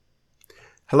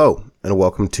Hello, and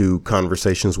welcome to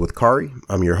Conversations with Kari.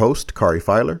 I'm your host, Kari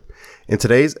Filer. In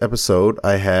today's episode,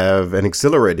 I have an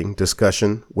exhilarating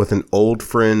discussion with an old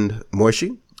friend,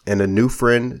 Moishi, and a new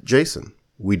friend, Jason.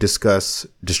 We discuss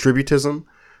distributism,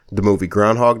 the movie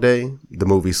Groundhog Day, the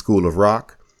movie School of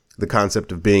Rock, the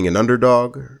concept of being an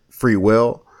underdog, free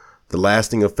will, the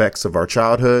lasting effects of our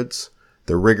childhoods,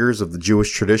 the rigors of the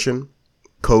Jewish tradition,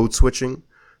 code switching,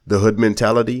 the hood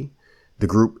mentality, the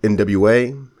group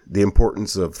NWA, the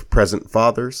importance of present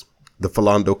fathers, the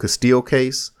Philando Castile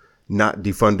case, not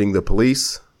defunding the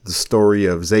police, the story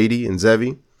of Zadie and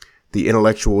Zevi, the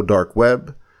intellectual dark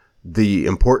web, the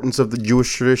importance of the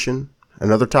Jewish tradition,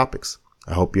 and other topics.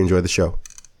 I hope you enjoy the show.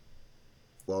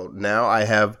 Well, now I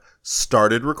have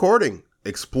started recording.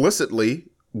 Explicitly,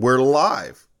 we're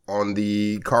live on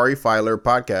the Kari Filer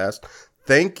podcast.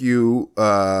 Thank you,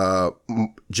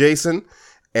 Jason.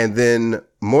 And then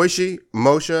Moshe,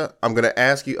 I'm going to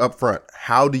ask you up front,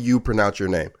 how do you pronounce your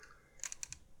name?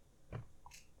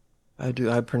 I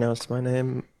pronounce my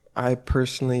name. I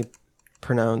personally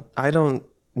I don't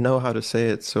know how to say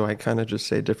it, so I kind of just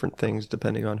say different things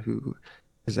depending on who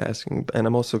is asking. And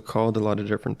I'm also called a lot of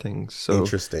different things. So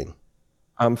Interesting.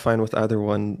 I'm fine with either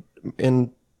one. And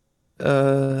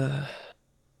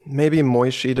maybe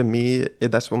Moishi to me,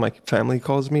 that's what my family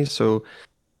calls me. So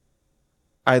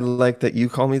I like that you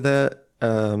call me that,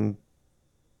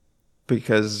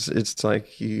 because it's like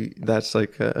that's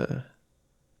like a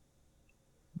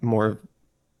more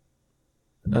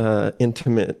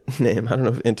intimate name. I don't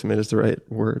know if intimate is the right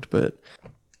word, but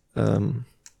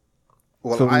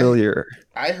familiar.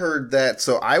 I heard that.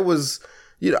 So I was,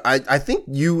 I think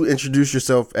you introduced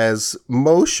yourself as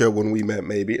Moshe when we met,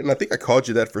 maybe. And I think I called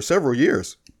you that for several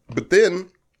years. But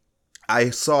then I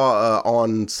saw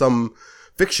on some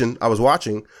fiction I was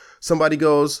watching, somebody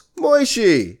goes,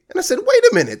 Moishi. And I said, wait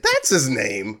a minute, that's his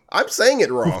name. I'm saying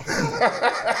it wrong.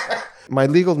 My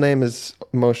legal name is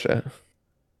Moshe.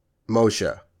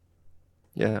 Moshe.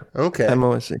 Yeah. Okay.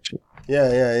 M-O-S-H-E.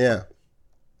 Yeah.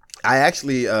 I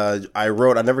actually, I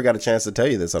never got a chance to tell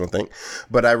you this, I don't think,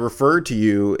 but I referred to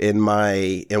you in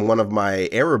one of my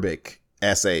Arabic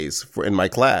essays in my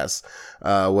class.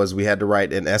 We had to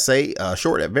write an essay, a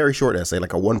very short essay,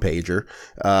 like a one-pager,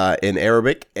 in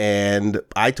Arabic, and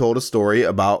I told a story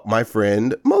about my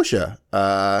friend Moshe.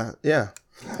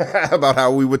 About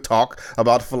how we would talk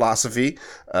about philosophy,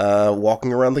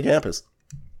 walking around the campus.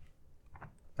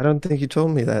 I don't think you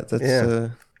told me that. That's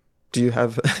do you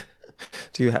have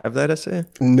that essay?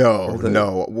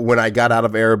 No. When I got out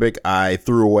of Arabic, I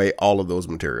threw away all of those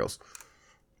materials.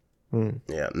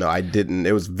 Yeah, no, I didn't.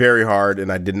 It was very hard,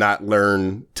 and I did not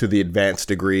learn to the advanced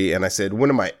degree. And I said, when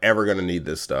am I ever going to need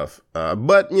this stuff?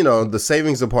 But, the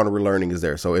savings upon relearning is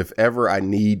there. So if ever I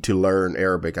need to learn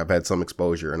Arabic, I've had some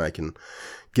exposure, and I can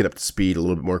get up to speed a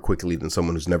little bit more quickly than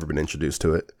someone who's never been introduced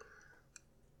to it.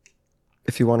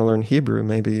 If you want to learn Hebrew,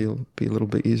 maybe it'll be a little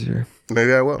bit easier.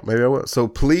 Maybe I will. So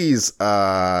please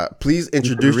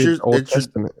introduce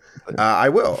yourself. I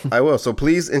will. So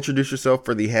please introduce yourself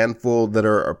for the handful that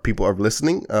are people are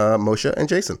listening, Moshe and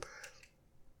Jason.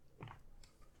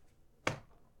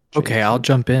 Okay, I'll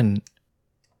jump in.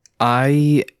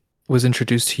 I was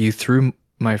introduced to you through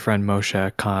my friend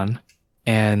Moshe Khan,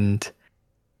 and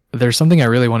there's something I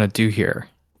really want to do here.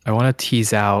 I want to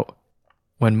tease out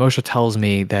when Moshe tells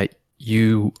me that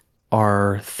you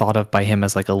are thought of by him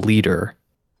as like a leader.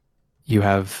 You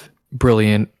have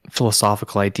brilliant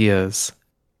philosophical ideas.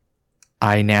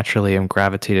 I naturally am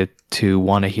gravitated to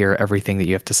want to hear everything that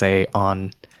you have to say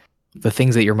on the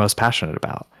things that you're most passionate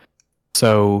about.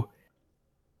 So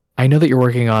I know that you're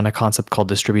working on a concept called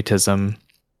distributism,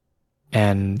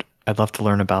 and I'd love to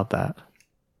learn about that.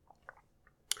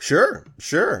 Sure.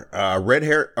 Red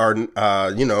hair are,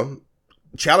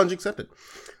 challenge accepted.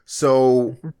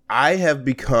 So I have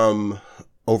become,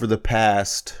 over the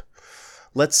past,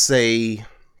 let's say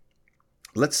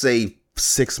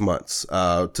 6 months,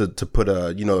 to put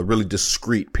a really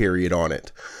discrete period on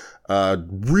it,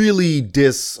 really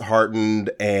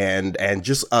disheartened and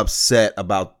just upset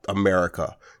about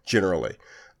America generally,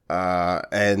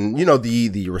 and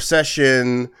the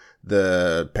recession,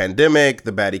 the pandemic,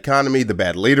 the bad economy, the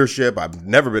bad leadership. I've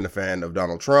never been a fan of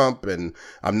Donald Trump, and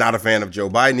I'm not a fan of Joe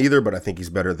Biden either, but I think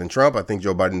he's better than Trump. I think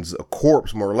Joe Biden's a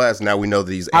corpse, more or less. Now we know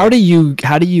that he's... How do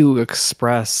you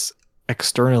express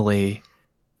externally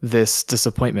this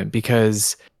disappointment?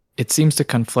 Because it seems to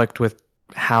conflict with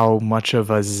how much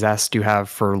of a zest you have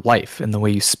for life and the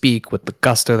way you speak, with the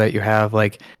gusto that you have.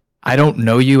 Like, I don't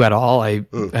know you at all. I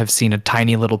have seen a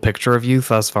tiny little picture of you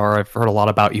thus far. I've heard a lot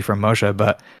about you from Moshe,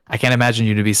 but I can't imagine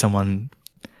you to be someone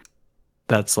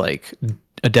that's like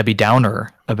a Debbie Downer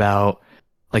about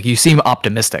Like, you seem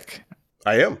optimistic.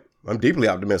 I am. I'm deeply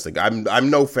optimistic. I'm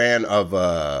no fan of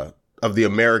the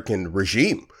American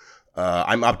regime.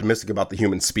 I'm optimistic about the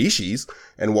human species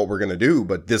and what we're going to do,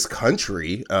 but this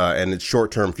country and its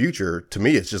short-term future, to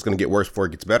me, it's just going to get worse before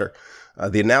it gets better.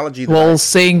 The analogy that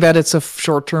saying that it's a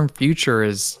short-term future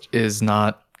is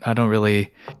not, I don't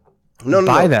really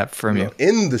buy that from you.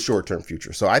 In the short-term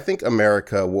future. So I think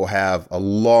America will have a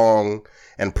long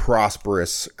and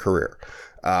prosperous career.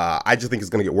 I just think it's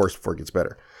going to get worse before it gets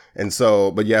better. And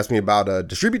so, but you asked me about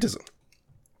distributism.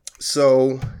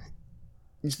 So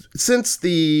since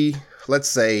the, let's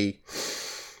say,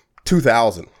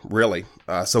 2000, really.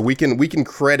 So we can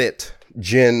credit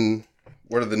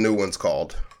what are the new ones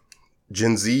called?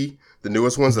 Gen Z, the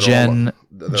newest ones that Gen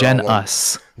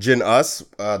Us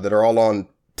that are all on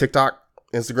TikTok,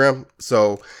 Instagram.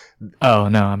 So, oh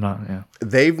no, I'm not. Yeah,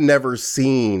 they've never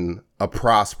seen a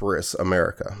prosperous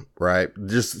America, right?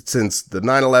 Just since the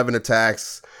 9/11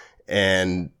 attacks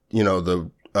and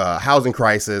the housing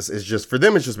crisis is just, for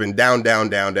them, it's just been down, down,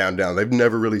 down, down, down. They've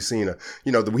never really seen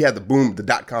we had the boom, the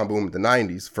 .com boom in the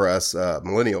 90s for us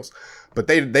millennials, but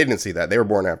they didn't see that. They were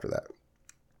born after that.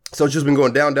 So it's just been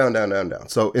going down, down, down, down, down.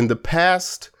 So in the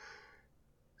past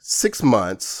 6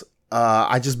 months,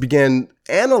 I just began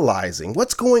analyzing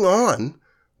what's going on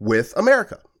with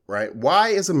America, right? Why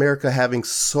is America having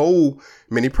so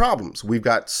many problems? We've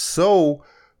got so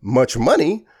much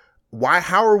money.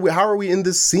 How are we in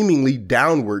this seemingly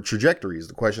downward trajectory is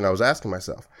the question I was asking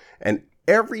myself. And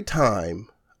every time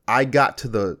I got to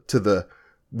the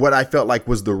what I felt like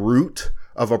was the root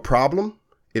of a problem,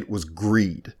 it was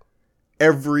greed.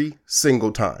 Every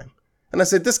single time. And I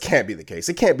said, this can't be the case.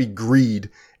 It can't be greed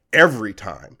every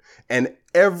time. And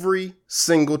every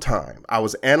single time I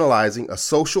was analyzing a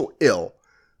social ill,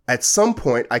 at some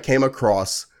point I came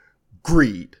across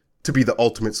greed to be the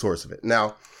ultimate source of it.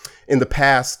 Now, in the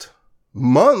past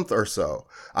month or so,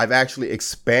 I've actually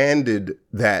expanded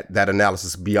that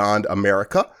analysis beyond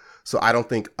America. So I don't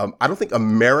think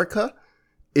America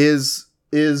is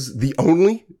the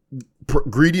only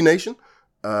greedy nation.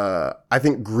 I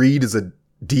think greed is a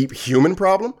deep human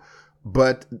problem,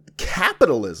 but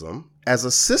capitalism as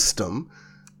a system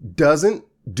doesn't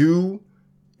do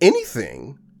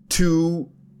anything to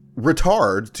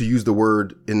retard, to use the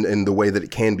word in the way that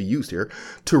it can be used here,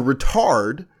 to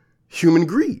retard human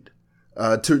greed,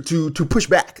 to push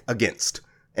back against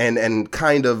and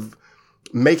kind of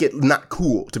make it not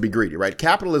cool to be greedy, right?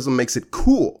 Capitalism makes it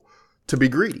cool to be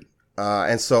greedy.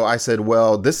 And so I said,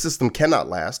 well, this system cannot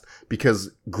last because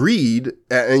greed,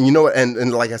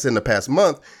 and like I said, in the past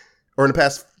month or in the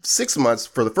past 6 months,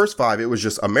 for the first 5, it was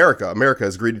just America. America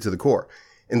is greedy to the core.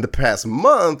 In the past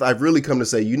month, I've really come to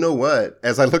say, you know what?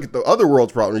 As I look at the other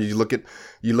world's problems, you look at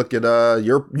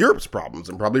Europe's problems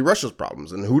and probably Russia's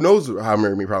problems, and who knows how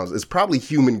many problems. It's probably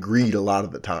human greed a lot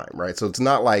of the time, right? So it's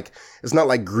not like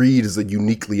greed is a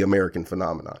uniquely American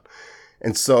phenomenon,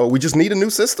 and so we just need a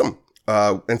new system.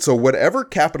 And so whatever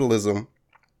capitalism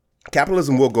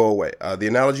will go away. The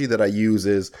analogy that I use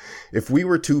is if we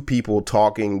were two people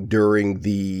talking during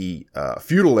the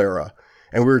feudal era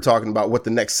and we were talking about what the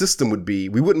next system would be,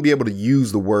 we wouldn't be able to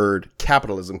use the word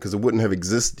capitalism because it wouldn't have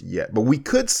existed yet. But we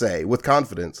could say with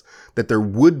confidence that there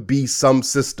would be some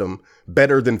system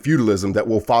better than feudalism that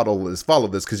will follow this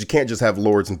because you can't just have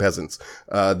lords and peasants.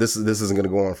 This isn't going to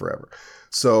go on forever.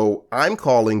 So I'm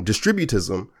calling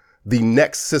distributism the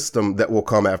next system that will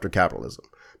come after capitalism,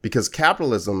 because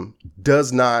capitalism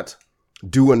does not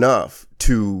do enough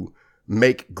to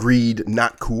make greed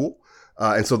not cool.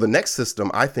 And so the next system,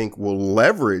 I think, will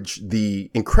leverage the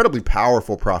incredibly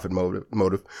powerful profit motive,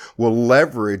 will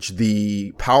leverage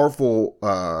the powerful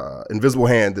invisible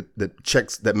hand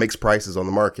that makes prices on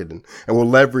the market and will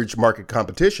leverage market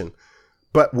competition,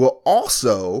 but will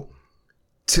also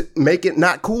to make it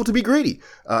not cool to be greedy.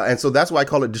 And so that's why I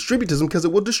call it distributism, because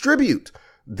it will distribute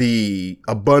the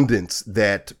abundance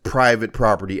that private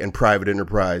property and private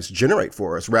enterprise generate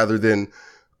for us rather than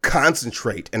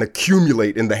concentrate and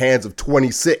accumulate in the hands of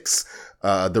 26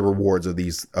 the rewards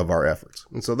of our efforts.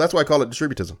 And so that's why I call it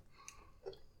distributism.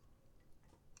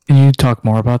 Can you talk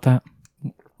more about that?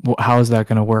 How is that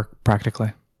going to work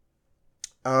practically?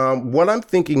 What I'm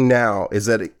thinking now is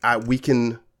that we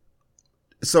can.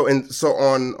 So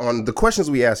on the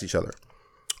questions we ask each other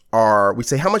we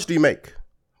say, how much do you make?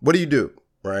 What do you do?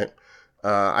 Right.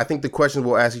 I think the question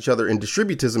we'll ask each other in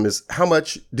distributism is, how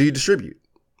much do you distribute?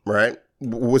 Right.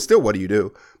 Well, still, what do you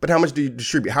do? But how much do you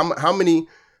distribute?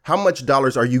 How much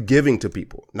dollars are you giving to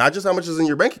people? Not just how much is in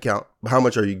your bank account, but how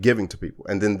much are you giving to people?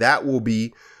 And then that will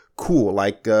be cool.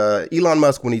 Like Elon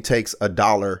Musk, when he takes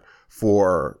 $1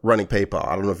 for running PayPal.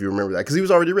 I don't know if you remember that, because he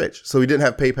was already rich. So he didn't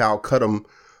have PayPal cut him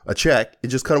a check. It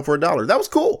just cut him for $1. That was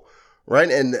cool. Right.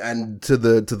 And to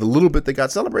the little bit that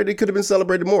got celebrated, it could have been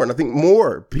celebrated more. And I think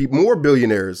more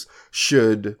billionaires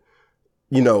should,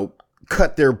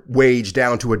 cut their wage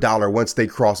down to $1 once they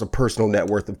cross a personal net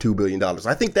worth of $2 billion.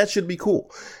 I think that should be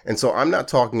cool. And so I'm not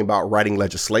talking about writing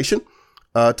legislation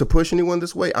to push anyone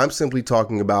this way. I'm simply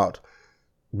talking about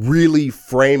really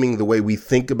framing the way we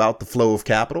think about the flow of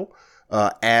capital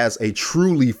as a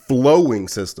truly flowing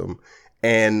system,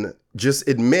 and just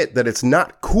admit that it's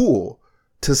not cool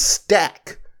to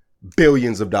stack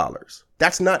billions of dollars.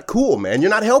 That's not cool, man.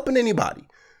 You're not helping anybody.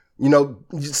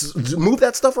 Just move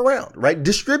that stuff around, right?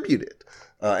 Distribute it.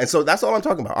 And so that's all I'm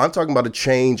talking about. I'm talking about a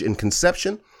change in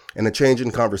conception and a change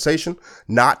in conversation,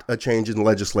 not a change in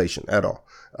legislation at all.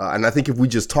 And I think if we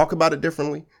just talk about it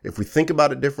differently, if we think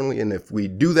about it differently, and if we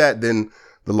do that, then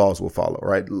the laws will follow,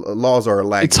 right? Laws are a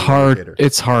lagging indicator.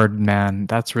 It's hard, man.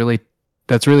 That's really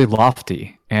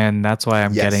lofty. And that's why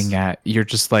I'm getting at, you're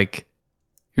just like,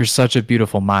 you're such a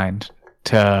beautiful mind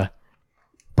to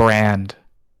brand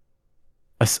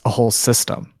a whole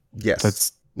system.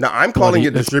 Yes. Now I'm calling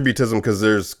it distributism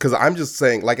because I'm just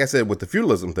saying, like I said, with the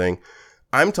feudalism thing,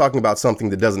 I'm talking about something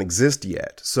that doesn't exist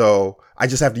yet. So I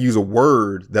just have to use a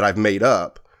word that I've made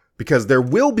up, because there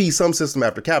will be some system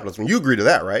after capitalism. You agree to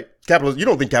that, right? Capitalism. You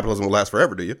don't think capitalism will last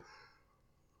forever, do you?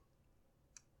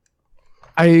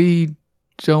 I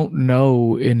don't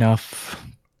know enough.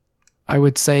 I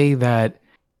would say that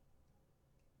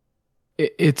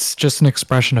it's just an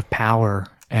expression of power,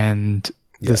 and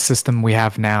the system we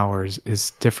have now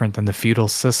is different than the feudal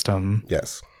system.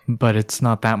 Yes. But it's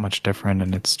not that much different,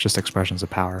 and it's just expressions of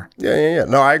power. Yeah.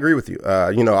 No, I agree with you.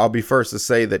 I'll be first to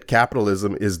say that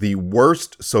capitalism is the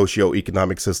worst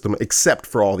socioeconomic system except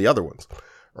for all the other ones,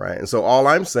 right? And so all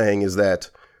I'm saying is that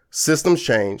systems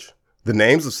change, the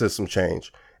names of systems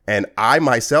change, and I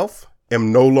myself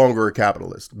am no longer a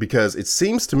capitalist, because it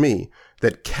seems to me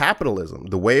that capitalism,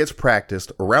 the way it's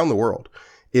practiced around the world,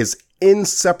 is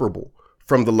inseparable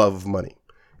from the love of money.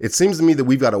 It seems to me that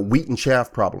we've got a wheat and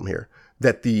chaff problem here,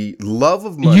 that the love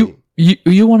of money...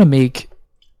 You want to make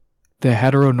the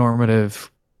heteronormative,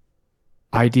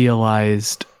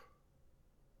 idealized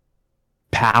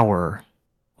power,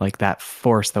 like that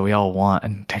force that we all want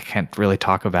and can't really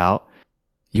talk about,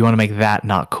 you want to make that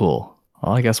not cool.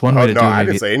 Well, I guess one way to do it... I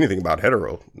didn't say anything about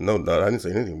hetero. No, I didn't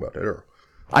say anything about hetero.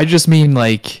 I just mean,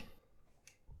 like,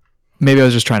 maybe I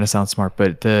was just trying to sound smart,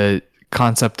 but the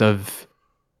concept of,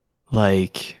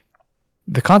 like,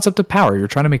 the concept of power, you're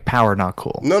trying to make power not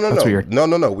cool. No.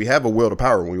 We have a will to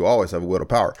power, and we will always have a will to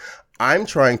power. I'm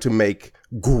trying to make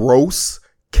gross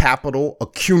capital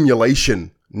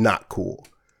accumulation not cool.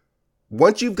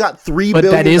 Once you've got $3 billion...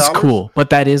 But that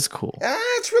is cool.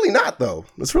 It's really not, though.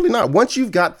 It's really not. Once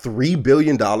you've got $3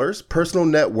 billion personal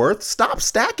net worth, stop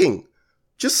stacking.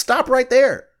 Just stop right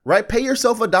there, right? Pay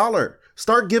yourself $1.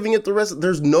 Start giving it the rest.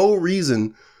 There's no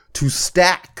reason to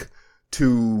stack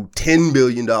to $10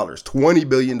 billion, $20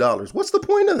 billion. What's the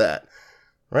point of that?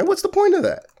 Right? What's the point of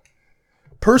that?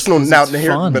 Personal. Now,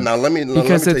 let me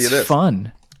tell you this.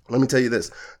 Fun. Let me tell you this.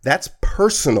 That's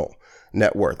personal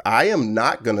net worth. I am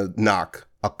not going to knock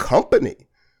a company,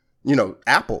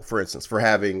 Apple, for instance, for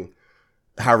having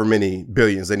however many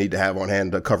billions they need to have on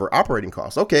hand to cover operating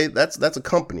costs. Okay, that's a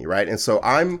company, right? And so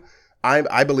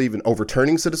I believe in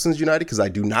overturning Citizens United, because I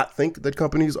do not think that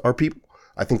companies are people.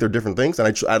 I think they're different things,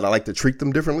 and I like to treat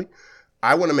them differently.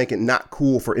 I want to make it not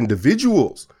cool for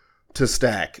individuals to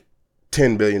stack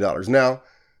 $10 billion. Now,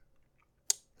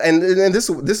 and this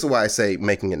is why I say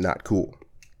making it not cool.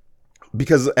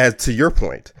 Because as to your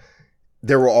point,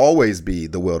 there will always be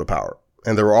the will to power.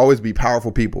 And there will always be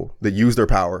powerful people that use their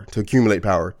power to accumulate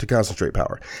power, to concentrate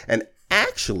power. And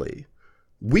actually,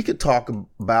 we could talk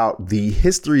about the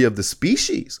history of the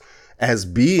species as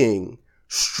being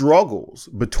struggles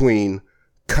between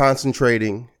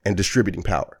concentrating and distributing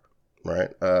power, right?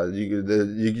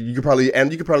 You could probably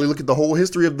look at the whole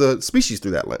history of the species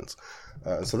through that lens.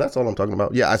 So that's all I'm talking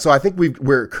about. Yeah. So I think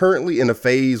we're currently in a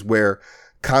phase where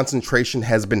concentration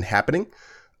has been happening.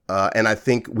 And I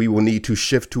think we will need to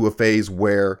shift to a phase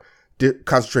where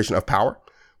concentration of power.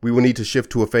 We will need to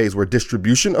shift to a phase where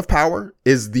distribution of power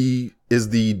is the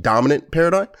dominant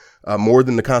paradigm, more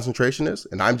than the concentration is.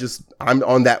 And I'm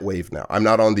on that wave now. I'm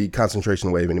not on the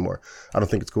concentration wave anymore. I don't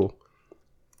think it's cool.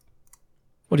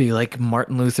 What do you like?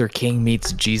 Martin Luther King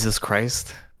meets Jesus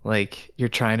Christ? Like, you're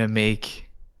trying to make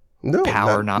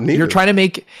power not you're trying to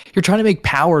make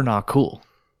power not cool.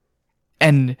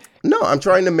 And no, I'm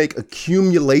trying to make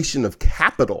accumulation of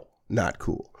capital not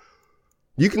cool.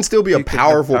 You can still be a You could have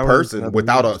powerful power in person other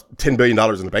without ways. a $10 billion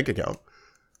in the bank account.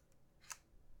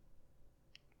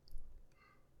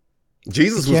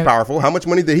 Jesus was Yeah. powerful. How much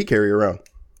money did he carry around?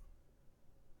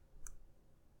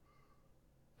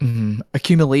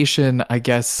 Accumulation, I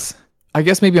guess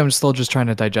maybe I'm still just trying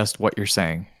to digest what you're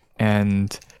saying,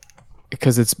 and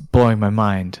because it's blowing my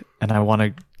mind and I want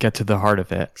to get to the heart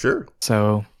of it. Sure.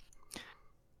 So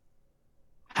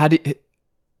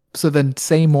then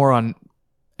say more on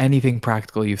anything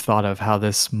practical you've thought of how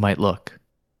this might look.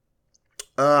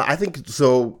 I think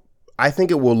so. I think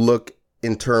it will look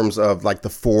in terms of like the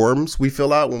forms we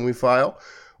fill out when we file.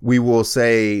 We will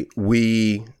say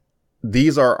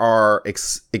these are our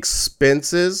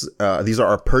expenses. These are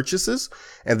our purchases,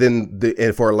 and then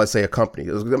and for let's say a company.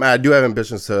 I do have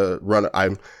ambitions to run. I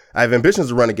have ambitions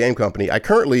to run a game company. I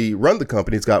currently run the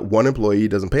company. It's got one employee.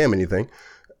 Doesn't pay him anything.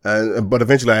 But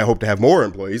eventually I hope to have more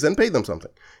employees and pay them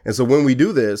something. And so when we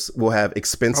do this, we'll have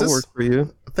expenses. I'll work for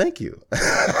you. Thank you.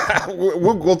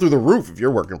 We'll go through the roof if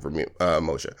you're working for me,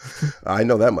 Moshe. I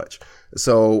know that much.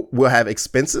 So we'll have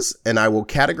expenses, and I will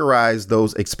categorize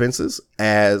those expenses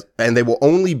and they will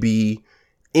only be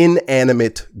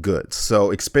inanimate goods. So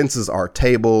expenses are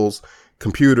tables,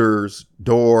 computers,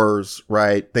 doors,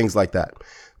 right? Things like that.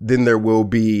 Then there will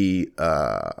be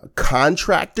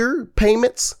contractor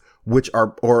payments, which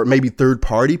are, or maybe third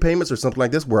party payments or something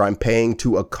like this, where I'm paying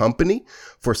to a company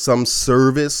for some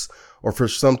service or for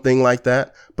something like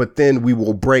that. But then we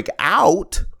will break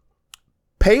out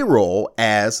payroll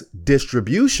as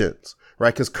distributions,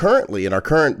 right? Because currently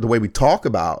the way we talk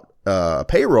about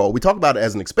payroll, we talk about it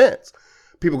as an expense.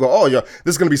 People go, oh, yeah,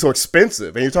 this is going to be so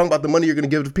expensive. And you're talking about the money you're going to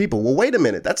give to people. Well, wait a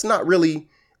minute. That's not really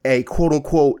a quote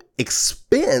unquote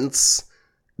expense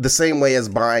the same way as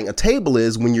buying a table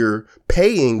is when you're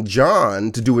paying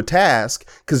John to do a task,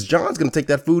 because John's going to take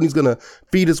that food and he's going to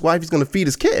feed his wife. He's going to feed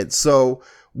his kids. So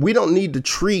we don't need to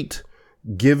treat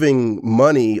giving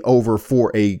money over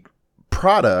for a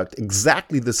product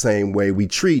exactly the same way we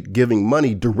treat giving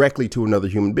money directly to another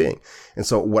human being. And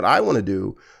so what I want to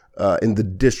do in the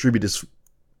distributed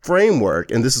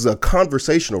framework, and this is a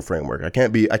conversational framework. I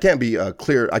can't be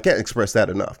clear. I can't express that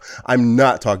enough. I'm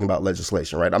not talking about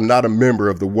legislation, right? I'm not a member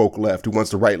of the woke left who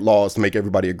wants to write laws to make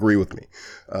everybody agree with me.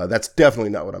 That's definitely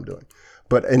not what I'm doing.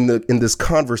 But in this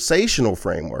conversational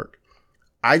framework,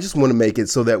 I just want to make it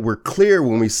so that we're clear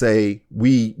when we say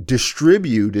we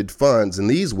distributed funds in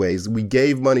these ways. We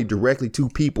gave money directly to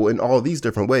people in all these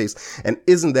different ways. And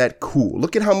isn't that cool?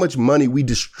 Look at how much money we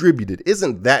distributed.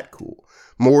 Isn't that cool?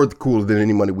 More cooler than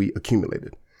any money we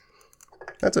accumulated.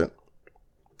 That's it.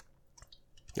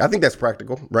 I think that's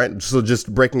practical, right? So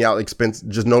just breaking out expense,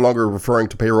 just no longer referring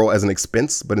to payroll as an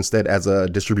expense, but instead as a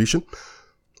distribution.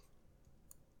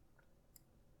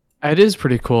 It is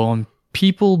pretty cool, and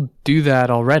people do that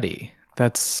already.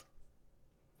 That's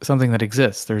something that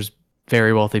exists. There's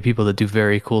very wealthy people that do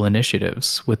very cool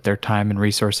initiatives with their time and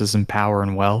resources and power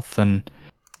and wealth, and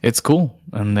it's cool,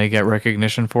 and they get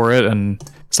recognition for it. And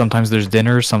sometimes there's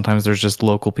dinners, sometimes there's just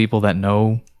local people that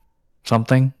know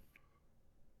something.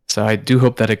 So I do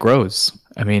hope that it grows.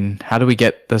 I mean, how do we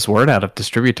get this word out of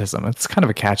distributism? It's kind of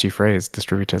a catchy phrase,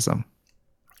 distributism.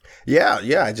 Yeah.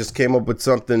 I just came up with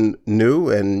something new,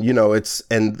 and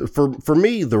for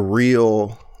me, the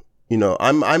real,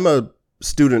 I'm a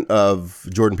student of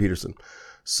Jordan Peterson.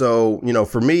 So,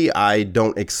 for me, I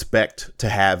don't expect to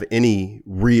have any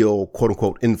real, quote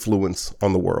unquote, influence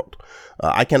on the world.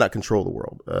 I cannot control the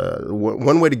world.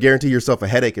 One way to guarantee yourself a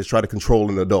headache is try to control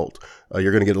an adult.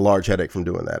 You're going to get a large headache from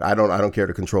doing that. I don't care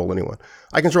to control anyone.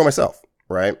 I control myself.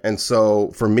 Right. And so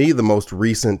for me, the most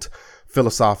recent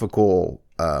philosophical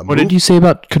what did you say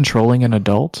about controlling an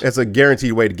adult? It's a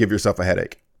guaranteed way to give yourself a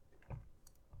headache.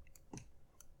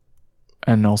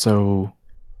 And also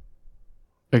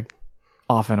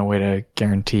often a way to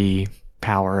guarantee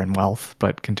power and wealth,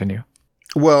 but continue.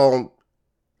 Well,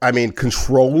 I mean,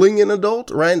 controlling an adult,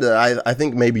 right? I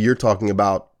think maybe you're talking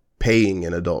about paying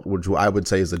an adult, which I would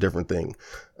say is a different thing.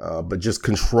 But just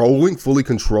fully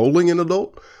controlling an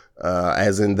adult,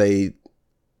 as in I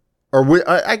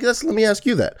guess let me ask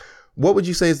you that. What would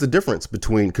you say is the difference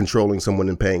between controlling someone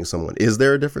and paying someone? Is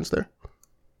there a difference there?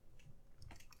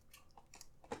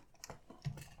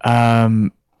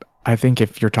 I think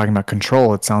if you're talking about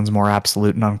control, it sounds more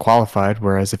absolute and unqualified.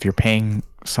 Whereas if you're paying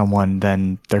someone,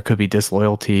 then there could be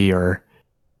disloyalty, or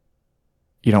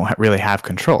you don't really have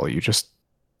control. You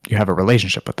have a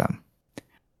relationship with them.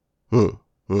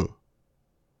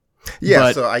 Yeah.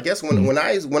 But, so I guess when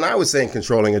I was saying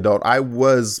controlling adult, I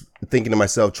was thinking to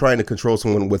myself, trying to control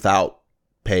someone without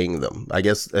paying them. I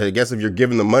guess if you're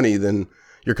giving them money, then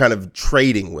you're kind of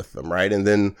trading with them, right? And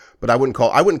then, but I wouldn't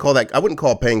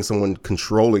call paying someone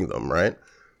controlling them, right?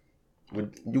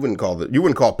 You wouldn't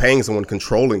call paying someone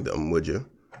controlling them, would you?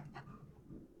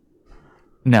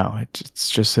 No, it's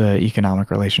just an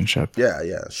economic relationship. Yeah.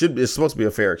 It's supposed to be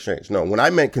a fair exchange. No, when I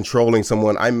meant controlling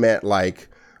someone, I meant like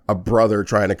a brother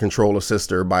trying to control a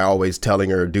sister by always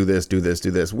telling her do this.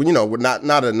 Well, you know,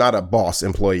 not a boss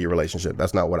employee relationship.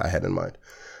 That's not what I had in mind.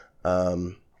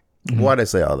 Why'd I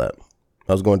say all that?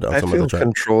 I was going down some other track. I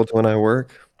feel controlled when I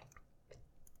work.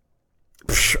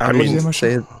 I mean,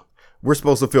 we're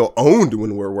supposed to feel owned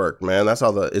when we're work, man.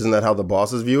 Isn't that how the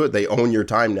bosses view it? They own your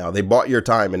time now. They bought your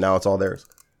time and now it's all theirs.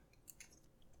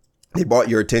 They bought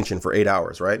your attention for 8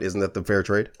 hours, right? Isn't that the fair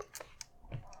trade?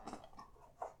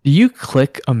 Do you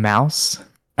click a mouse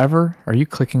ever? Are you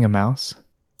clicking a mouse,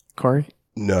 Corey?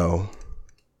 No.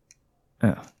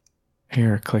 Oh,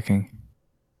 here, clicking.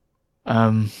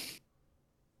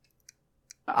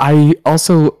 I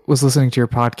also was listening to your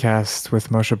podcast with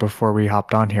Moshe before we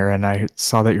hopped on here, and I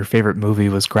saw that your favorite movie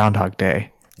was Groundhog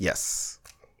Day. Yes.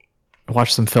 I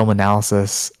watched some film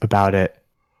analysis about it.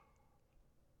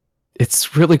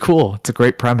 It's really cool. It's a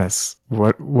great premise.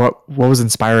 What was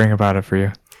inspiring about it for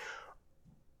you?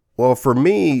 Well, for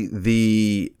me,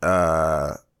 the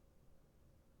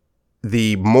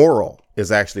moral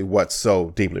is actually what's so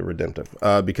deeply redemptive.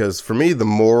 Because for me, the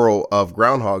moral of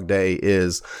Groundhog Day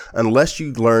is unless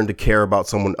you learn to care about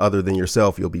someone other than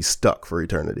yourself, you'll be stuck for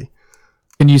eternity.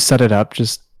 Can you set it up?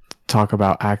 Just talk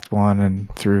about Act 1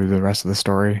 and through the rest of the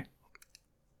story.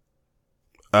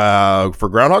 For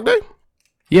Groundhog Day?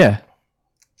 Yeah.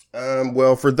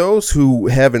 Well, for those who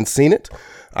haven't seen it,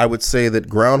 I would say that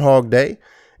Groundhog Day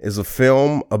is a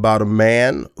film about a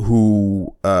man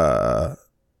who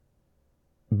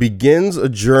begins a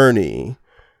journey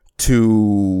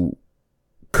to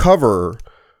cover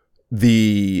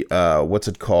the what's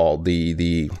it called?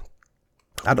 The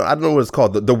I don't know what it's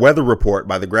called. The weather report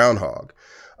by the groundhog.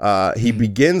 He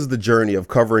begins the journey of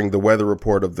covering the weather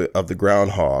report of the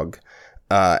groundhog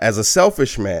as a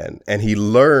selfish man, and he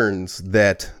learns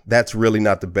that that's really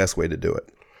not the best way to do it.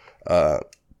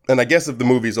 And I guess if the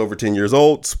movie's over 10 years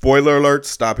old, spoiler alert,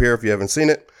 stop here if you haven't seen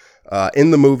it.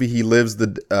 In the movie, he lives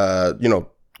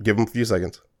give him a few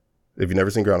seconds if you've never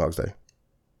seen Groundhog's Day.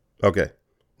 Okay.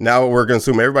 Now we're going to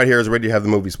assume everybody here is ready to have the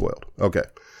movie spoiled. Okay.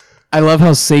 I love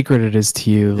how sacred it is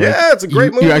to you. Like, yeah, it's a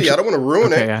great movie. I don't want to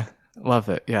ruin it. Yeah, love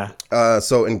it. Yeah.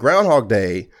 So in Groundhog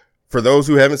Day, for those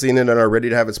who haven't seen it and are ready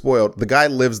to have it spoiled, the guy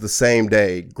lives the same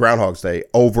day, Groundhog's Day,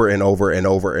 over and over and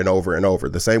over and over and over.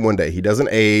 The same one day. He doesn't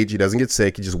age. He doesn't get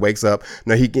sick. He just wakes up.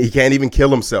 No, he can't even kill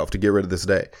himself to get rid of this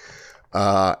day.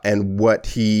 And what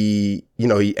he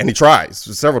tries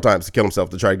several times to kill himself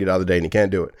to try to get out of the day, and he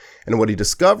can't do it. And what he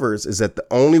discovers is that the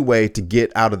only way to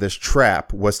get out of this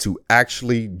trap was to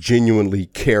actually genuinely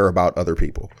care about other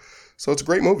people. So it's a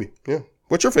great movie. Yeah.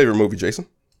 What's your favorite movie, Jason?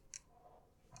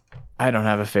 I don't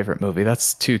have a favorite movie.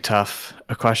 That's too tough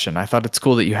a question. I thought it's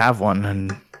cool that you have one,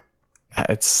 and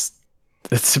it's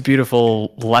a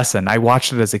beautiful lesson. I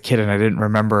watched it as a kid, and I didn't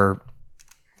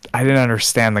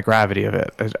understand the gravity of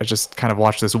it. I just kind of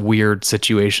watched this weird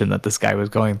situation that this guy was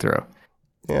going through.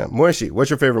 Yeah. Moishi, what's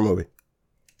your favorite movie?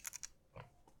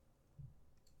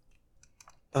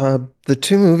 The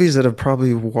two movies that I've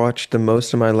probably watched the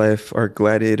most in my life are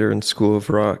Gladiator and School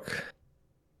of Rock.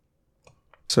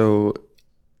 So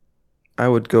I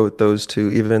would go with those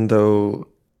two, even though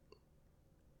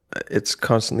it's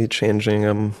constantly changing.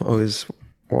 I'm always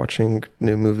watching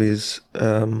new movies.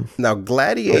 Now,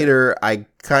 Gladiator, I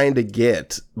kind of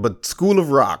get, but School of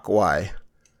Rock, why?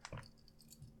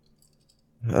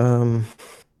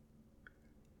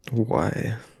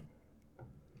 Why?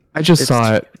 I just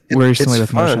saw it recently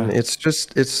with fun.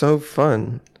 Moshe. It's so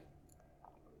fun.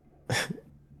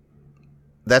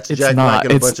 That's It's Jack not. Black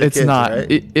and a bunch of It's kids, not.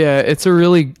 right? It's a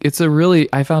really.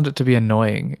 I found it to be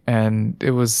annoying, and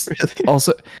it was Really?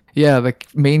 also, yeah. The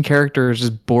main character is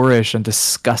just boorish and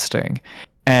disgusting,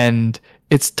 and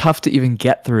it's tough to even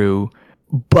get through.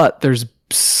 But there's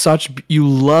you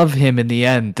love him in the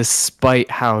end, despite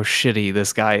how shitty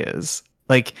this guy is.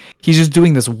 Like, he's just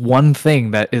doing this one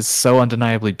thing that is so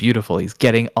undeniably beautiful. He's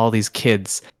getting all these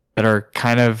kids that are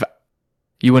kind of,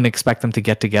 you wouldn't expect them to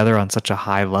get together on such a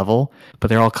high level, but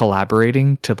they're all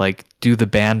collaborating to like do the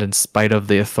band in spite of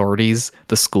the authorities,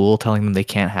 the school telling them they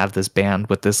can't have this band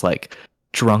with this like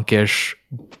drunkish,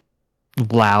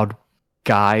 loud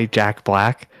guy, Jack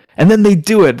Black. And then they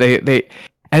do it.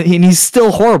 And he's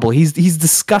still horrible. He's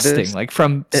disgusting, like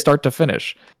from start to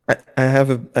finish. I have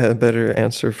a better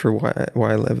answer for why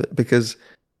I love it, because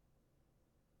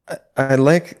I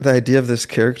like the idea of this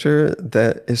character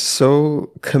that is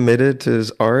so committed to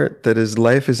his art that his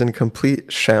life is in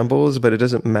complete shambles, but it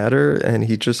doesn't matter, and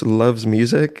he just loves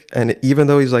music. And even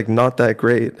though he's like not that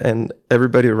great, and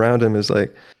everybody around him is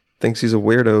like thinks he's a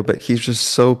weirdo, but he's just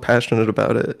so passionate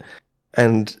about it.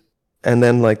 And and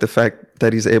then like the fact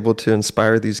that he's able to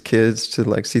inspire these kids to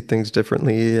like see things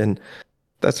differently, and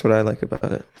that's what I like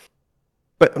about it.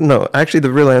 But no, actually,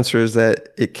 the real answer is that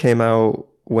it came out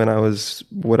when I was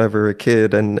whatever a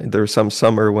kid, and there was some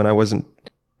summer when I wasn't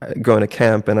going to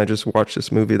camp, and I just watched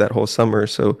this movie that whole summer.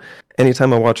 So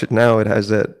anytime I watch it now, it has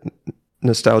that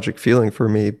nostalgic feeling for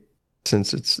me,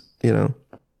 since it's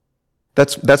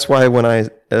that's why when I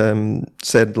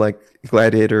said like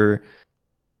Gladiator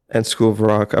and School of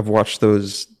Rock, I've watched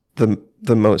those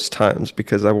the most times,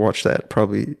 because I watched that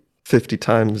probably 50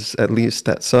 times at least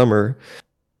that summer.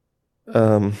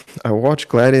 I watched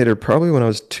Gladiator probably when I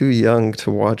was too young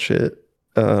to watch it.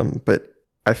 But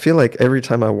I feel like every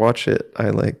time I watch it, I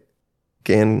like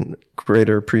gain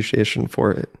greater appreciation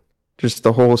for it. Just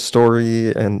the whole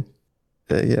story and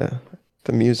yeah,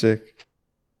 the music,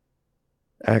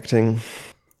 acting.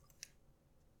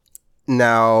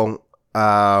 Now,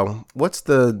 what's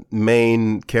the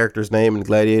main character's name in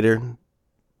Gladiator?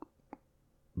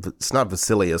 It's not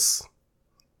Vasilius.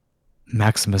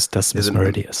 Maximus Decimus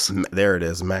Meridius. There it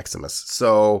is, Maximus.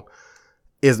 So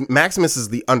Maximus is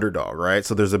the underdog, right?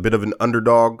 So there's a bit of an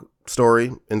underdog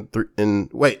story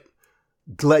wait,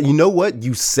 you know what?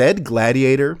 You said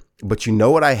Gladiator, but you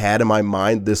know what I had in my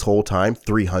mind this whole time?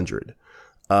 300.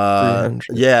 300.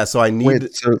 Yeah, so I need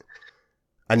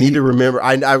to remember.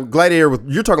 Gladiator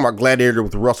you're talking about Gladiator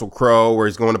with Russell Crowe, where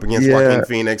he's going up against Joaquin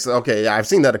Phoenix. Okay, yeah, I've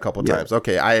seen that a couple times.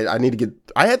 Okay, I need to get.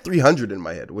 I had 300 in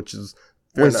my head, which is.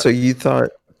 Wait, so you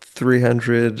thought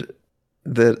 300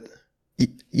 that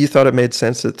you thought it made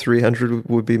sense that 300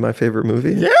 would be my favorite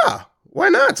movie? Yeah, why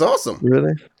not? It's awesome.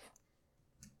 Really?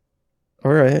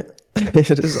 All right,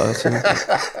 it is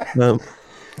awesome.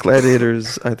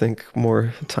 Gladiator's, I think,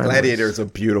 more timeless. Gladiator is a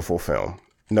beautiful film,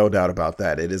 no doubt about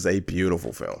that. It is a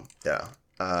beautiful film. Yeah.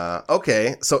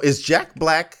 Okay, so is Jack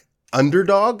Black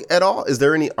underdog at all?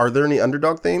 Are there any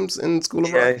underdog themes in School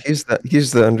of Rock? Yeah,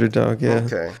 he's the underdog. Yeah.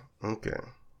 Okay.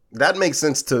 That makes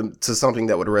sense to something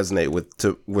that would resonate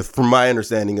with from my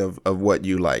understanding of what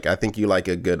you like. I think you like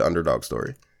a good underdog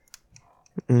story.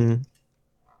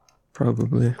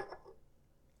 Probably.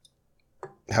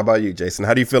 How about you, Jason?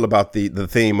 How do you feel about the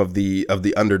theme of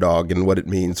the underdog and what it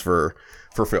means for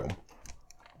film?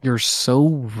 You're so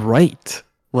right.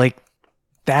 Like,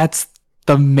 that's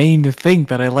the main thing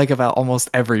that I like about almost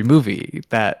every movie,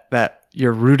 that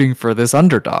you're rooting for this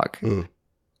underdog.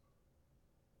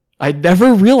 I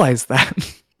never realized that.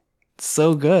 It's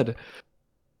so good.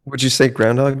 Would you say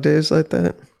Groundhog Day is like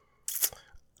that?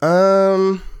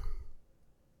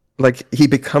 Like he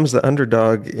becomes the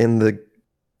underdog in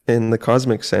the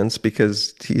cosmic sense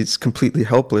because he's completely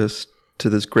helpless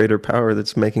to this greater power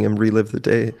that's making him relive the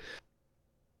day.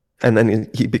 And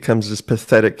then he becomes this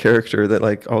pathetic character that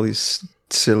like all these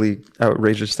silly,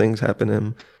 outrageous things happen to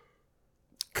him.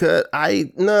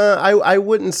 I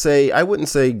wouldn't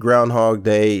say Groundhog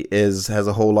Day has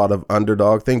a whole lot of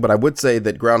underdog thing, but I would say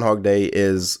that Groundhog Day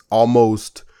is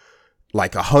almost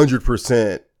like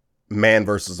 100% man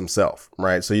versus himself,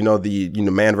 right? So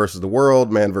man versus the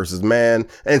world, man versus man,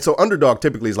 and so underdog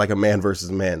typically is like a man versus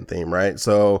man theme, right?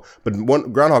 So, but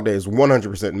Groundhog Day is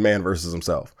 100% man versus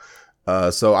himself.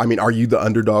 So I mean, are you the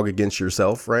underdog against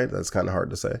yourself, right? That's kind of hard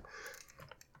to say.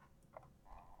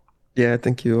 Yeah, I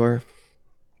think you are.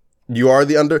 You are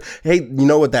the Hey, you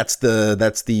know what? That's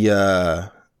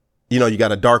the you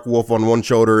got a dark wolf on one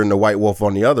shoulder and a white wolf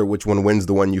on the other. Which one wins?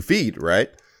 The one you feed, right?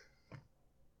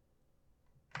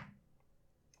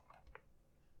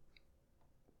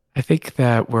 I think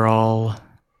that we're all,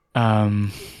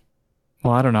 well,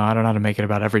 I don't know how to make it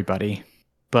about everybody,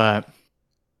 but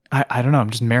I don't know.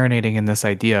 I'm just marinating in this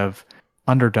idea of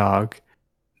underdog,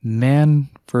 man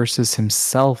versus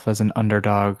himself as an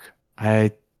underdog.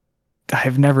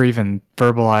 I've never even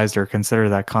verbalized or considered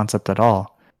that concept at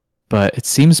all, but it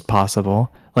seems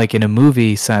possible. Like in a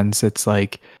movie sense, it's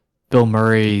like Bill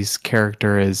Murray's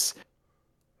character is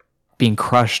being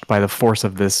crushed by the force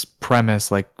of this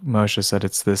premise. Like Moshe said,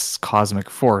 it's this cosmic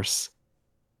force.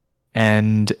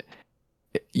 And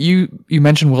you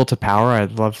mentioned will to power.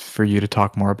 I'd love for you to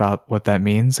talk more about what that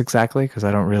means exactly, because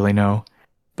I don't really know.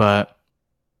 But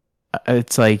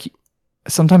it's like,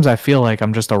 sometimes I feel like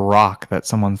I'm just a rock that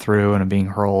someone threw and I'm being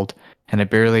hurled, and it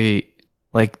barely,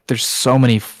 like, there's so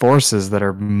many forces that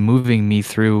are moving me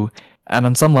through, and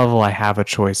on some level I have a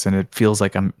choice and it feels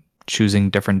like I'm choosing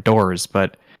different doors,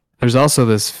 but there's also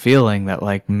this feeling that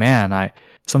like, man,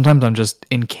 sometimes I'm just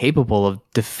incapable of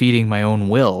defeating my own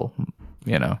will,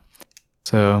 you know.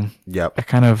 So Yep. I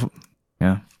kind of,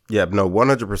 yeah. Yeah, no,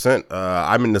 100%.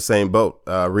 I'm in the same boat.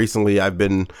 Recently,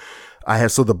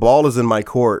 so the ball is in my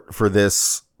court for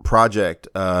this project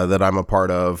that I'm a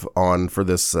part of for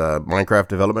this Minecraft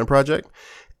development project.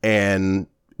 And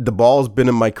the ball's been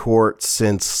in my court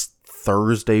since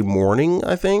Thursday morning,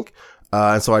 I think.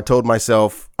 And so I told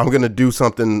myself, I'm going to do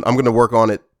something. I'm going to work on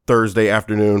it Thursday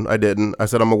afternoon. I didn't. I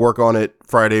said, I'm going to work on it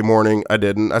Friday morning. I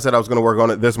didn't. I said I was going to work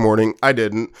on it this morning. I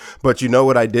didn't. But you know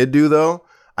what I did do, though?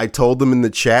 I told them in the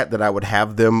chat that I would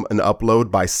have them an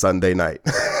upload by Sunday night.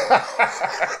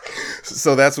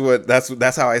 So that's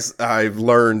how I've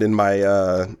learned in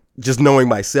my just knowing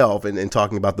myself and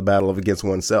talking about the battle of against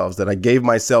oneself, that I gave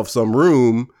myself some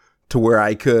room to where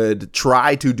I could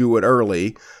try to do it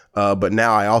early. But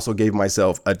now I also gave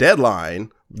myself a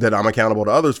deadline that I'm accountable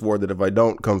to others for, that if I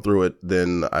don't come through it,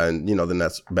 then then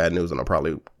that's bad news, and I'll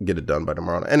probably get it done by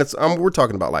tomorrow. And we're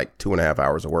talking about like 2.5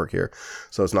 hours of work here.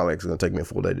 So it's not like it's going to take me a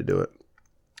full day to do it.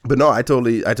 But no, I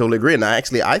totally agree. And I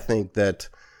think that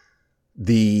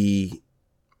the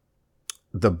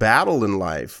battle in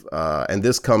life, and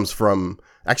this comes from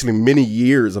actually many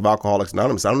years of Alcoholics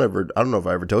Anonymous. I don't know if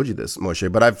I ever told you this,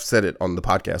 Moshe, but I've said it on the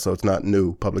podcast, so it's not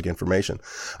new public information.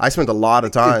 I spent a lot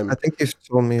of time. I think you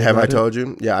told me. Have I told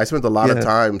you? Yeah, I spent a lot of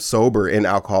time sober in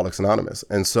Alcoholics Anonymous,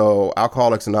 and so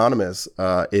Alcoholics Anonymous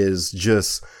is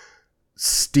just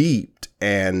steeped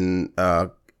and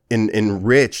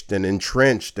enriched and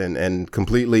entrenched and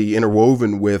completely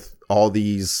interwoven with all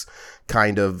these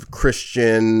kind of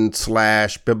Christian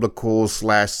 / biblical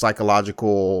 /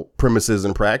 psychological premises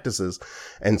and practices.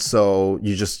 And so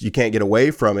you can't get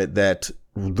away from it, that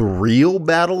the real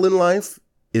battle in life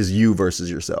is you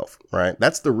versus yourself, right?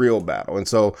 That's the real battle. And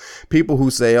so people who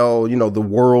say, oh, the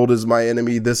world is my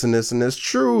enemy, this and this and this,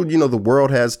 true, the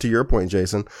world has, to your point,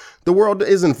 Jason, the world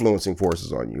is influencing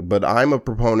forces on you. But I'm a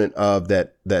proponent of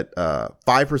that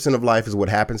 5% of life is what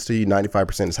happens to you,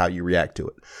 95% is how you react to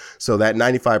it. So that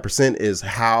 95% is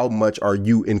how much are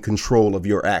you in control of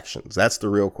your actions? That's the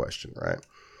real question, right?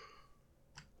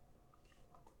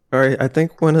 All right. I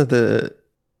think one of the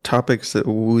topics that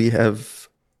we have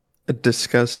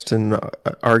discussed and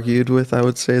argued with, I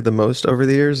would say, the most over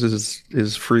the years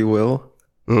is free will.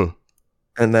 And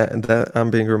that I'm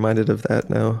being reminded of that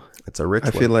now. It's a rich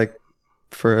one. I feel like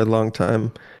for a long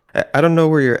time, I don't know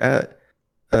where you're at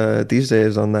these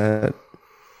days on that,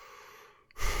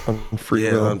 on free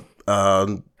will.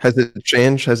 Has it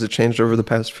changed? Has it changed over the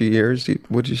past few years?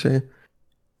 Would you say?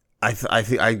 I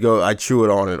think I chew it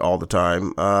on it all the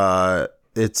time.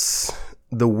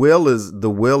 The will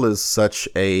is such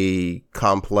a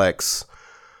complex,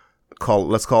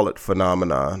 let's call it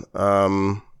phenomenon.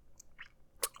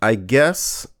 I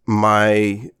guess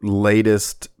my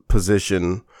latest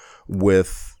position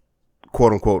with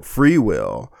quote unquote free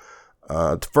will,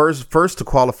 first to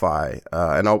qualify,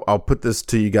 and I'll put this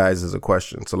to you guys as a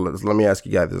question. So let me ask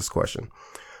you guys this question.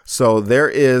 So there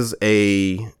is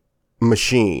a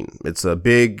machine. It's a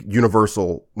big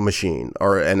universal machine,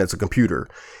 and it's a computer.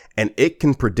 And it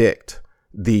can predict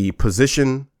the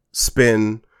position,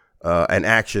 spin, and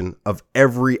action of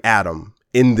every atom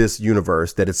in this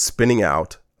universe that it's spinning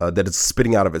out, that it's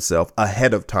spitting out of itself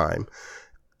ahead of time.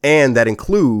 And that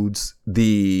includes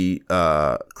the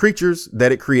creatures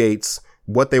that it creates,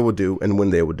 what they will do, and when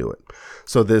they will do it.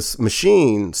 So this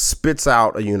machine spits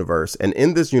out a universe. And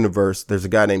in this universe, there's a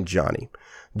guy named Johnny.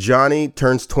 Johnny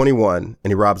turns 21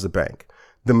 and he robs a bank.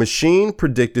 The machine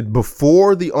predicted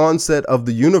before the onset of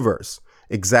the universe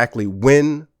exactly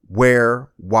when, where,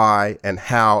 why, and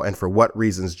how, and for what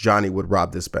reasons Johnny would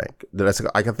rob this bank.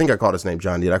 I think I called his name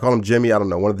Johnny. Did I call him Jimmy? I don't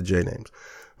know. One of the J names.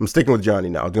 I'm sticking with Johnny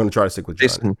now. I'm going to try to stick with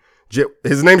Johnny. Jason.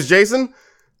 His name's Jason?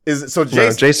 Jason?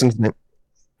 No, Jason's name.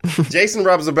 Jason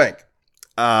robs a bank.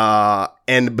 But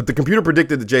the computer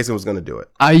predicted that Jason was going to do it.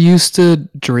 I used to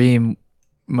dream,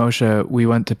 Moshe, we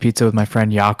went to pizza with my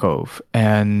friend Yaakov,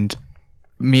 and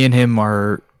me and him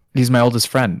he's my oldest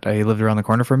friend. He lived around the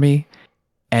corner from me.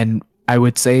 And I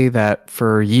would say that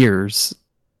for years,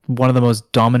 one of the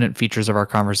most dominant features of our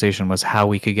conversation was how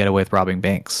we could get away with robbing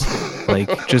banks.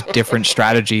 Like just different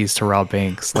strategies to rob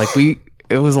banks.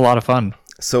 It was a lot of fun.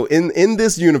 So in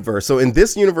this universe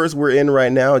we're in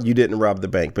right now, you didn't rob the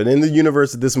bank. But in the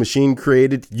universe that this machine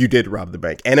created, you did rob the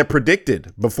bank. And it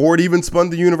predicted, before it even spun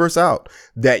the universe out,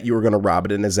 that you were going to rob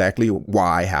it, and exactly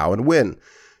why, how, and when.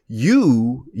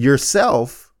 You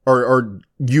yourself, or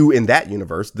you in that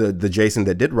universe, the Jason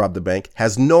that did rob the bank,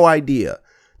 has no idea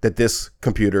that this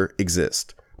computer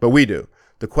exists. But we do.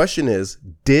 The question is,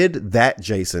 did that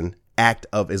Jason act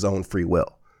of his own free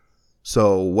will.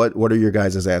 So what are your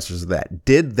guys' answers to that?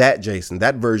 Did that Jason,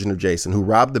 that version of Jason who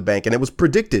robbed the bank, and it was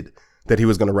predicted that he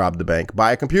was going to rob the bank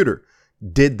by a computer,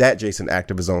 did that Jason act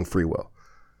of his own free will?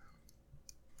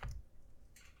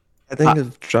 I think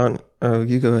if John, oh,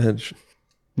 you go ahead.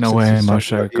 No Since way, he's talking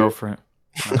Moshe, about go you. for it.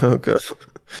 Oh god.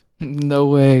 No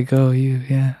way, go you,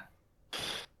 yeah.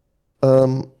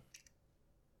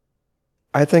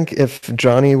 I think if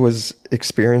Johnny was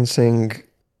experiencing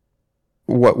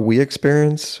what we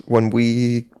experience when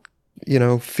we,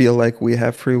 feel like we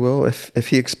have free will, if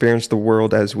he experienced the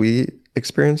world as we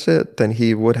experience it, then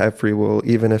he would have free will,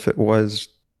 even if it was,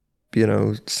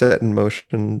 set in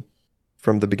motion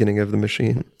from the beginning of the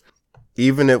machine.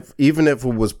 Even if it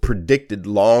was predicted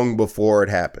long before it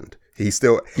happened, he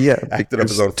still acted of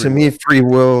his own free will. To me,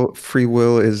 free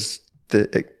will is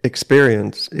the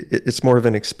experience. It's more of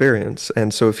an experience,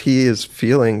 and so if he is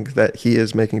feeling that he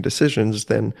is making decisions,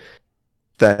 then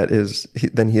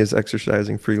he is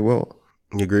exercising free will.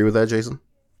 You agree with that, Jason?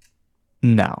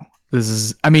 No.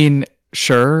 I mean,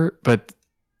 sure, but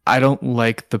I don't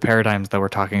like the paradigms that we're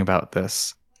talking about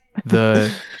this.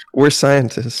 We're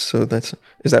scientists, so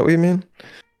is that what you mean?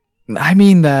 I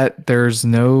mean that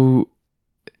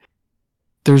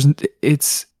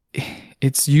it's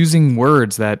using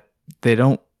words that they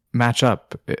don't match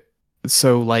up.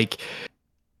 So like,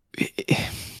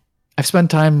 I've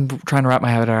spent time trying to wrap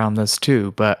my head around this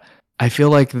too, but I feel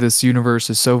like this universe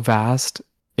is so vast.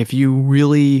 If you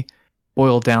really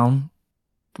boil down,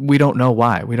 we don't know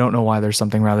why. We don't know why there's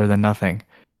something rather than nothing.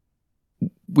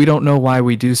 We don't know why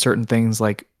we do certain things,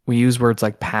 like we use words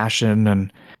like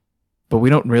passion, but we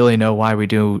don't really know why we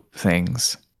do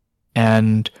things.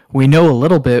 And we know a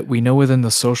little bit, we know within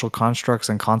the social constructs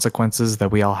and consequences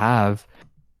that we all have,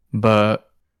 but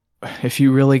if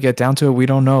you really get down to it, we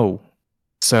don't know.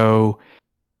 So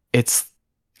it's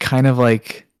kind of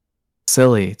like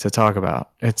silly to talk about.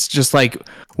 It's just like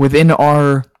within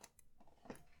our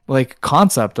like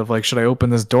concept of like, should I open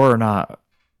this door or not?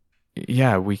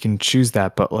 Yeah, we can choose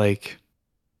that, but like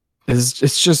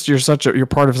it's just you're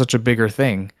part of such a bigger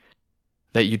thing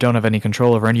that you don't have any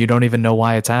control over, and you don't even know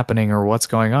why it's happening or what's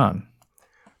going on.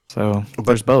 So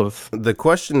there's both. The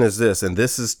question is this, and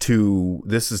this is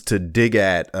to dig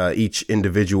at each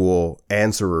individual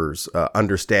answerer's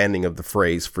understanding of the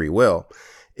phrase free will,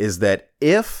 is that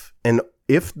if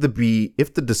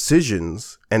the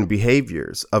decisions and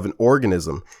behaviors of an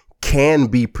organism can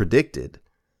be predicted,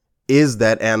 is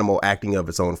that animal acting of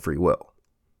its own free will?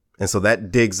 And so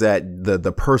that digs at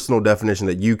the personal definition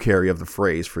that you carry of the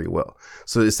phrase free will.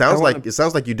 So it sounds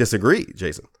like you disagree,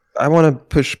 Jason. I want to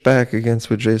push back against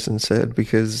what Jason said,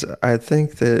 because I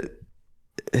think that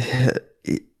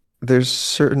there's a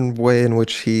certain way in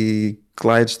which he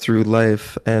glides through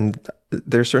life, and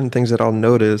there's certain things that I'll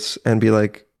notice and be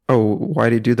like, oh, why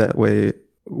do you do that way?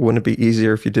 Wouldn't it be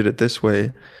easier if you did it this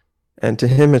way? And to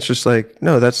him, it's just like,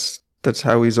 no, that's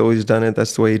how he's always done it.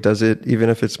 That's the way he does it. Even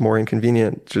if it's more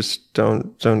inconvenient, just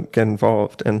don't get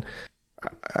involved. And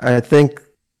I think,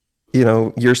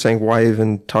 you're saying, why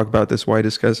even talk about this? Why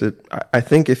discuss it? I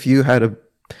think if you had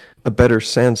a better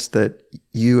sense that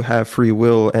you have free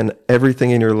will and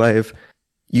everything in your life,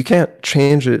 you can't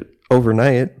change it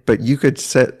overnight, but you could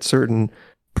set certain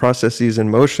processes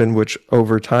in motion, which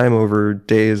over time, over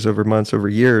days, over months, over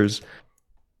years,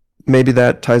 maybe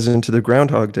that ties into the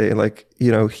Groundhog Day. Like,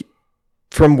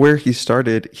 from where he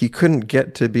started, he couldn't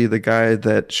get to be the guy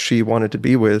that she wanted to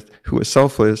be with, who was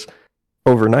selfless,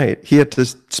 overnight. He had to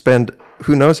spend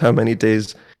who knows how many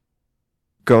days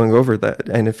going over that.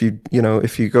 And if you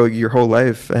go your whole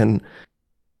life and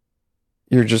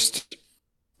you're just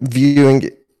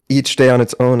viewing each day on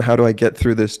its own, how do I get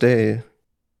through this day?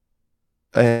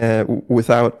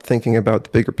 Without thinking about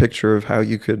the bigger picture of how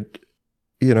you could,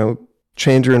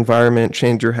 change your environment,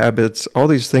 change your habits. All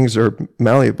these things are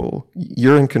malleable.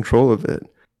 You're in control of it.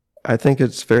 I think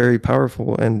it's very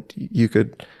powerful, and you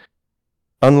could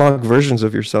unlock versions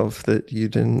of yourself that you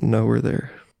didn't know were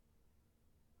there.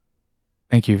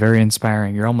 Thank you. Very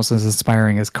inspiring. You're almost as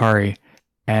inspiring as Kari.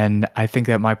 And I think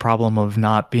that my problem of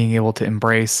not being able to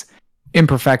embrace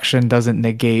imperfection doesn't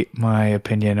negate my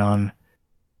opinion on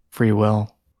free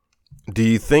will. Do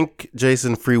you think,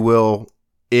 Jason, free will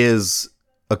is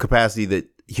a capacity that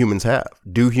humans have?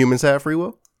 Do humans have free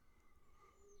will?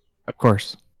 Of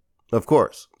course. Of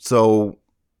course. So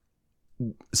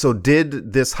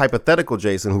did this hypothetical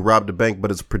Jason who robbed a bank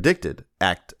but is predicted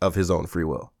act of his own free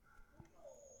will?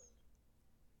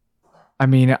 I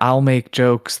mean, I'll make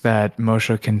jokes that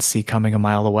Moshe can see coming a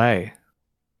mile away.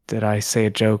 Did I say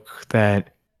a joke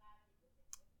that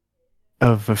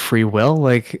of a free will?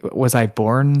 Like, was I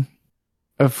born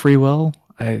of free will.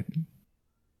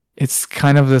 It's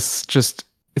kind of this just,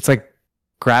 it's like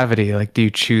gravity. Like, do you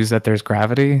choose that there's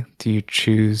gravity? Do you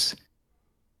choose,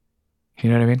 you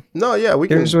know what I mean? No, yeah, we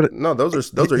can. Here's what it- No,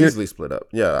 those are easily split up.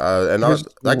 Yeah, and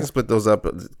I can split those up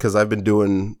because I've been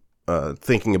doing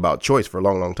thinking about choice for a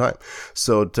long, long time.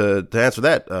 So to answer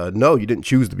that, no, you didn't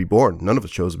choose to be born. None of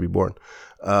us chose to be born.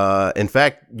 In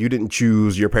fact, you didn't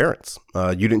choose your parents.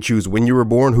 You didn't choose when you were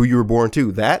born, who you were born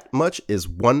to. That much is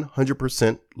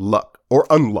 100% luck or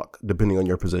unluck, depending on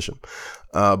your position.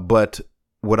 But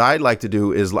what I like to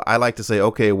do is I like to say,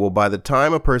 okay, well, by the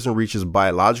time a person reaches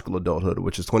biological adulthood,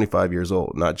 which is 25 years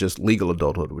old, not just legal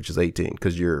adulthood, which is 18,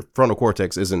 because your frontal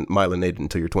cortex isn't myelinated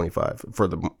until you're 25 for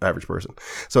the average person.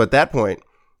 So at that point,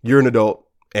 you're an adult,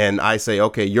 and I say,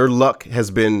 okay, your luck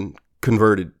has been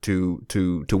converted to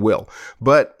will.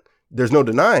 But there's no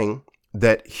denying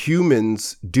that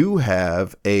humans do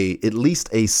have at least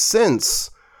a sense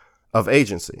of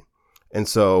agency. And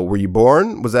so, were you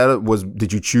born?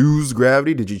 Did you choose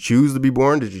gravity? Did you choose to be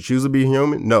born? Did you choose to be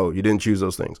human? No, you didn't choose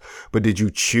those things. But did you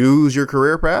choose your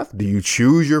career path? Do you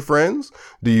choose your friends?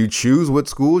 Do you choose what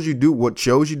schools you do, what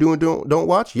shows you do and don't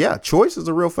watch? Yeah, choice is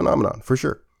a real phenomenon for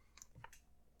sure.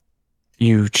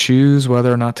 You choose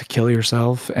whether or not to kill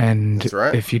yourself, and That's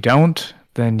right. if you don't,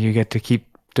 then you get to keep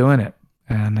doing it.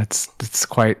 And it's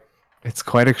quite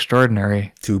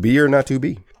extraordinary. To be or not to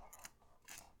be?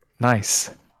 Nice.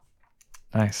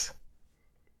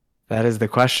 That is the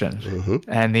question. Mm-hmm.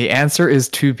 And the answer is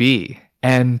to be.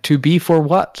 And to be for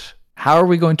what? How are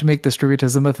we going to make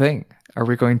distributism a thing? Are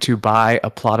we going to buy a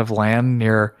plot of land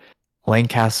near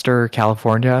Lancaster,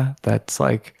 California that's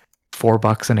like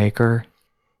 $4 an acre?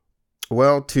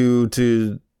 Well,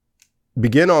 to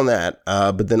begin on that,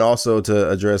 but then also to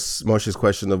address Moshe's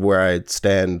question of where I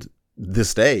stand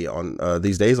these days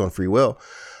on free will,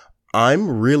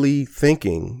 I'm really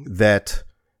thinking that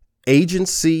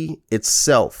agency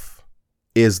itself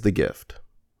is the gift,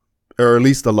 or at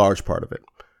least a large part of it.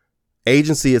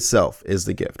 Agency itself is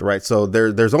the gift, right? So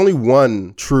there's only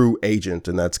one true agent,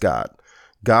 and that's God.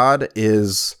 God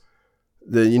is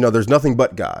there's nothing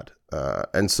but God.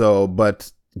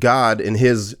 But God in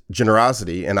his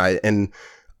generosity, and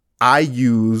I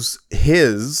use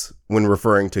his when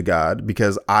referring to God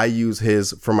because I use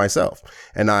his for myself.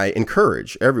 And I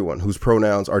encourage everyone whose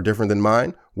pronouns are different than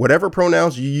mine, whatever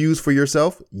pronouns you use for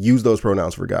yourself, use those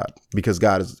pronouns for God, because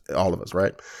God is all of us,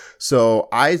 right? So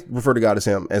I refer to God as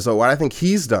him. And so what I think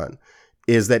he's done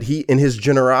is that he, in his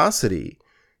generosity,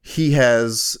 he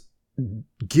has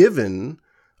given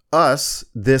us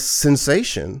this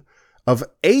sensation of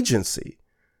agency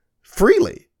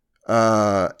freely.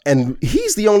 And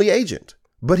he's the only agent.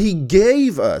 But he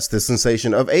gave us the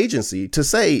sensation of agency to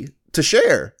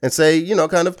share and say,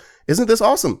 kind of, isn't this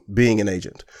awesome being an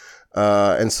agent?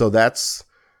 And so that's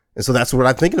what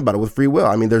I'm thinking about it with free will.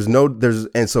 I mean,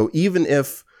 and so even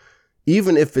if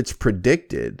it's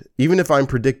predicted, even if I'm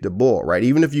predictable, right?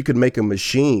 Even if you could make a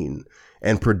machine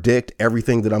and predict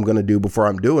everything that I'm going to do before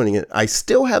I'm doing it, I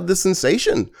still have the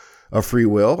sensation of free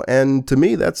will. And to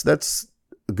me, that's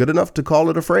good enough to call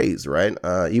it a phrase, right?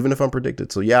 Even if I'm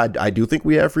predicted. So yeah, I do think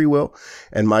we have free will,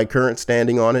 and my current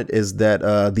standing on it is that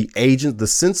the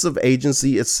sense of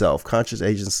agency itself, conscious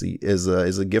agency, is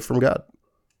a gift from God.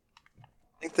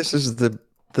 I think this is the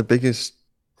biggest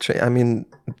change. I mean,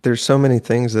 there's so many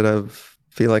things that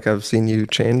feel like I've seen you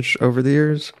change over the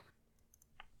years.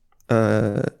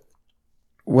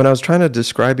 When I was trying to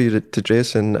describe you to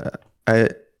Jason, I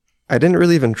didn't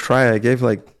really even try. I gave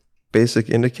like basic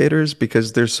indicators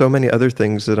because there's so many other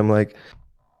things that I'm like,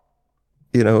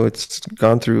 it's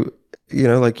gone through,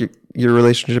 like your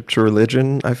relationship to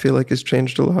religion, I feel like has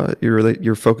changed a lot.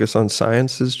 Your focus on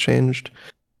science has changed.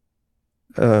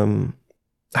 How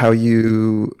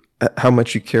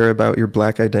much you care about your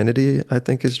Black identity, I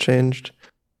think, has changed.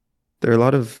 There are a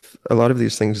lot of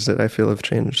these things that I feel have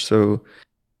changed. So,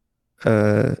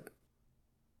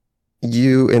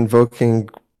 you invoking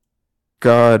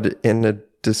God in a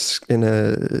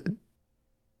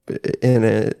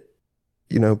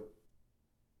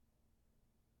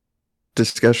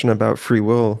discussion about free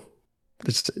will,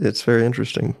 it's very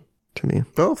interesting to me.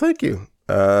 Oh, thank you.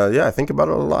 Yeah, I think about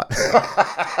it a lot.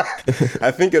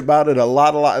 I think about it a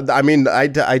lot. I mean, I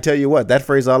tell you what, that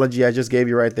phraseology I just gave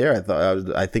you right there,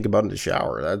 I think about it in the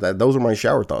shower. Those are my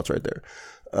shower thoughts right there.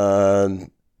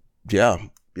 Yeah.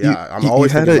 I'm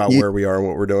always thinking about where we are and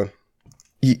what we're doing.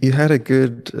 You had a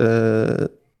good,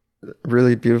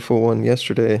 really beautiful one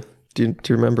yesterday. Do you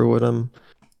remember what I'm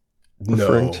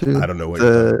referring to? I don't know what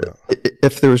you're talking about.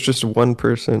 If there was just one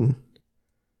person.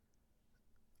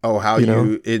 Oh, how You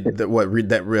know?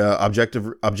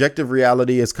 objective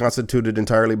reality is constituted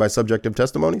entirely by subjective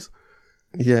testimonies?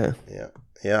 Yeah. Yeah.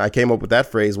 Yeah, I came up with that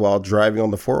phrase while driving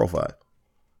on the 405.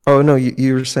 Oh no,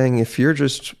 you were saying if you're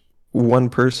just one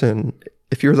person,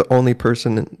 if you're the only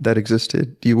person that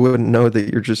existed, you wouldn't know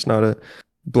that you're just not a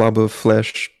blob of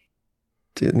flesh,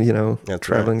 That's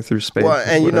traveling through space. Well,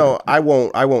 and whatever.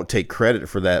 I won't take credit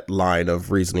for that line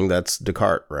of reasoning. That's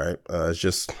Descartes, right? I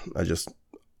just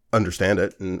understand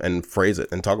it and phrase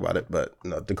it and talk about it. But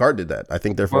no, Descartes did that. I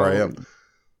think therefore I am.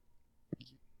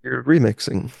 You're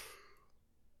remixing.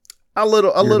 A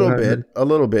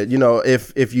little bit. You know,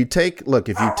 if you take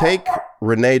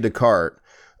Rene Descartes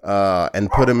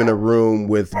and put him in a room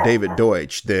with David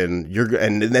Deutsch, then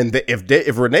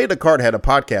if Rene Descartes had a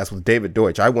podcast with David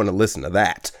Deutsch, I want to listen to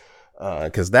that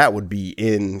because that would be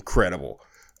incredible.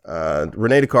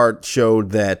 Rene Descartes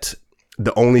showed that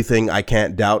the only thing I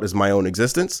can't doubt is my own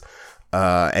existence,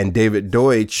 and David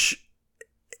Deutsch,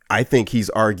 I think he's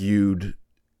argued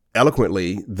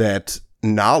eloquently that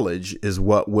knowledge is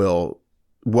what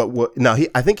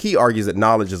I think he argues that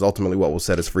knowledge is ultimately what will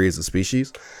set us free as a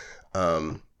species.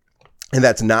 And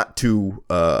that's not to,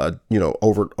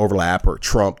 overlap or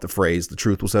trump the phrase, the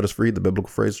truth will set us free, the biblical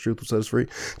phrase, the truth will set us free.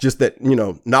 Just that,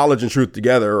 knowledge and truth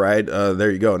together, right?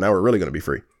 There you go. Now we're really going to be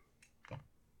free.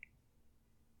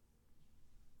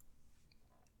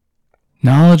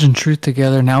 Knowledge and truth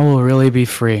together, now we'll really be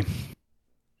free.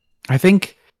 I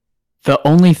think the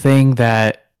only thing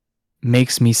that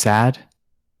makes me sad,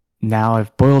 now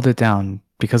I've boiled it down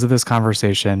because of this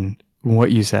conversation,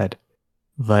 what you said.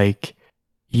 Like,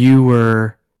 you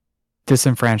were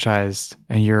disenfranchised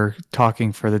and you're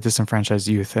talking for the disenfranchised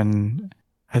youth. And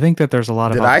I think that there's a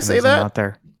lot of Did I say optimism that? out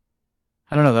there.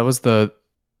 I don't know. That was the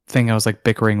thing I was like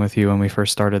bickering with you when we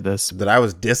first started this. That I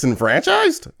was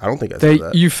disenfranchised? I don't think I said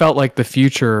that. You felt like the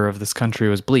future of this country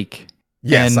was bleak.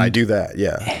 Yes, And I do that.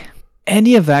 Yeah.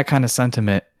 any of that kind of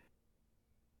sentiment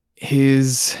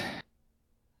is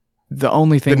the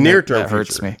only thing The near term that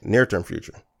hurts me. Near term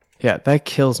future. Yeah, that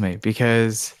kills me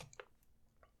because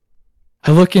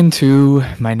I look into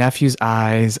my nephew's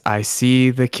eyes, I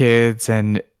see the kids,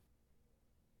 and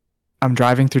I'm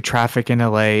driving through traffic in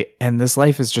LA, and this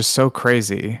life is just so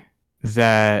crazy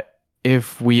that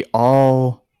if we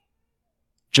all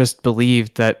just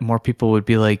believed that more people would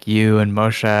be like you and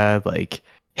Moshe, like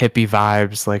hippie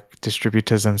vibes, like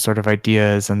distributism sort of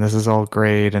ideas, and this is all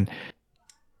great, and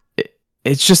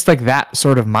it's just like that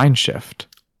sort of mind shift.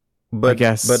 But I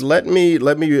guess. But let me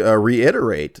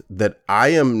reiterate that I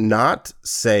am not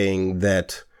saying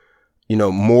that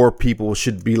more people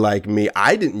should be like me.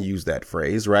 I didn't use that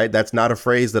phrase, right? That's not a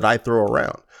phrase that I throw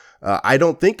around. I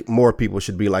don't think more people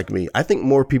should be like me. I think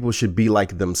more people should be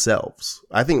like themselves.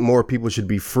 I think more people should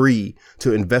be free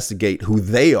to investigate who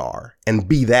they are and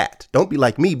be that. Don't be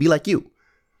like me, be like you.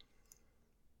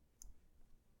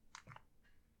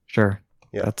 Sure.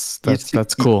 Yeah.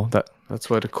 That's cool. That's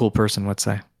what a cool person would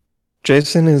say.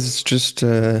 Jason is just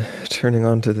turning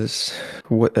on to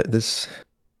this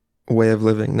way of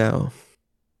living now.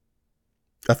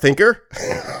 A thinker?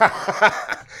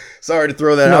 Sorry to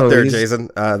throw that No, out there, he's- Jason.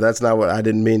 That's not what I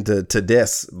didn't mean to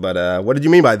diss. But what did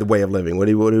you mean by the way of living? What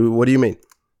do you mean?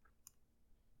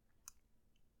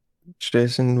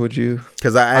 Jason, would you?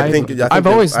 Because I think I've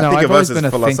always of always us been as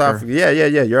a philosophical. Yeah.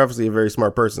 You're obviously a very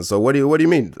smart person. So what do you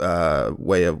mean?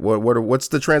 Way of what's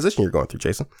the transition you're going through,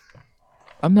 Jason?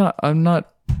 I'm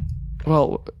not.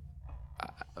 Well,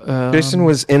 Jason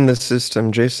was in the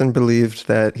system. Jason believed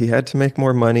that he had to make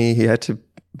more money. He had to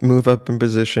move up in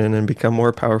position and become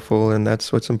more powerful, and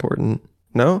that's what's important.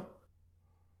 No?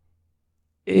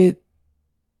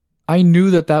 I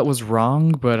knew that was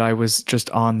wrong, but I was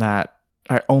just on that.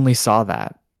 I only saw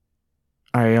that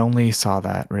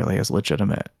really as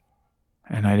legitimate.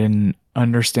 And I didn't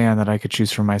understand that I could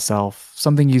choose for myself.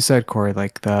 Something you said, Corey,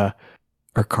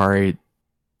 or Kari,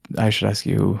 I should ask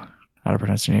you how to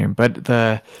pronounce your name, but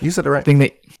You said it right.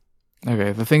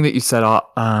 the thing that you said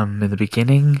in the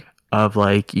beginning of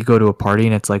like, you go to a party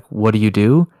and it's like, what do you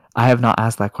do? I have not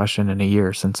asked that question in a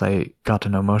year since I got to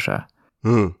know Moshe.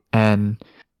 And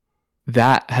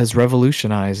that has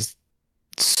revolutionized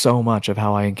so much of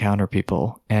how I encounter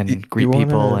people and greet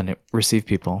people and receive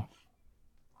people.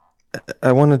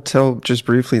 I want to tell just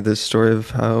briefly this story of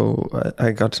how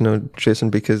I got to know Jason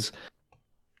because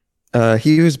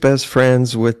he was best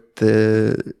friends with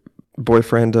the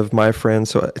boyfriend of my friend.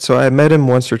 So I met him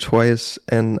once or twice,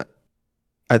 and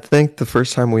I think the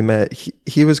first time we met,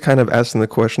 he was kind of asking the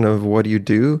question of what do you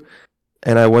do,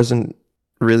 and I wasn't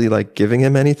really like giving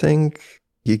him anything.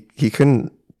 He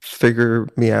couldn't figure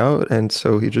me out, and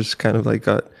so he just kind of like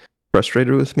got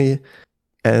frustrated with me.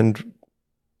 And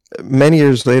many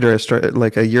years later, I started,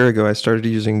 like a year ago, I started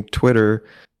using Twitter,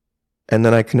 and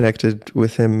then I connected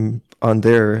with him on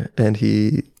there, and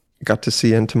he got to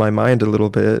see into my mind a little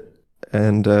bit.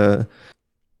 And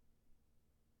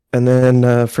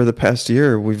then for the past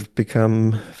year, we've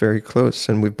become very close,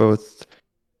 and we've both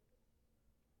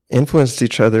influenced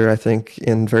each other, I think,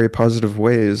 in very positive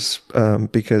ways,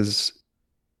 because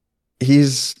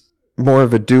he's more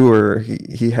of a doer.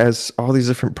 He has all these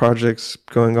different projects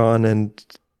going on, and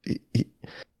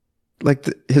like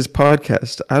his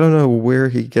podcast, I don't know where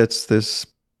he gets this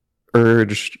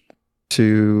urge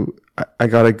to, I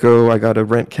gotta go, I gotta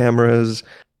rent cameras,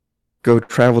 go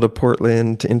travel to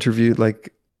Portland to interview,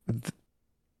 like,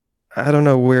 I don't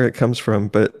know where it comes from,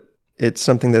 but it's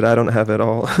something that I don't have at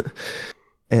all.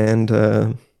 And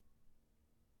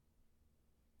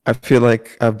I feel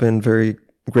like I've been very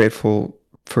grateful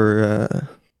for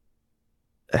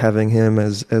having him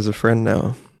as a friend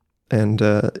now. And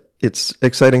it's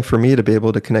exciting for me to be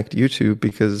able to connect you two,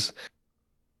 because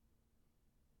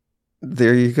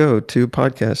there you go, two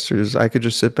podcasters. I could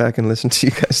just sit back and listen to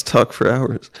you guys talk for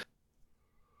hours.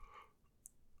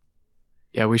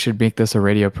 Yeah, we should make this a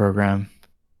radio program.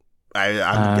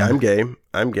 I'm game.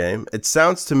 I'm game. It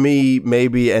sounds to me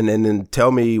maybe, and then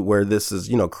tell me where this is,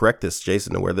 correct this,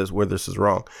 Jason, and where this is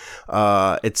wrong.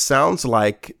 It sounds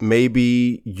like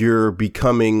maybe you're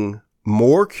becoming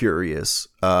more curious,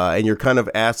 and you're kind of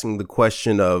asking the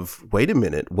question of, wait a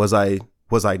minute, was I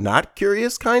not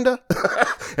curious, kinda?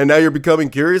 And now you're becoming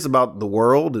curious about the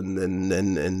world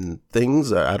and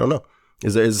things. I don't know.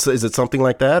 Is it something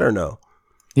like that or no?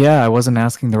 Yeah, I wasn't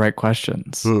asking the right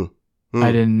questions.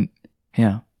 I didn't.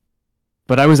 Yeah,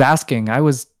 but I was asking.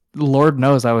 Lord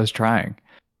knows I was trying.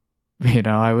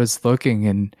 I was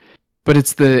looking, but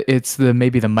it's the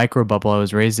maybe the micro bubble I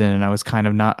was raised in, and I was kind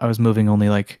of not. I was moving only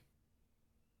like,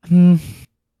 I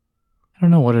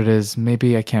don't know what it is.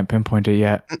 Maybe I can't pinpoint it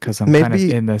yet because I'm kind of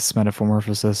in this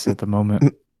metamorphosis at the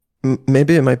moment.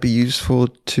 Maybe it might be useful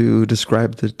to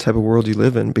describe the type of world you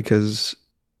live in, because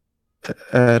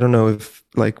I don't know if,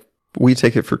 like, we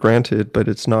take it for granted, but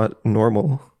it's not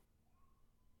normal.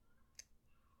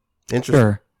 Interesting.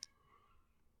 Sure.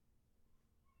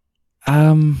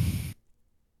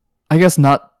 I guess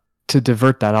not to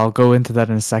divert that. I'll go into that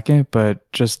in a second,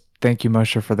 but just thank you,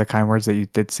 Moshe, for the kind words that you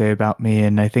did say about me.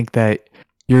 And I think that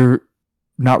you're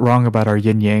not wrong about our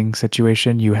yin-yang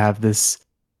situation. You have this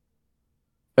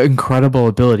incredible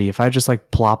ability. If I just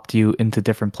like plopped you into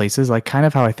different places, like kind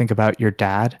of how I think about your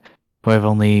dad, who I've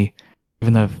only,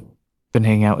 even though I've been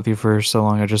hanging out with you for so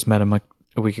long, I just met him like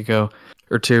a week ago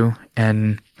or two,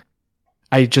 and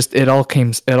it all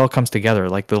comes together,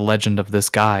 like the legend of this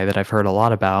guy that I've heard a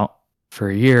lot about for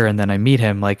a year, and then I meet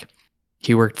him, like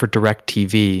he worked for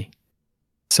DirecTV,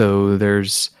 so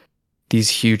there's these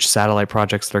huge satellite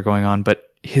projects that are going on,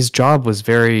 but his job was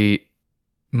very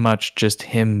much just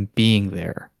him being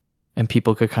there, and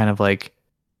people could kind of like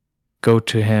go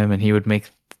to him and he would make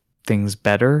things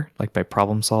better, like by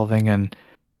problem solving and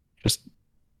just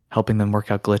helping them work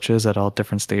out glitches at all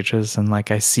different stages. And like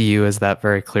I see you as that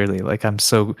very clearly. Like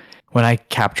when I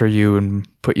capture you and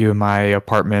put you in my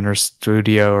apartment or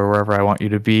studio or wherever I want you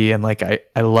to be, and like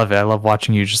I love it. I love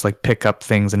watching you just like pick up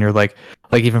things, and you're like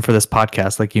even for this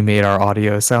podcast, like you made our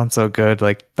audio sound so good.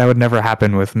 Like that would never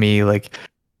happen with me. Like,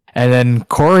 and then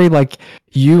Corey, like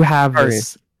you have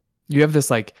this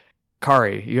like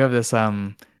Kari, you have this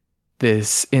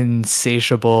this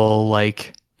insatiable,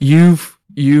 like you're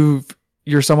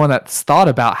someone that's thought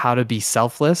about how to be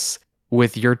selfless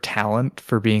with your talent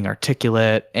for being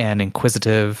articulate and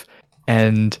inquisitive,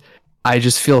 and I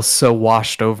just feel so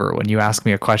washed over when you ask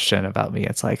me a question about me.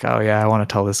 It's like, oh yeah, I want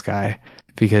to tell this guy,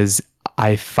 because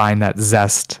I find that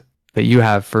zest that you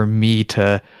have for me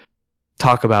to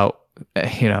talk about,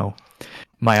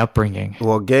 my upbringing.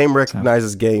 Well, game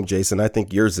recognizes game, Jason. I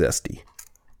think you're zesty.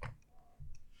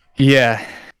 Yeah,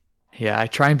 I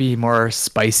try and be more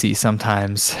spicy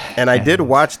sometimes. And I did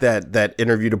watch that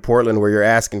interview to Portland where you're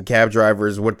asking cab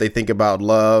drivers what they think about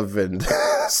love, and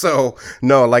so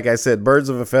no, like I said, birds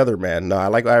of a feather, man. No,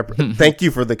 I thank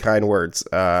you for the kind words,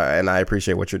 and I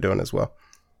appreciate what you're doing as well.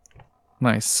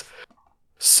 Nice.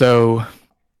 So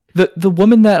the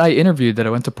woman that I interviewed that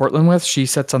I went to Portland with, she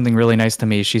said something really nice to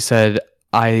me. She said,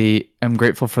 I am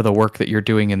grateful for the work that you're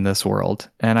doing in this world.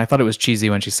 And I thought it was cheesy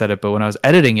when she said it, but when I was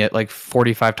editing it like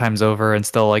 45 times over and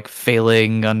still like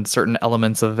failing on certain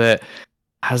elements of it,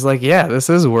 I was like, yeah, this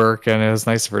is work. And it was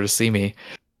nice for her to see me.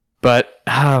 But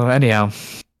anyhow,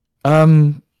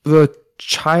 the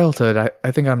childhood,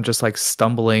 I think I'm just like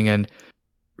stumbling and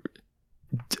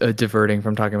diverting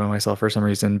from talking about myself for some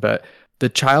reason. But the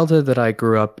childhood that I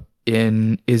grew up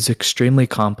in is extremely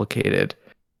complicated.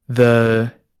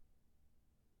 The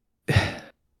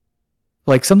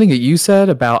like something that you said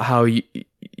about how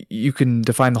you can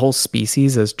define the whole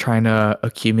species as trying to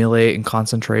accumulate and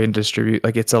concentrate and distribute.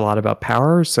 Like it's a lot about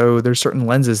power. So there's certain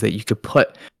lenses that you could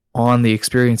put on the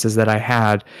experiences that I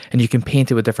had, and you can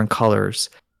paint it with different colors.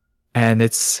 And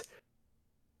it's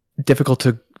difficult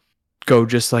to go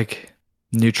just like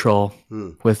neutral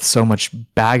with so much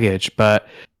baggage,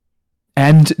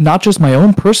 and not just my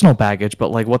own personal baggage,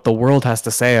 but like what the world has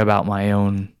to say about my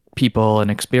own people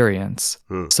and experience.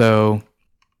 So,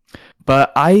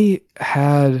 but I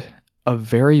had a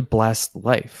very blessed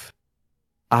life.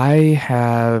 I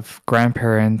have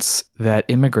grandparents that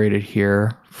immigrated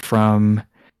here from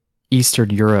Eastern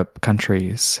Europe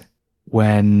countries.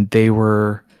 When they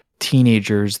were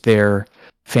teenagers, their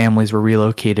families were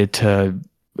relocated to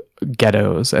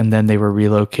ghettos, and then they were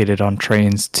relocated on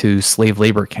trains to slave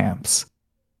labor camps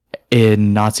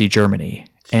in Nazi Germany.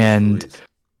 And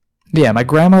yeah, my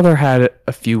grandmother had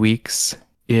a few weeks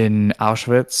in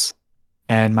Auschwitz,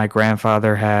 and my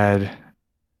grandfather had,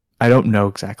 I don't know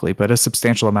exactly, but a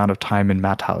substantial amount of time in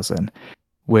Mauthausen,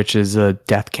 which is a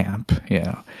death camp, you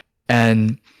know.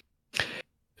 And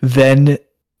then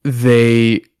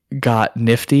they got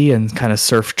nifty and kind of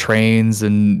surfed trains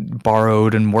and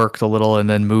borrowed and worked a little, and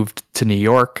then moved to New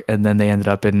York, and then they ended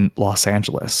up in Los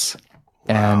Angeles.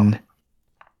 Wow. And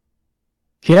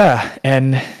yeah,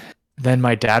 and then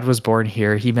my dad was born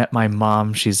here. He met my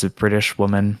mom. She's a British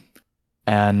woman.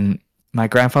 And my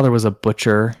grandfather was a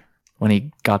butcher when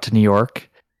he got to New York.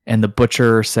 And the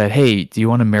butcher said, "Hey, do you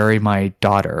want to marry my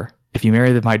daughter? If you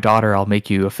marry my daughter, I'll make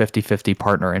you a 50-50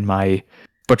 partner in my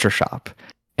butcher shop."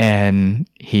 And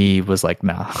he was like,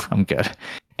 "Nah, I'm good."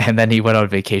 And then he went on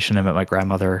vacation and met my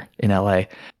grandmother in LA.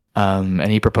 And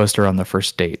he proposed to her on the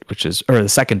first date, the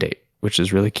second date, which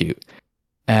is really cute.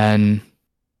 And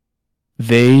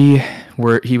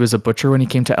he was a butcher when he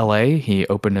came to LA. He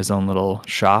opened his own little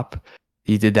shop.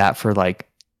 He did that for like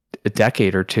a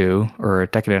decade or two, or a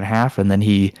decade and a half. And then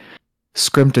he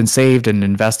scrimped and saved and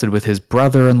invested with his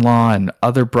brother-in-law and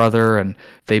other brother. And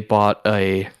they bought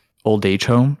a old age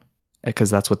home,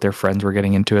 because that's what their friends were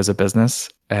getting into as a business.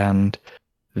 And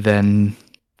then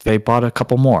they bought a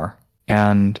couple more.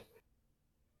 And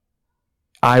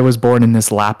I was born in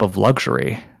this lap of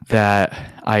luxury that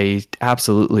I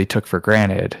absolutely took for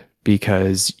granted,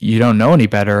 because you don't know any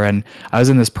better. And I was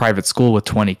in this private school with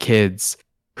 20 kids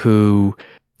who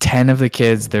 10 of the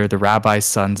kids, they're the rabbi's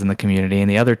sons in the community, and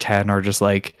the other 10 are just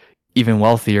like even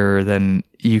wealthier than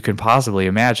you can possibly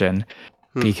imagine.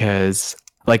 Because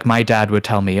like my dad would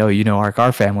tell me, "Oh, you know,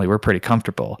 our family, we're pretty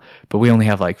comfortable, but we only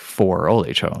have like 4 old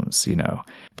age homes, you know."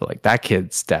 But like that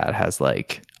kid's dad has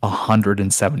like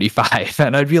 175.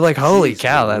 And I'd be like, holy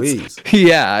cow, that's,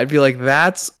 yeah, I'd be like,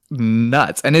 that's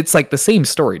nuts. And it's like the same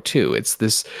story too. It's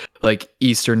this like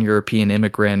Eastern European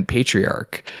immigrant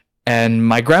patriarch. And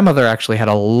my grandmother actually had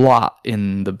a lot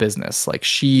in the business. Like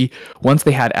once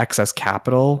they had excess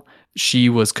capital, she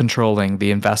was controlling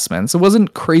the investments. It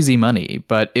wasn't crazy money,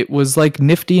 but it was like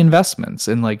nifty investments.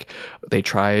 And like they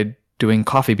tried doing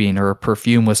Coffee Bean or a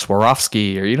perfume with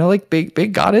Swarovski, or, you know, like they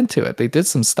got into it. They did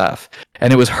some stuff,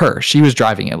 and it was her. She was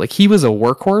driving it. Like he was a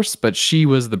workhorse, but she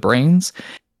was the brains.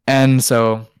 And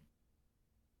so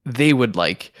they would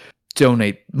like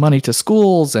donate money to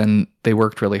schools, and they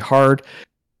worked really hard.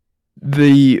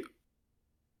 The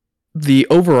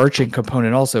overarching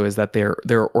component also is that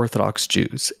they're Orthodox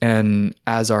Jews, and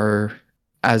as are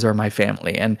my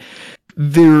family, and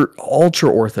they're ultra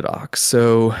Orthodox.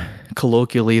 So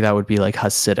colloquially, that would be like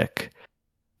Hasidic.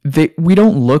 We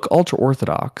don't look ultra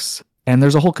Orthodox, and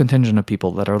there's a whole contingent of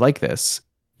people that are like this.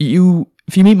 If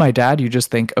you meet my dad, you just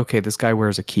think, okay, this guy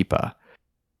wears a kippah,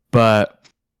 but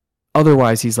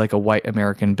otherwise he's like a white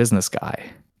American business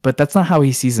guy. But that's not how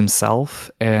he sees himself,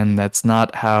 and that's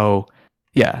not how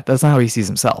he sees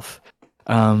himself.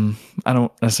 I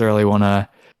don't necessarily want to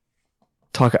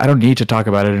talk. I don't need to talk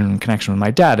about it in connection with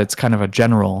my dad. It's kind of a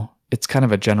general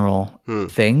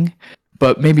thing,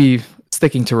 but maybe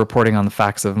sticking to reporting on the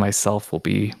facts of myself will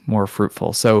be more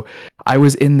fruitful. So I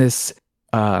was in this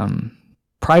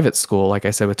private school, like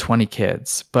I said, with 20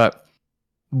 kids, but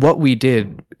what we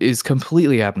did is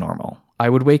completely abnormal. I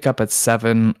would wake up at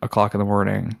 7 o'clock in the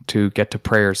morning to get to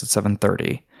prayers at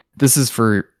 7:30. This is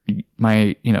for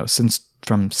my, since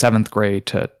from 7th grade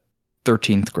to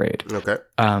 13th grade. Okay.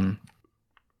 And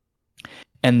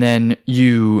then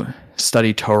you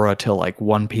study Torah till like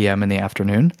 1 p.m. in the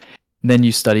afternoon. And then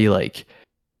you study like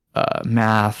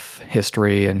math,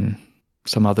 history, and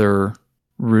some other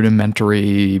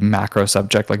rudimentary macro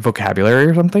subject like vocabulary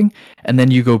or something, and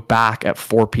then you go back at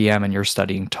 4 p.m. and you're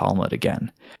studying Talmud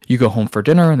again. You go home for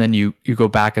dinner and then you go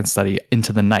back and study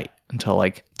into the night until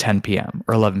like 10 p.m.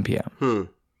 or 11 p.m.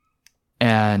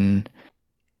 And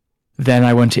then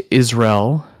I went to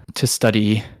Israel to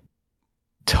study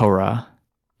Torah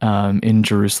in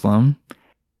Jerusalem,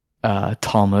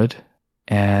 Talmud,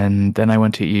 and then I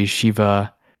went to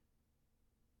yeshiva.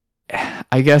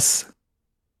 I guess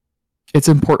it's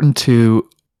important to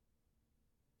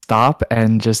stop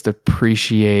and just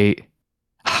appreciate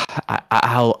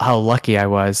how lucky I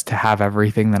was to have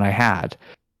everything that I had.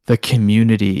 The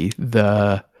community,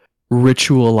 the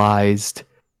ritualized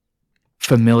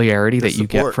familiarity that you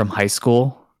get from high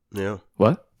school. Yeah.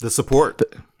 What? The support.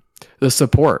 The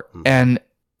support. And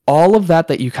all of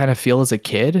that you kind of feel as a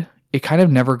kid, it kind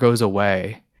of never goes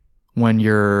away when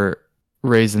you're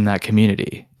raised in that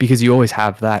community because you always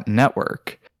have that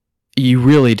network. You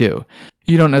really do.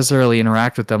 You don't necessarily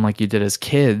interact with them like you did as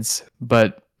kids,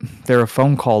 but they're a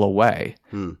phone call away.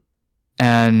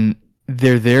 And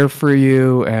they're there for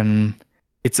you, and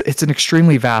it's an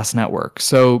extremely vast network.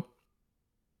 So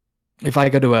if I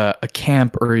go to a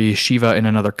camp or a yeshiva in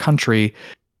another country,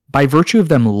 by virtue of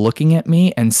them looking at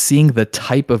me and seeing the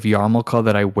type of yarmulke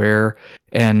that I wear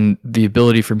and the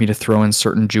ability for me to throw in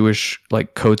certain Jewish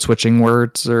like code switching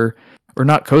words or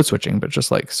not code switching, but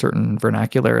just like certain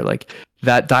vernacular, like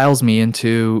that dials me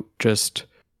into just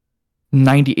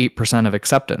 98% of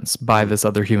acceptance by this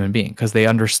other human being because they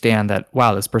understand that,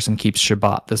 wow, this person keeps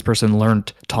Shabbat, this person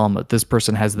learned Talmud, this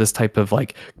person has this type of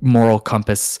like moral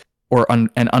compass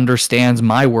and understands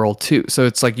my world too. So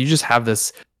it's like you just have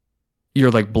this,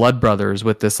 you're like blood brothers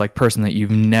with this like person that you've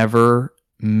never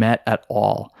met at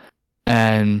all.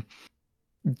 And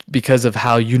because of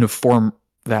how uniform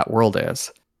that world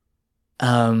is.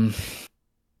 And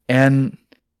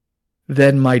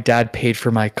then my dad paid for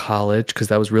my college because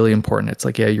that was really important. It's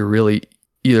like, yeah, you're really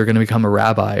either going to become a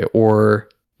rabbi or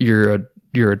you're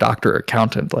a doctor or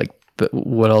accountant. Like,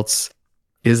 what else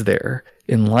is there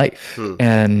in life?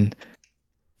 And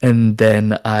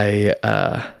then I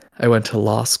went to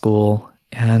law school,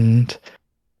 and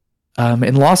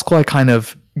in law school I kind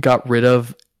of got rid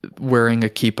of wearing a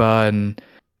kippah and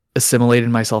assimilated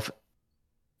myself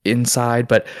inside,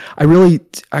 but I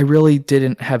really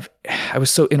didn't have, I was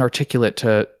so inarticulate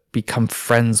to become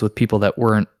friends with people that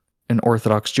weren't an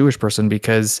Orthodox Jewish person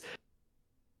because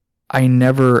I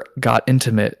never got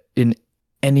intimate in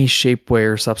any shape, way,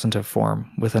 or substantive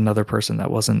form with another person that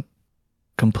wasn't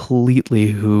completely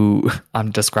who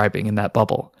I'm describing in that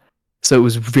bubble. So it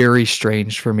was very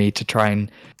strange for me to try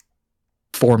and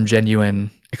form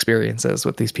genuine experiences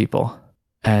with these people.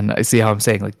 And I see how I'm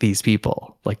saying like these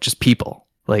people, like just people.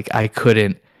 Like I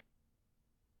couldn't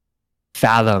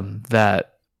fathom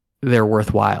that they're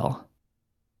worthwhile.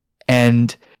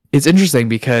 And it's interesting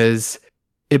because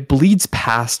it bleeds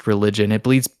past religion. It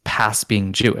bleeds past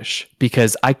being Jewish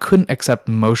because I couldn't accept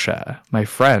Moshe, my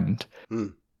friend,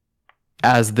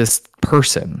 as this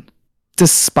person,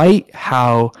 despite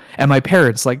how, and my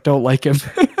parents like don't like him,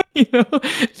 you know,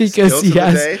 because he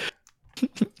has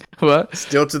what?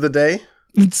 Still to the day?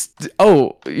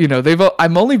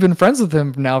 I've only been friends with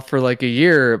him now for like a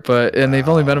year, and they've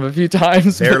only met him a few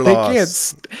times. They're but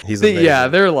lost.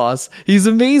 They're lost. He's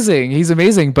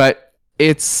amazing, but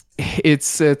it's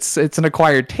an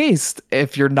acquired taste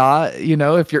if you're not,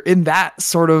 if you're in that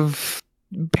sort of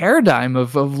paradigm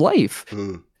of life.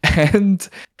 And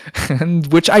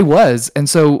which I was. And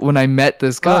so when I met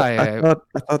this guy, I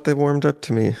thought they warmed up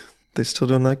to me. They still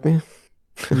don't like me?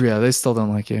 Yeah, they still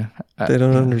don't like you. They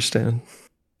don't understand.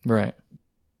 Right.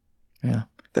 Yeah.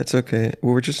 That's okay.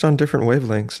 We're just on different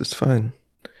wavelengths. It's fine.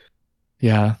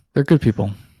 Yeah, they're good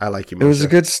people. I like you, Moshe.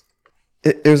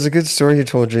 It was a good story you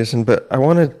told, Jason, but I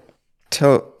want to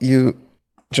tell you,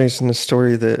 Jason, a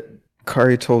story that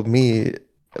Kari told me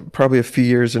probably a few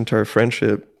years into our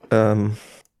friendship.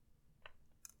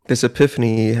 This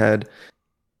epiphany he had,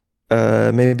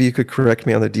 maybe you could correct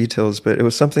me on the details, but it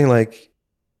was something like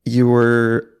you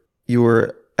were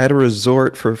at a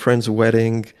resort for a friend's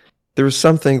wedding. There was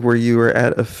something where you were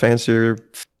at a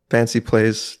fancy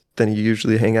place than you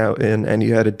usually hang out in, and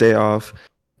you had a day off,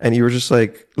 and you were just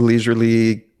like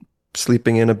leisurely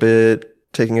sleeping in a bit,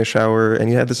 taking a shower, and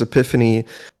you had this epiphany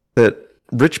that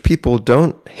rich people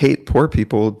don't hate poor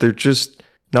people. They're just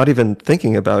not even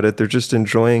thinking about it. They're just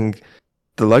enjoying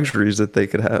the luxuries that they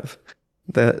could have.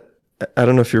 That, I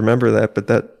don't know if you remember that, but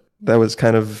that was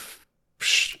kind of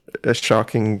a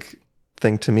shocking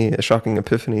thing to me, a shocking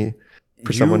epiphany.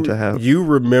 for someone to have. You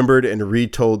remembered and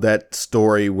retold that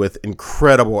story with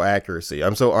incredible accuracy.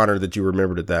 I'm so honored that you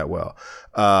remembered it that well.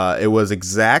 It was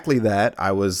exactly that.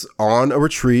 I was on a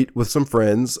retreat with some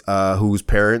friends whose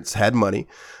parents had money,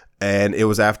 and it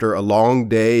was after a long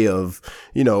day of,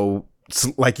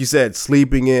 like you said,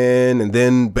 sleeping in, and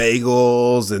then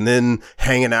bagels, and then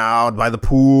hanging out by the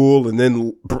pool, and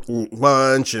then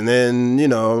lunch, and then,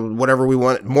 whatever we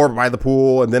wanted, more by the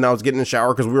pool. And then I was getting in the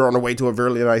shower because we were on our way to a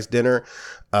very nice dinner.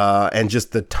 And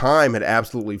just the time had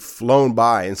absolutely flown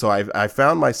by. And so I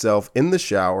found myself in the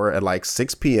shower at like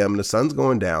 6 p.m. The sun's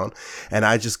going down. And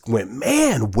I just went,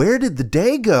 man, where did the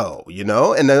day go?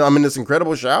 And then I'm in this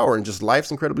incredible shower and just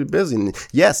life's incredibly busy. And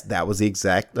yes, that was the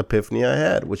exact epiphany I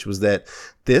had, which was that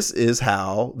this is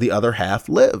how the other half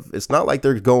live. It's not like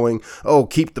they're going, oh,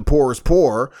 keep the poorest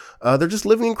poor. They're just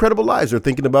living incredible lives. They're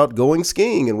thinking about going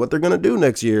skiing and what they're going to do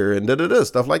next year and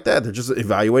stuff like that. They're just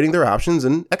evaluating their options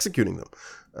and executing them.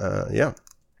 Yeah.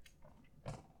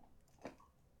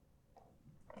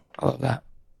 I love that.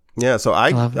 Yeah, so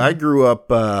I grew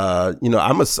up, I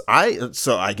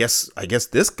guess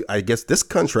this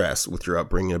contrasts with your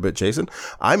upbringing a bit, Jason.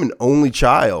 I'm an only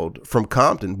child from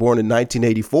Compton, born in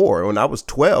 1984. When I was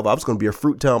 12, I was going to be a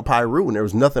Fruittown Piru, and there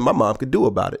was nothing my mom could do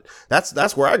about it.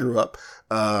 That's where I grew up.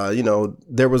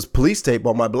 There was police tape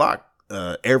on my block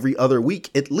every other week,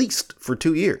 at least for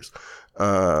 2 years.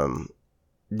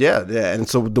 Yeah, and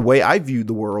so the way I viewed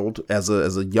the world as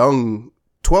a young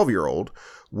 12-year-old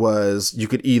was you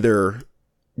could either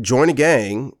join a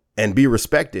gang and be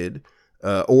respected,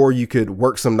 or you could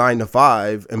work some 9 to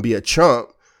 5 and be a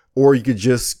chump, or you could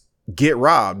just get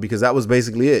robbed, because that was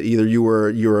basically it. Either you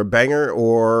were a banger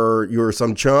or you were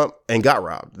some chump and got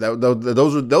robbed.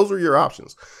 Those were your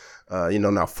options.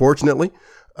 Now fortunately,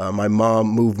 my mom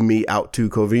moved me out to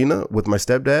Covina with my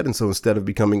stepdad, and so instead of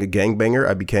becoming a gangbanger,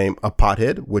 I became a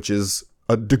pothead, which is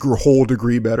a whole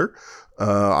degree better,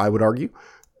 I would argue.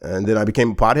 And then I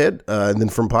became a pothead, and then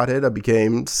from pothead, I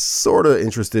became sort of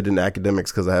interested in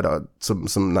academics because I had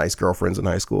some nice girlfriends in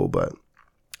high school. But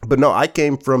no, I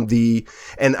came from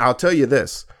and I'll tell you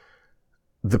this,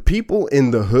 the people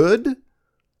in the hood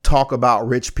talk about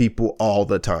rich people all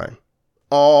the time.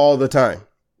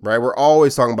 Right, we're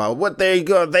always talking about what they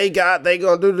got, all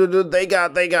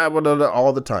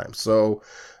the time. So,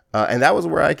 and that was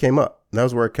where I came up.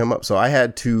 So I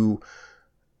had to,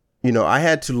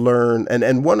 learn.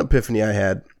 And one epiphany I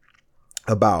had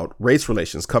about race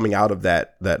relations coming out of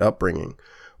that upbringing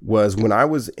was when I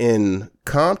was in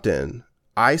Compton.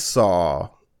 I saw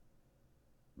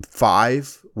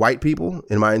 5 white people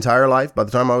in my entire life by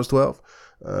the time I was 12.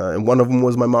 And one of them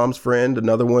was my mom's friend.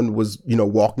 Another one was,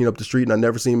 walking up the street and I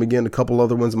never see him again. A couple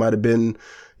other ones might have been,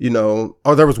 there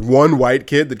was one white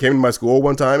kid that came to my school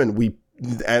one time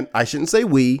and I shouldn't say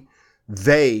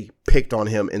they picked on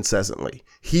him incessantly.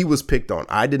 He was picked on.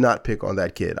 I did not pick on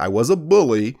that kid. I was a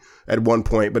bully at one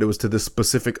point, but it was to this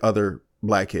specific other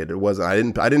black kid. It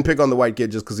wasn't, I didn't pick on the white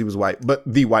kid just because he was white, but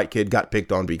the white kid got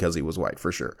picked on because he was white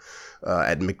for sure,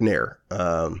 at McNair.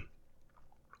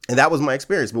 And that was my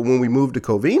experience. But when we moved to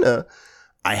Covina,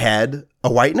 I had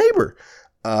a white neighbor.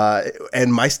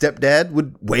 And my stepdad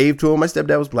would wave to him. My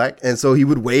stepdad was black. And so he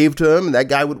would wave to him and that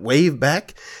guy would wave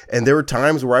back. And there were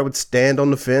times where I would stand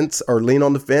on the fence or lean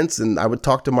on the fence and I would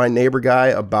talk to my neighbor guy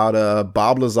about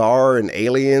Bob Lazar and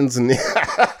aliens. And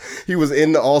he was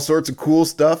into all sorts of cool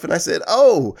stuff. And I said,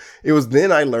 oh, it was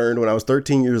then I learned when I was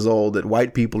 13 years old that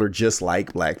white people are just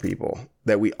like black people,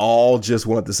 that we all just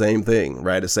want the same thing,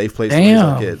 right? A safe place to raise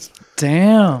our kids.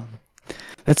 Damn.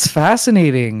 That's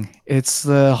fascinating. It's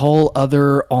the whole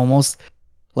other, almost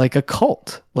like a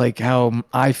cult, like how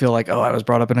I feel like, I was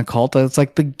brought up in a cult. It's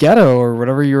like the ghetto or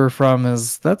whatever you were from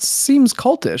that seems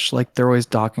cultish. Like they're always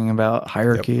talking about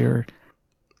hierarchy. Yep.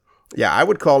 Yeah, I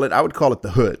would call it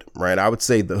the hood, right? I would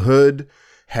say the hood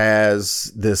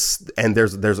has this, and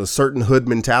there's a certain hood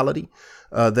mentality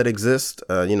that exists.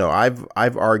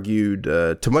 I've argued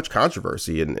to much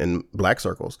controversy in black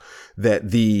circles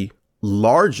that the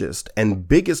largest and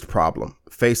biggest problem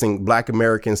facing black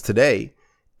Americans today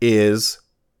is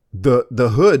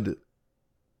the hood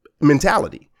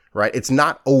mentality, right? It's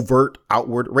not overt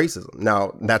outward racism.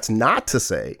 Now, that's not to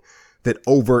say that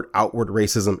overt outward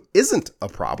racism isn't a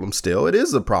problem still. It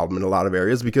is a problem in a lot of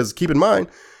areas because keep in mind,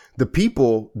 the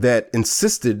people that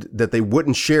insisted that they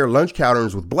wouldn't share lunch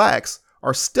counters with blacks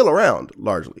are still around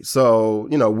largely. So,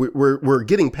 we're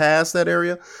getting past that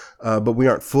area, but we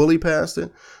aren't fully past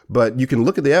it. But you can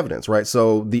look at the evidence, right?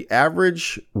 So the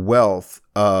average wealth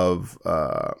of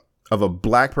a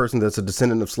black person that's a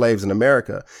descendant of slaves in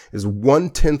America is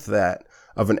 1/10 that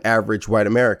of an average white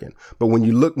American. But when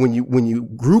you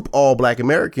group all black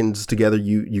Americans together,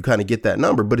 you kind of get that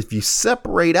number. But if you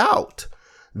separate out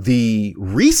the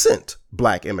recent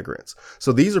black immigrants,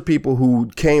 so these are people who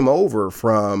came over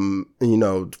from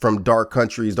dark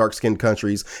skinned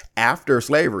countries after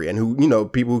slavery, and who,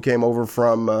 people who came over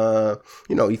from,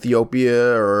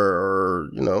 Ethiopia or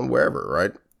wherever,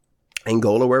 right?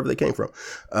 Angola, wherever they came from,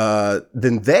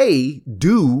 then they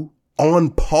do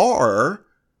on par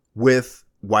with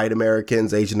white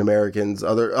Americans, Asian Americans,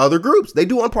 other groups. They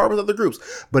do on par with other groups,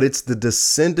 but it's the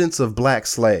descendants of black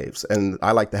slaves. And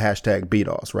I like the hashtag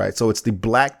BDOS, right? So it's the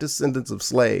black descendants of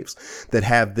slaves that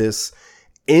have this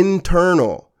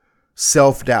internal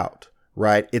self-doubt,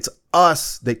 right? It's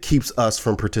us that keeps us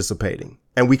from participating.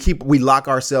 And we lock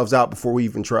ourselves out before we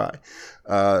even try.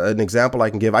 An example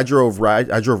I can give, I drove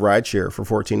rideshare for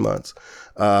 14 months.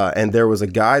 And there was a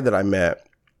guy that I met.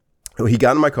 He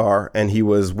got in my car and he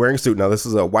was wearing a suit. Now, this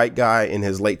is a white guy in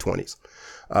his late 20s.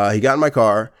 He got in my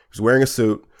car, he was wearing a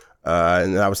suit,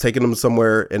 and I was taking him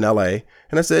somewhere in LA.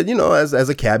 And I said, as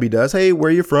a cabbie does, hey, where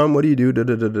are you from? What do you do? Da,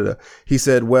 da, da, da. He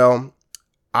said, well,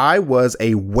 I was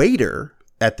a waiter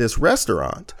at this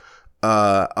restaurant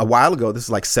a while ago. This is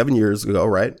like 7 years ago,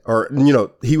 right? Or,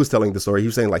 he was telling the story. He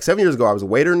was saying like 7 years ago, I was a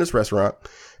waiter in this restaurant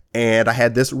and I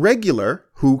had this regular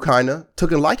who kind of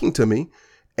took a liking to me.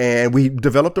 And we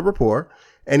developed a rapport,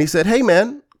 and he said, hey,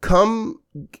 man, come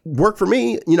work for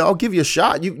me. I'll give you a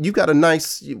shot. You got a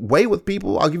nice way with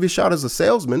people. I'll give you a shot as a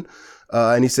salesman.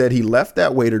 And he said he left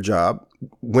that waiter job,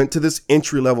 went to this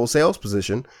entry-level sales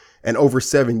position, and over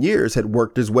 7 years had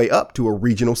worked his way up to a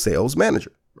regional sales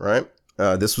manager, right?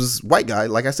 This was white guy,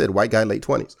 like I said, white guy, late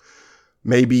 20s.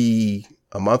 Maybe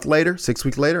a month later, 6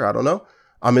 weeks later, I don't know.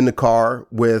 I'm in the car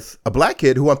with a black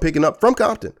kid who I'm picking up from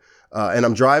Compton. And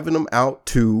I'm driving him out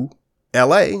to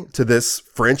LA to this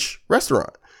French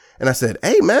restaurant. And I said,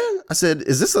 hey, man,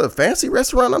 is this a fancy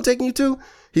restaurant I'm taking you to?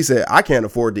 He said, I can't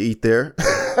afford to eat there.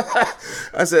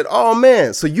 I said, oh,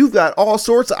 man, so you've got all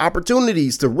sorts of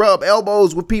opportunities to rub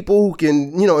elbows with people who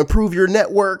can, improve your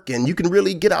network, and you can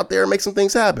really get out there and make some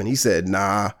things happen. He said,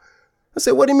 nah. I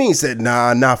said, what do you mean? He said,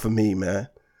 nah, not for me, man.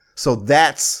 So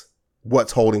that's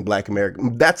what's holding black America.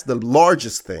 That's the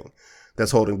largest thing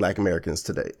that's holding black Americans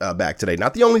back today.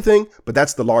 Not the only thing, but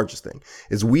that's the largest thing,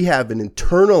 is we have an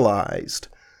internalized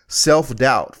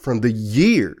self-doubt from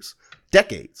the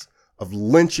decades of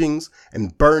lynchings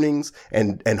and burnings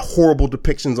and horrible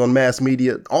depictions on mass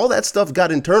media. All that stuff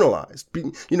got internalized.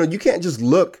 You can't just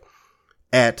look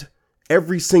at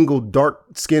every single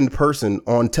dark-skinned person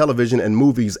on television and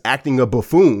movies acting a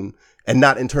buffoon and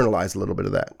not internalize a little bit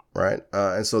of that, right?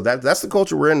 And so that's the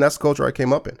culture we're in. That's the culture I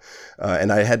came up in.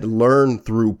 And I had to learn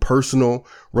through personal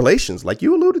relations, like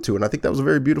you alluded to. And I think that was a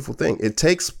very beautiful thing. It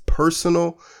takes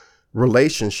personal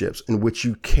relationships in which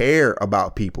you care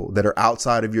about people that are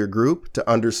outside of your group to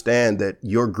understand that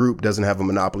your group doesn't have a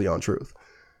monopoly on truth.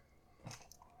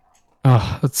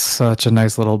 Oh, that's such a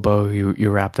nice little bow you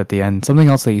wrapped at the end. Something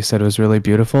else that you said was really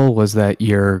beautiful was that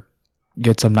you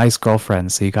had some nice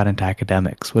girlfriends, so you got into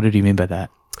academics. What did you mean by that?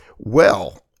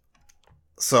 Well,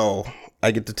 so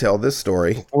I get to tell this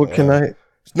story. Well, can I?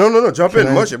 No. Jump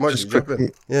in. Mush it. Jump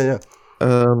in. Yeah.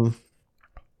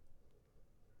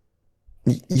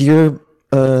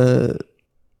 The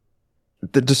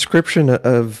description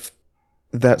of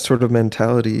that sort of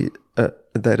mentality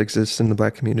that exists in the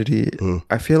black community,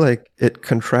 I feel like it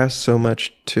contrasts so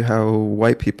much to how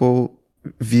white people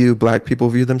view black people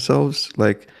view themselves.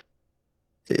 Like,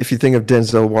 if you think of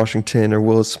Denzel Washington or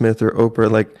Will Smith or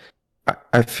Oprah, like,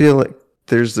 I feel like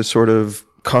there's this sort of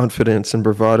confidence and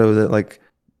bravado that, like,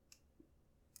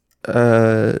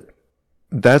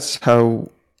 that's how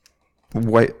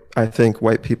I think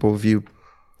white people view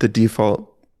the default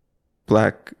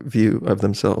black view of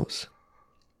themselves.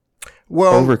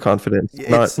 Well, overconfidence,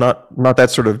 not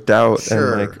that sort of doubt.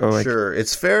 Sure, and sure.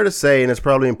 It's fair to say, and it's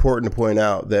probably important to point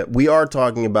out, that we are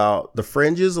talking about the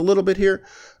fringes a little bit here,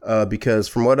 because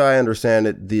from what I understand,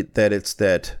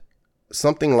 that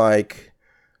something like,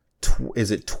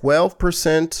 is it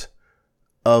 12%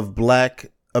 of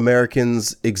black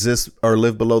Americans exist or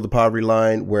live below the poverty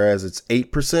line, whereas it's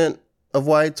 8% of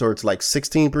whites, or it's like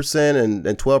 16% and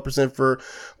 12% for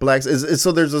blacks.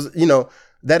 So there's a,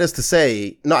 that is to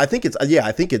say, no, I think it's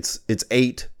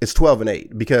 8, it's 12 and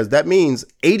 8, because that means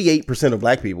 88% of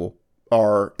black people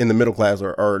are in the middle class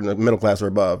or in the middle class or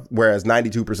above, whereas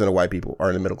 92% of white people are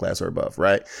in the middle class or above,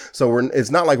 right? So it's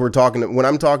not like when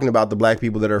I'm talking about the black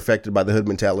people that are affected by the hood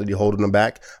mentality holding them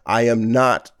back, I am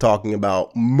not talking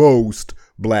about most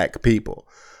black people,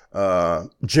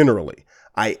 generally.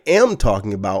 I am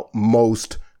talking about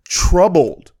most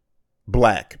troubled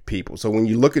black people. So when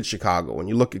you look at Chicago and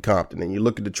you look at Compton and you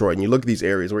look at Detroit and you look at these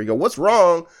areas where you go, what's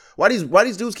wrong? Why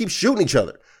these dudes keep shooting each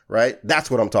other? Right? That's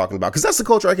what I'm talking about, because that's the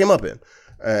culture I came up in.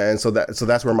 And so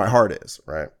that's where my heart is,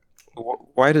 right?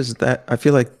 Why does that, I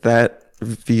feel like that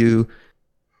view,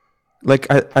 like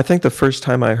I think the first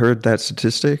time I heard that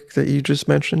statistic that you just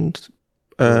mentioned,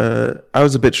 I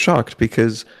was a bit shocked,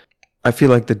 because I feel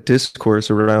like the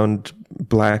discourse around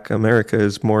Black America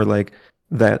is more like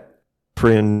that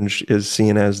fringe is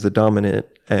seen as the dominant,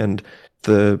 and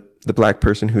the black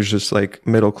person who's just like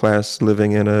middle class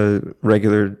living in a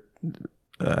regular,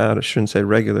 I shouldn't say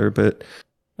regular, but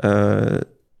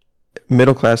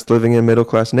middle class living in a middle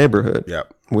class neighborhood,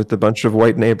 Yep. with a bunch of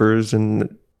white neighbors,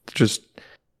 and just,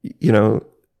 you know,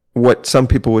 what some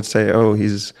people would say, oh,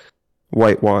 he's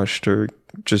whitewashed, or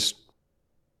just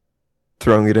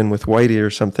throwing it in with whitey or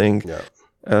something.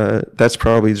 Yeah. That's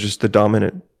probably just the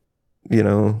dominant, you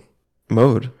know,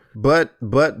 mode. But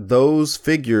those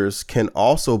figures can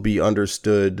also be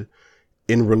understood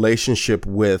in relationship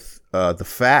with the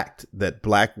fact that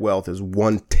black wealth is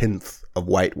 1/10 of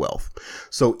white wealth.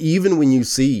 So even when you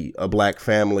see a black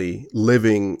family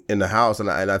living in the house, and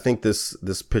I think this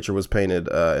picture was painted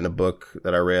in a book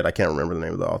that I read. I can't remember the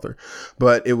name of the author,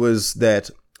 but it was that.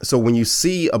 So when you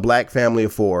see a black family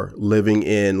of 4 living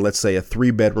in, let's say, a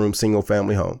 3-bedroom single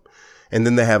family home, and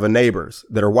then they have a neighbors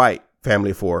that are white family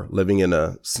of 4 living in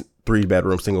a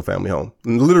 3-bedroom single family home,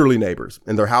 literally neighbors,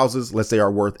 and their houses, let's say,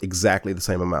 are worth exactly the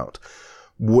same amount.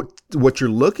 What you're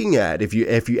looking at, if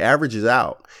you average it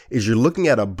out, is you're looking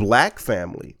at a black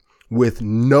family with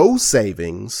no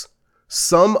savings,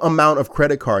 some amount of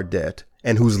credit card debt,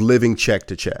 and who's living check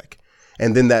to check.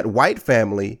 And then that white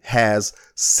family has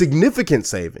significant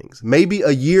savings, maybe a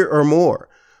year or more,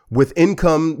 with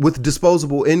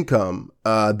disposable income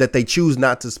that they choose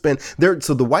not to spend.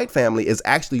 So the white family is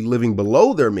actually living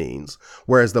below their means,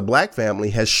 whereas the black family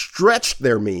has stretched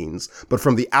their means, but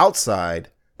from the outside,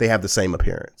 they have the same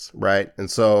appearance, right?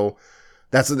 And so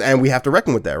and we have to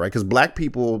reckon with that, right? Because black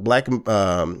people, black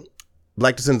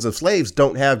descendants of slaves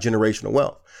don't have generational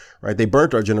wealth, right? They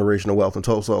burnt our generational wealth in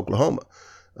Tulsa, Oklahoma.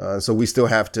 So we still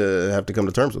have to come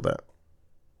to terms with that.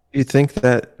 You think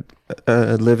that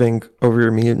living over your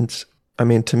means, I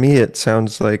mean, to me, it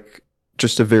sounds like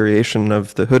just a variation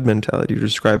of the hood mentality you're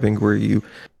describing, where you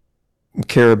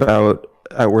care about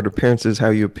outward appearances, how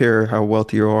you appear, how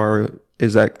wealthy you are.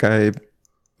 Is that guy,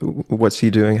 what's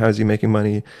he doing? How's he making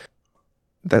money?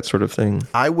 That sort of thing.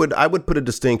 I would put a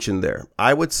distinction there.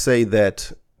 I would say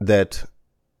that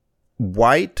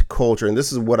white culture, and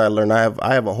this is what I learned.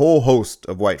 I have a whole host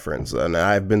of white friends, and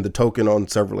I've been the token on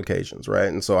several occasions, right?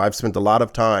 And so I've spent a lot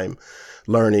of time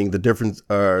learning the difference,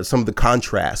 some of the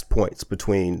contrast points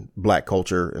between black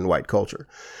culture and white culture.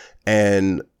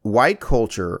 And white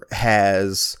culture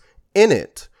has in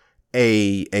it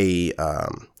a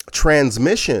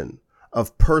transmission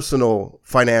of personal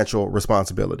financial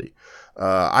responsibility.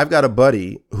 I've got a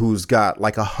buddy who's got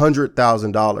like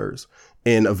 $100,000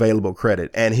 in available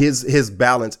credit, and his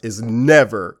balance is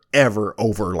never ever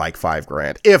over like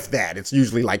 $5,000. If that, it's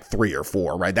usually like 3 or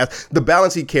 4, right? That's the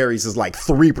balance he carries is like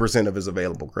 3% of his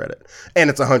available credit,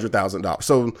 and it's $100,000.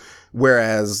 So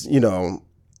whereas, you know,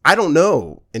 I don't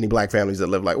know any black families that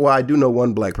live like, well, I do know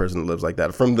one black person that lives like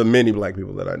that from the many black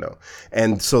people that I know.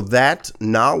 And so that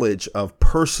knowledge of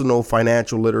personal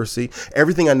financial literacy,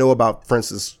 everything I know about, for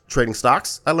instance, trading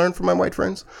stocks, I learned from my white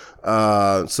friends.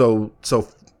 So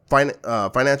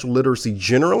financial literacy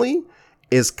generally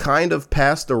is kind of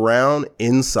passed around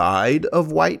inside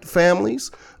of white families,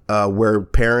 where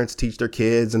parents teach their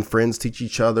kids and friends teach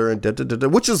each other, and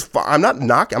which is fine. I'm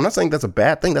not saying that's a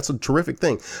bad thing. That's a terrific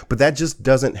thing, but that just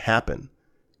doesn't happen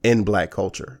in black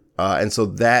culture. And so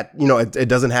that, you know, it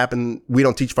doesn't happen. We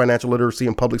don't teach financial literacy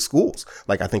in public schools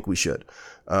like I think we should.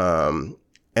 And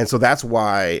so that's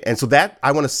why, and so that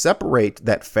I want to separate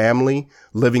that family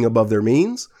living above their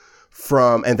means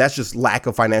from, and that's just lack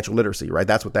of financial literacy, right?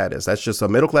 That's what that is. That's just a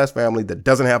middle-class family that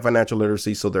doesn't have financial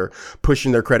literacy. So they're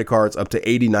pushing their credit cards up to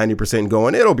 80, 90%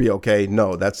 going, it'll be okay.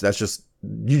 No, that's just,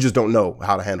 you just don't know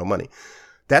how to handle money.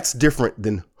 That's different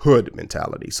than hood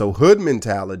mentality. So hood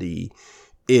mentality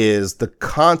is the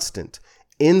constant,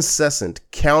 incessant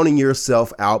counting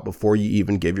yourself out before you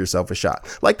even give yourself a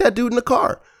shot. Like that dude in the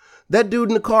car.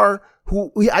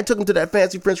 I took him to that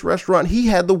fancy French restaurant. He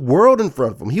had the world in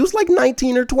front of him. He was like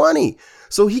 19 or 20.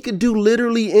 So he could do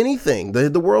literally anything.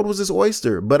 The world was his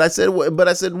oyster. But I said, why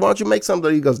don't you make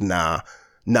something? He goes, nah,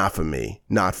 not for me.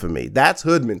 Not for me. That's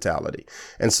hood mentality.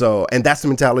 And that's the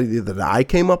mentality that I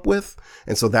came up with.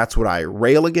 And so that's what I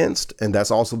rail against. And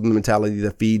that's also the mentality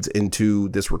that feeds into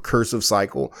this recursive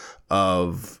cycle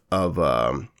of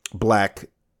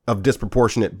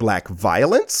disproportionate black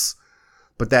violence,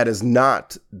 but that is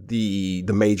not the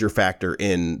major factor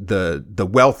in the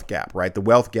wealth gap, right? The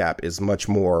wealth gap is much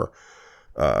more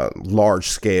large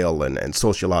scale and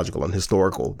sociological and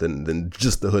historical than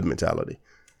just the hood mentality.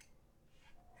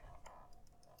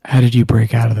 How did you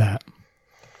break out of that?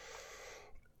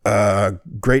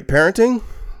 Great parenting,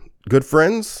 good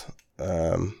friends,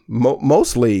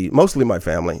 mostly my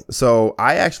family. So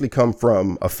I actually come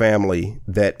from a family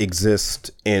that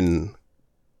exists in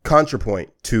contrapoint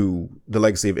to the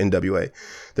legacy of NWA.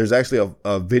 There's actually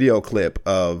a video clip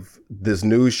of this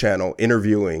news channel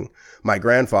interviewing my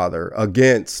grandfather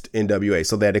against NWA.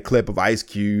 So they had a clip of Ice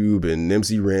Cube and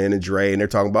MC Ren and Dre, and they're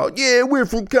talking about, yeah, we're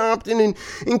from Compton, and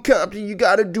in Compton you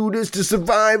got to do this to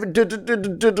survive. Right?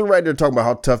 They're talking about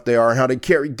how tough they are and how they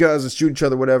carry guns and shoot each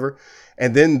other, whatever.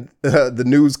 And then the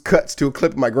news cuts to a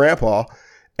clip of my grandpa,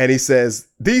 and he says,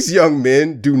 these young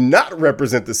men do not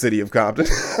represent the city of Compton,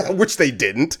 which they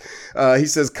didn't. He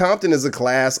says Compton is a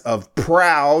class of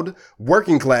proud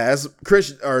working class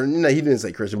Christian, or no, he didn't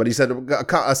say Christian, but he said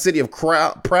a city of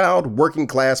proud working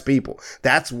class people.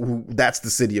 That's the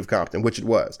city of Compton, which it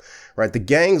was, right? The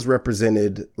gangs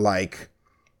represented like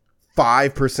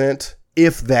 5%,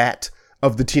 if that,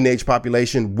 of the teenage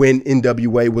population when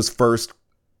NWA was first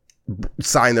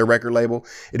signed their record label.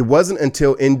 It wasn't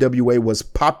until NWA was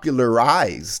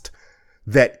popularized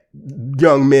that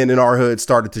young men in our hood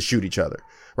started to shoot each other,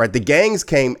 right? The gangs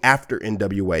came after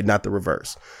NWA, not the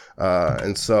reverse.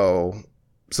 And so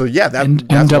yeah, that's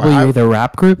NWA, the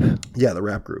rap group? Yeah, the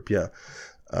rap group. Yeah.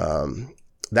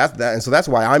 That's that. And so that's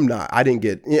why I didn't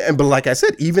get, but like I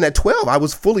said, even at 12, I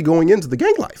was fully going into the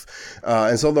gang life.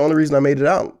 And so the only reason I made it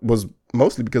out was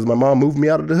mostly because my mom moved me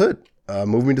out of the hood.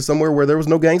 Moved me to somewhere where there was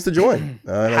no gangs to join.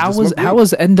 How was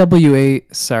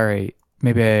NWA? Sorry,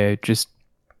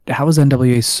 how was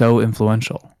NWA so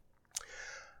influential?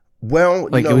 Well,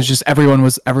 like it was just everyone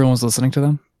was listening to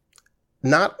them.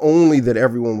 Not only that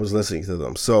everyone was listening to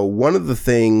them. So one of the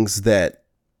things that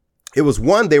it was,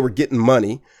 one, they were getting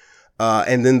money,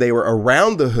 and then they were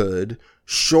around the hood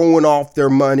showing off their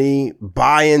money,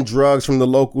 buying drugs from the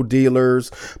local dealers,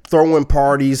 throwing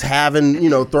parties,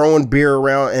 throwing beer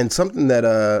around, and something that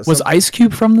was Ice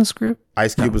Cube from this group.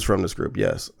 Ice Cube was from this group,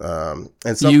 yes. And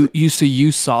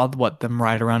you saw them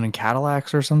ride around in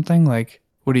Cadillacs or something? Like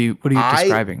what are you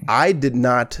describing? I did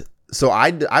not. So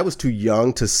I was too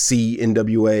young to see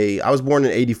NWA. I was born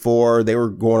in 84. They were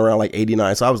going around like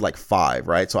 89. So I was like 5,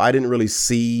 right? So I didn't really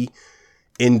see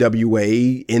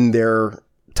NWA in their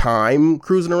time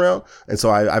cruising around. And so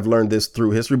I've learned this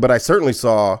through history, but I certainly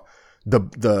saw the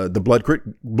Blood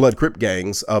Crip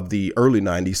gangs of the early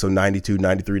 90s. So 92,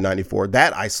 93, 94,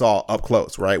 that I saw up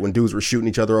close, right? When dudes were shooting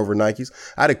each other over Nikes.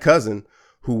 I had a cousin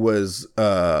who was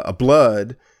a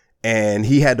Blood, and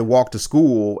he had to walk to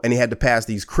school and he had to pass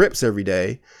these Crips every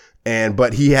day.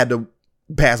 But he had to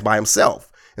pass by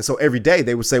himself. And so every day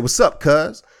they would say, "What's up,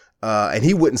 cuz?" And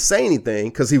he wouldn't say anything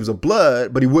because he was a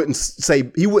Blood, but he wouldn't say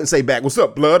back, "What's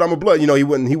up, Blood? I'm a Blood." He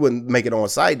wouldn't make it on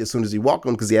sight as soon as he walked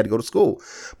on because he had to go to school.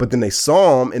 But then they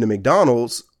saw him in the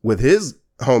McDonald's with his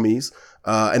homies,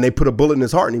 and they put a bullet in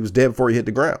his heart, and he was dead before he hit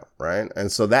the ground, right?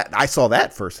 And so that I saw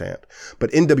that firsthand.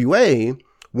 But NWA,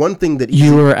 one thing that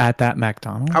you were at that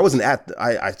McDonald's, I wasn't at.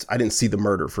 I didn't see the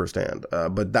murder firsthand,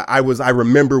 but I was. I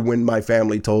remember when my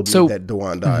family told me that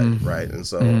Dewan died, right? And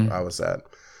so I was sad.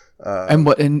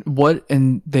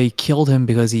 And they killed him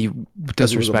because he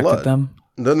disrespected them?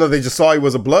 No, they just saw he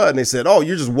was a Blood, and they said, "Oh,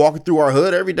 you're just walking through our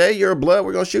hood every day. You're a Blood.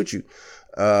 We're gonna shoot you."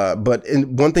 But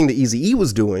one thing that Eazy-E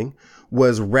was doing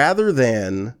was, rather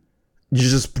than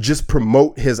just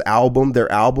promote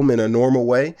their album in a normal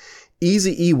way,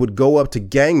 Eazy-E would go up to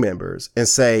gang members and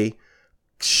say,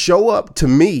 "Show up to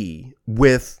me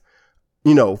with,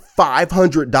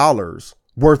 $500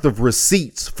 worth of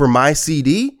receipts for my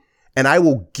CD, and I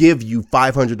will give you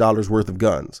 $500 worth of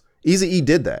guns." Eazy-E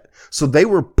did that. So they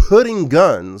were putting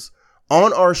guns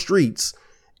on our streets,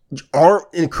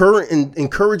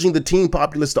 encouraging the teen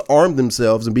populace to arm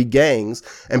themselves and be gangs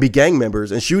and be gang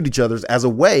members and shoot each other as a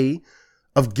way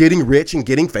of getting rich and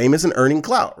getting famous and earning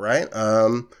clout, right?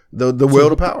 The will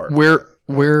to power.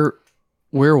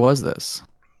 Where was this?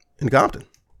 In Compton.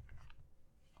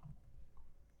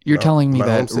 You're telling me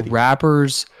that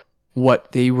rappers,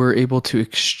 what they were able to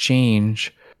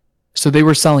exchange, so they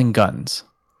were selling guns.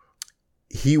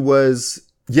 He was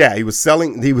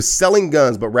selling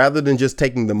guns, but rather than just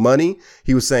taking the money,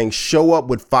 he was saying, "Show up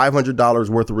with $500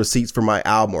 worth of receipts for my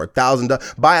album, or $1,000.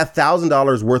 Buy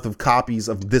 $1,000 worth of copies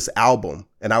of this album,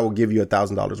 and I will give you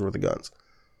 $1,000 worth of guns."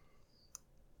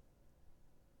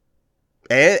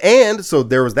 And so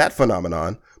there was that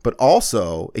phenomenon. but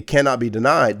also it cannot be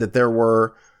denied that there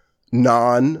were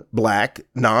non-black,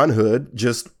 non-hood,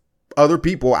 just other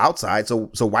people outside. So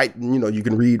white, you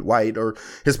can read white or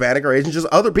Hispanic or Asian, just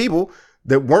other people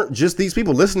that weren't just these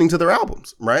people listening to their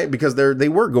albums, right? Because they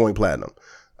were going platinum.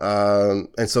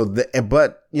 And so,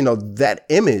 that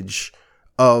image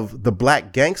of the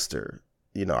black gangster,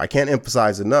 I can't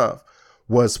emphasize enough,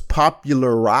 was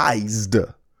popularized.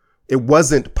 It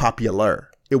wasn't popular.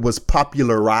 It was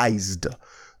popularized.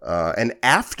 And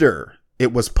after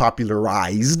it was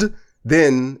popularized,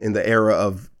 then in the era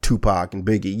of Tupac and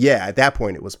Biggie, at that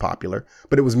point it was popular,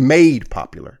 but it was made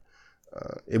popular.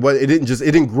 It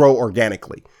didn't grow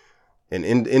organically. And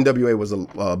NWA was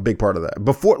a big part of that.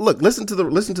 Listen to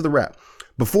the rap.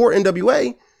 Before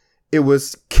NWA, it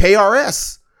was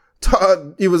KRS.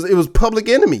 It was Public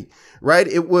Enemy, right?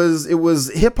 It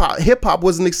was hip hop. Hip hop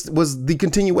was the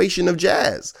continuation of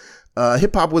jazz.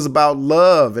 Hip hop was about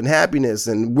love and happiness,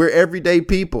 and we're everyday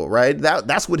people, right?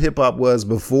 That's what hip hop was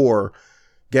before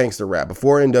gangster rap,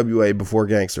 before NWA, before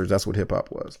gangsters. That's what hip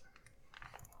hop was.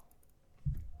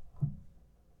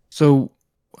 So,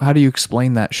 how do you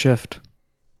explain that shift?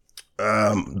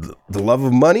 The love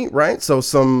of money, right? So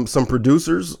some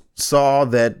producers saw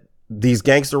that these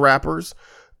gangster rappers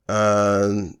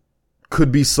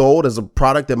could be sold as a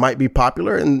product that might be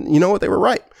popular, and you know what? They were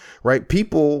right?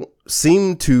 People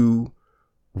seem to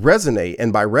resonate,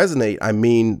 and by resonate, I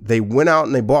mean they went out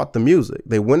and they bought the music.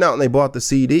 They went out and they bought the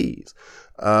CDs,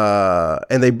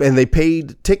 and they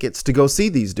paid tickets to go see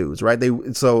these dudes, right?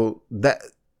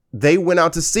 They went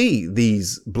out to see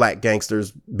these black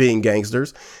gangsters being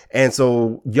gangsters. And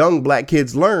so young black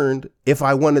kids learned, if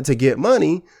I wanted to get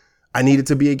money, I needed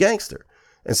to be a gangster.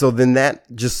 And so then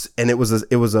it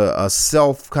was a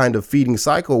self kind of feeding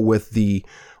cycle with the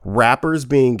rappers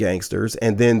being gangsters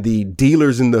and then the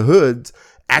dealers in the hoods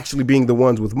actually being the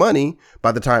ones with money.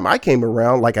 By the time I came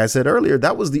around, like I said earlier,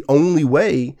 that was the only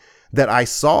way that I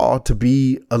saw to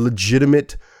be a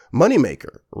legitimate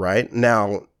moneymaker, right?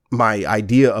 Now, my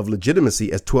idea of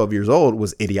legitimacy as 12 years old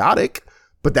was idiotic,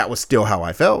 but that was still how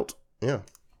I felt. Yeah.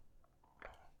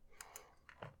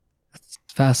 It's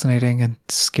fascinating and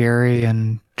scary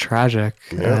and tragic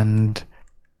and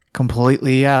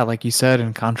completely, like you said,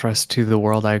 in contrast to the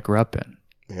world I grew up in.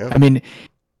 Yeah. I mean,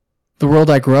 the world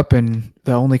I grew up in,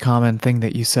 the only common thing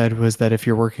that you said was that if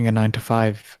you're working a 9 to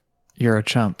 5, you're a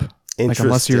chump.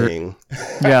 Interesting.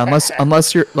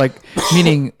 Unless you're like,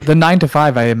 meaning the 9 to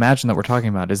 5 I imagine that we're talking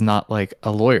about is not like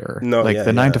a lawyer. No, like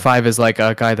the 9 to 5 is like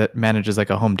a guy that manages like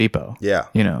a Home Depot. Yeah.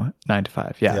 9 to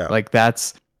 5. Yeah. Like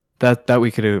that we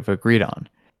could have agreed on.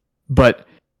 But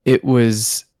it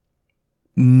was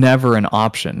never an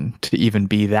option to even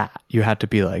be that. You had to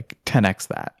be like 10x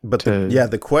that. But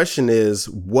the question is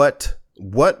what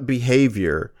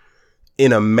behavior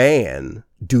in a man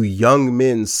do young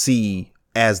men see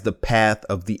as the path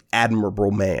of the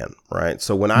admirable man, right?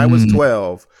 So when I was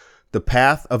 12, the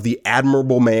path of the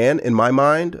admirable man in my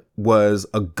mind was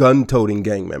a gun-toting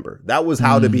gang member. That was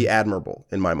how to be admirable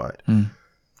in my mind.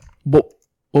 What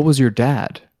was your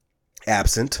dad?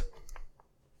 Absent.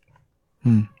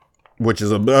 Which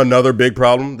is another big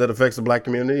problem that affects the black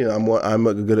community. I'm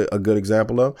a good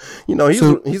example of.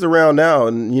 He's around now,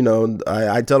 and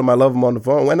I tell him I love him on the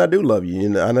phone, and I do love you,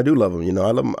 and I do love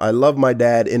him. I love my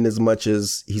dad in as much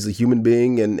as he's a human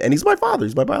being, and he's my father.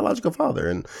 He's my biological father,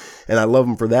 and I love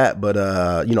him for that. But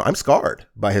I'm scarred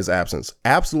by his absence,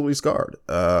 absolutely scarred.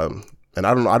 And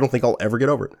I don't think I'll ever get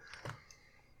over it.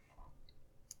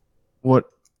 What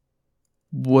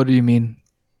do you mean?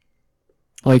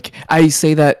 Like, I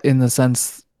say that in the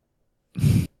sense,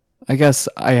 I guess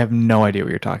I have no idea what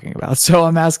you're talking about. So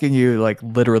I'm asking you, like,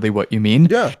 literally what you mean.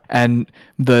 Yeah. And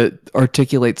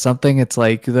articulate something. It's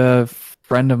like the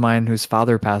friend of mine whose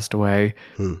father passed away.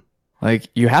 Like,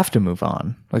 you have to move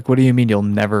on. Like, what do you mean you'll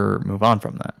never move on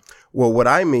from that? Well, what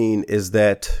I mean is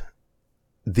that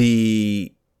for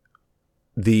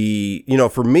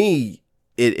me,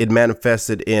 it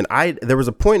manifested in there was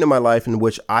a point in my life in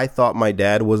which I thought my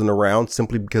dad wasn't around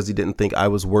simply because he didn't think I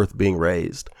was worth being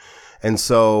raised. And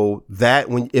so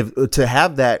to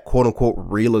have that quote unquote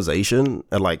realization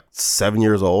at like 7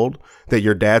 years old that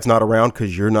your dad's not around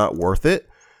because you're not worth it,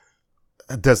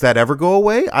 does that ever go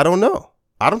away? I don't know.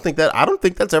 I don't think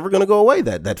that's ever going to go away,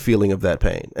 that feeling of that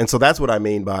pain. And so that's what I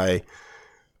mean by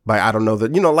I don't know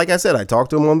that, like I said, I talk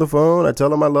to him on the phone. I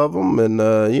tell him I love him,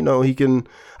 and he can.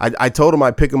 I told him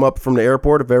I'd pick him up from the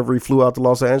airport if ever he flew out to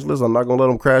Los Angeles. I'm not gonna let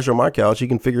him crash on my couch. He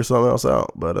can figure something else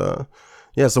out. But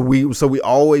so we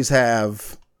always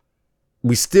have,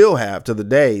 we still have to the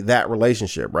day that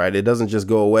relationship, right? It doesn't just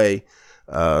go away.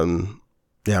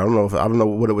 Yeah, I don't know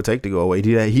what it would take to go away.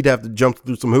 He'd have to jump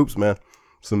through some hoops, man,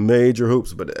 some major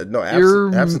hoops. But no,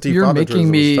 absentee you're father making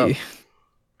me. is tough.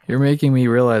 You're making me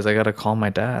realize I gotta call my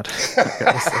dad.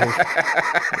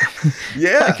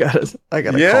 Yeah, I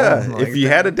gotta yeah. call him. If you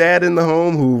had a dad in the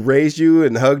home who raised you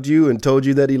and hugged you and told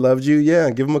you that he loved you, yeah,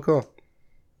 give him a call.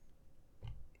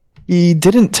 He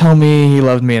didn't tell me he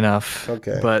loved me enough.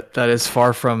 Okay. But that is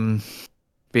far from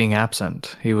being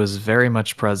absent. He was very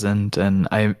much present, and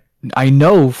I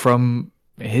know from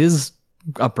his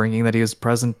upbringing that he was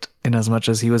present in as much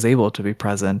as he was able to be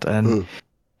present. And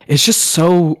it's just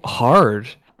so hard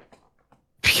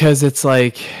because it's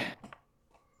like,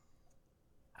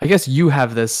 I guess you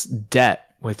have this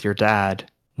debt with your dad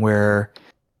where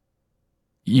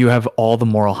you have all the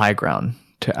moral high ground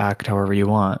to act however you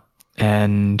want.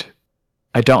 And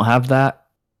I don't have that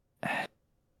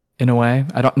in a way.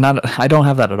 I don't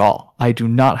have that at all. I do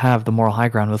not have the moral high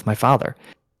ground with my father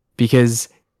because,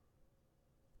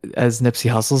 as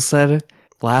Nipsey Hussle said,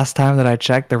 last time that I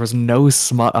checked, there was no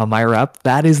smut on my rep.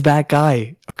 That is that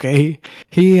guy. Okay.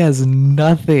 He has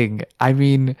nothing. I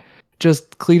mean,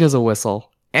 just clean as a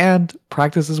whistle and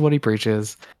practices what he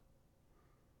preaches.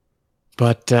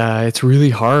 But it's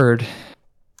really hard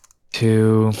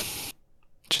to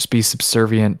just be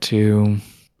subservient to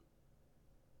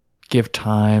give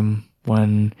time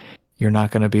when you're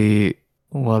not going to be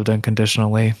loved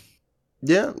unconditionally.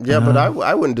 Yeah, but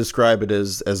I wouldn't describe it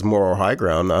as moral high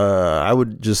ground. I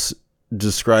would just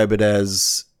describe it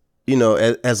as,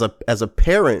 as a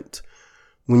parent,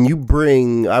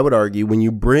 I would argue, when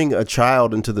you bring a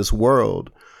child into this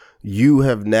world, you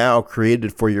have now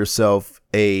created for yourself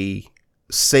a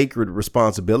sacred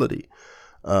responsibility.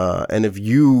 And if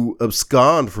you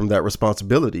abscond from that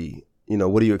responsibility,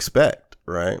 what do you expect,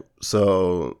 right?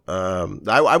 So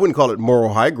I wouldn't call it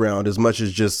moral high ground as much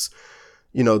as just,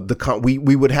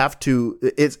 we would have to.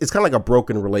 It's kind of like a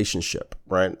broken relationship,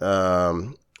 right?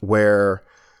 Where,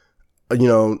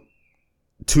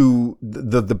 to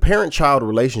the parent-child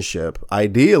relationship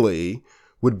ideally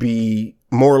would be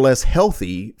more or less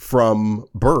healthy from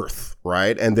birth,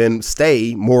 right? And then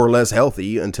stay more or less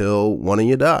healthy until one of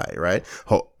you die, right?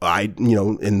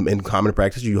 In common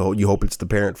practice, you hope it's the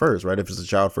parent first, right? If it's the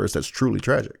child first, that's truly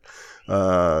tragic.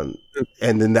 And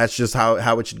then that's just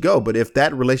how it should go. But if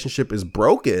that relationship is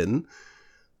broken,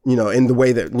 in the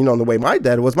way that, the way my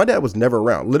dad was never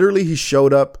around. Literally, he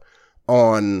showed up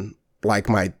on like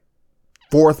my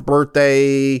 4th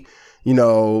birthday,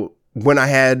 when I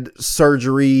had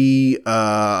surgery,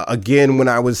 again when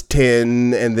I was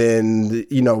 10, and then,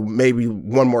 maybe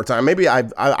one more time. Maybe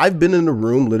I've been in a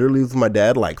room literally with my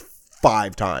dad like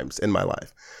 5 times in my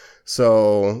life.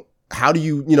 So how do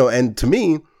you, and to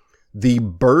me, the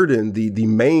burden, the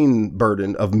main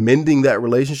burden of mending that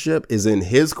relationship is in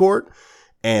his court.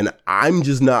 And I'm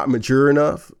just not mature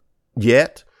enough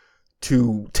yet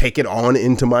to take it on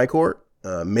into my court.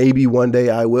 Maybe one day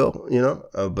I will,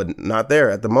 but not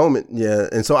there at the moment. Yeah.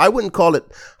 And so I wouldn't call it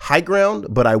high ground,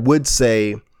 but I would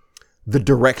say the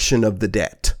direction of the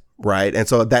debt. Right. And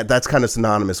so that's kind of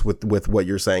synonymous with what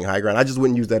you're saying, high ground. I just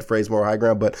wouldn't use that phrase more high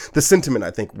ground, but the sentiment,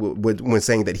 I think, when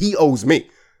saying that he owes me,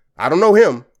 I don't know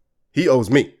him. He owes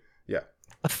me. Yeah.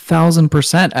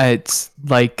 1,000%. It's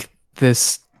like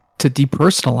this, to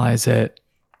depersonalize it.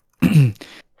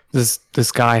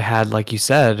 This guy had, like you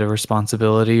said, a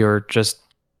responsibility, or just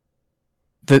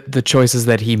the choices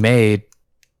that he made.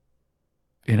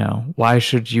 Why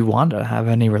should you want to have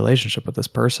any relationship with this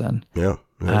person? Yeah,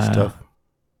 that's tough.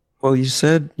 Well, you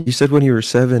said when you were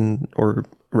 7 or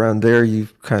around there, you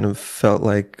kind of felt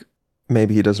like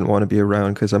maybe he doesn't want to be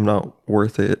around because I'm not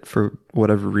worth it for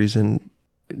whatever reason.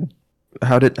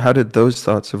 How did those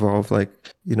thoughts evolve?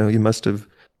 Like, you must have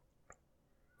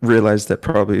realized that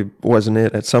probably wasn't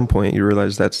it. At some point you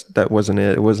realized that wasn't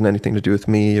it. It wasn't anything to do with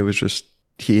me. It was just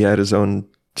he had his own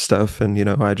stuff, and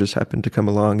I just happened to come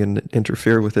along and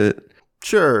interfere with it.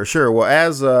 Sure. Well,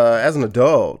 as an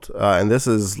adult, and this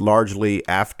is largely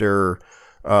after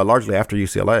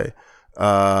UCLA,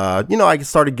 I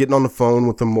started getting on the phone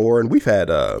with him more, and we've had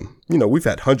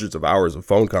hundreds of hours of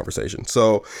phone conversation.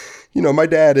 So, my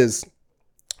dad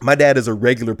is a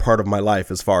regular part of my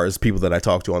life as far as people that I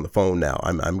talk to on the phone now.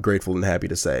 I'm grateful and happy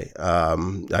to say.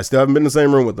 I still haven't been in the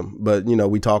same room with him, but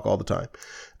we talk all the time.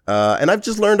 And I've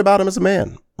just learned about him as a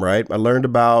man, right? I learned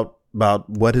about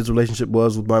what his relationship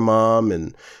was with my mom,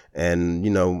 and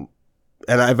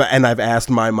I've asked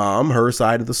my mom her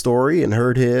side of the story and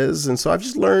heard his, and so I've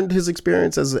just learned his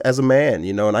experience as a man,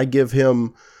 and I give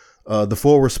him the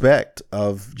full respect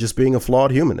of just being a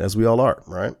flawed human, as we all are,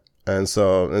 right? And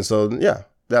so yeah.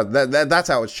 That's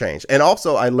how it's changed. And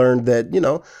also, I learned that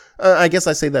I guess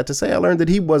I say that to say I learned that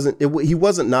he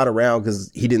wasn't not around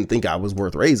because he didn't think I was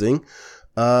worth raising.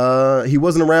 He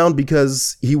wasn't around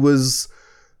because he was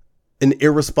an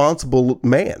irresponsible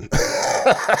man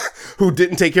who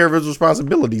didn't take care of his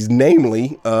responsibilities,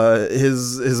 namely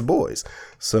his boys.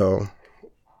 So,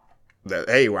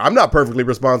 hey, I'm not perfectly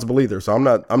responsible either. So I'm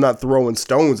not throwing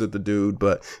stones at the dude,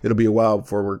 but it'll be a while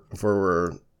before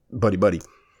we're buddy.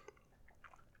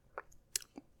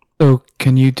 So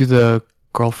can you do the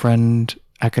girlfriend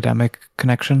academic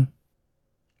connection?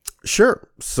 Sure.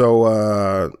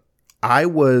 So I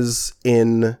was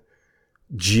in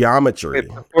geometry.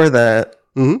 Wait, before that,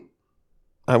 Mm-hmm.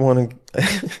 I want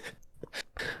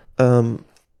to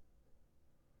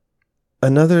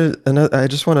another. I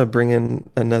just want to bring in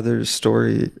another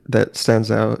story that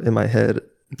stands out in my head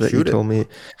that Shoot you it. told me.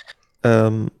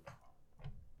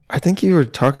 I think you were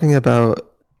talking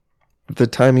about the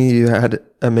time you had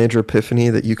a major epiphany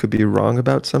that you could be wrong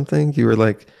about something. You were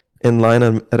like in line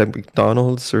at a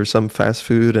McDonald's or some fast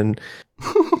food, and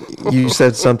you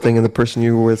said something, and the person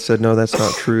you were with said, "No, that's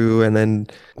not true," and then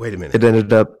Wait a minute. it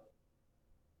ended up.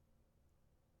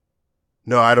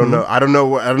 No, I don't know. I don't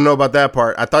know about that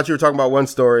part. I thought you were talking about one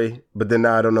story, but then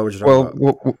now I don't know what you're talking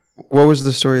Well, about. what was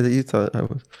the story that you thought I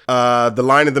was? The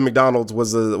line at the McDonald's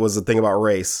was a thing about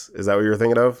race. Is that what you were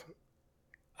thinking of?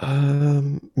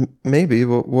 Maybe.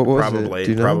 What was Probably. it?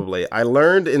 Do you know? Probably. I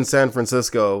learned in San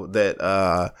Francisco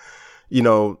that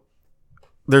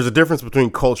there's a difference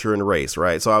between culture and race,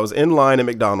 right? So I was in line at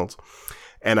McDonald's,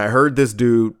 and I heard this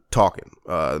dude talking.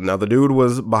 Now the dude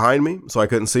was behind me, so I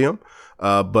couldn't see him.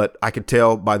 But I could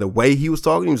tell by the way he was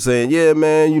talking. He was saying, "Yeah,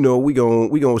 man, we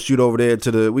gonna shoot over there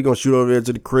to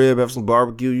the crib, have some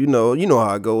barbecue. You know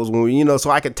how it goes when we.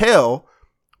 So I could tell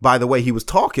by the way he was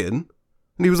talking,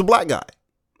 and he was a black guy.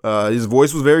 His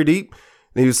voice was very deep,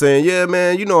 and he was saying, "Yeah,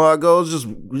 man, you know how it goes.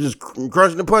 Just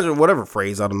crunching and punching, whatever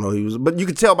phrase I don't know he was. But you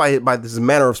could tell by his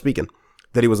manner of speaking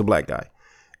that he was a black guy.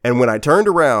 And when I turned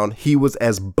around, he was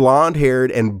as blonde haired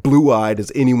and blue eyed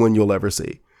as anyone you'll ever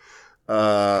see.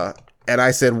 And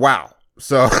I said, wow.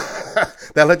 So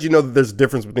that lets you know that there's a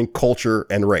difference between culture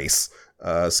and race.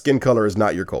 Skin color is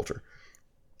not your culture.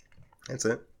 That's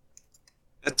it.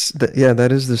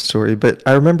 That is the story. But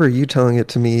I remember you telling it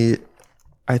to me.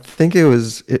 I think it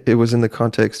was in the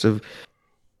context of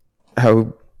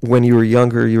how when you were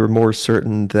younger, you were more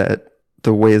certain that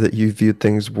the way that you viewed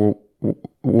things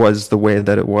was the way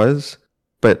that it was.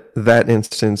 But that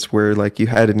instance where like you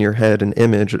had in your head an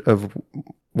image of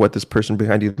what this person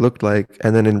behind you looked like,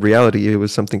 and then in reality it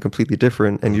was something completely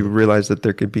different, and you realized that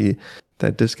there could be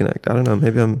that disconnect. I don't know,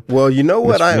 maybe I'm well, you know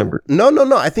what,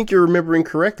 misremembered. I think you're remembering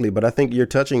correctly, but I think you're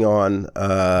touching on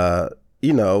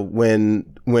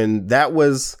when that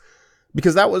was,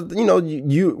 because that was,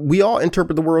 we all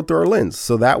interpret the world through our lens.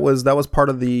 So that was part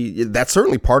of that's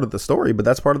certainly part of the story, but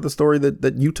that's part of the story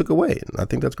that you took away. And I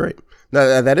think that's great.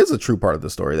 Now, that is a true part of the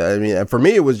story. I mean, for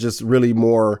me, it was just really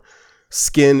more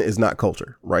skin is not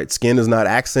culture, right? Skin is not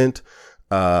accent.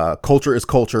 Culture is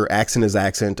culture. Accent is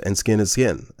accent, and skin is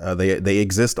skin. They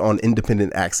exist on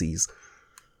independent axes.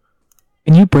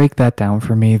 Can you break that down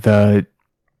for me? The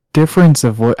difference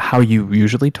of how you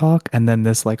usually talk, and then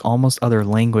this like almost other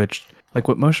language, like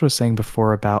what Moshe was saying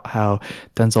before about how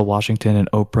Denzel Washington and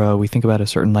Oprah, we think about a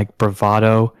certain like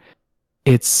bravado.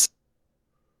 It's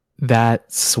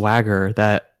that swagger,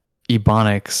 that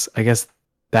ebonics, I guess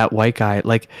that white guy,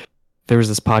 like there was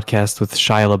this podcast with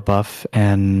Shia LaBeouf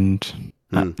and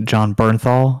John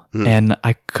Bernthal, and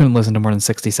I couldn't listen to more than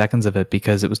 60 seconds of it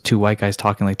because it was two white guys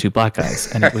talking like two black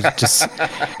guys, and it was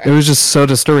just so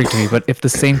disturbing to me. But if the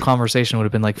same conversation would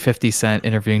have been like 50 Cent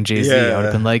interviewing Jay-Z, I would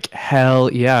have been like, hell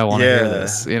yeah, I want to hear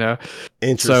this,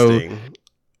 Interesting. So,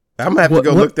 I'm gonna have to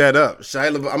go look that up.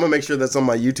 Shia LaBeouf, I'm gonna make sure that's on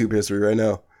my YouTube history right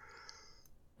now.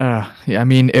 Yeah, I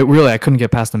mean, I couldn't get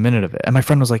past a minute of it. And my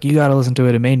friend was like, you got to listen to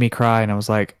it. It made me cry. And I was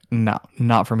like, no,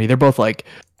 not for me. They're both like,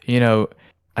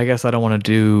 I guess I don't want to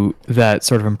do that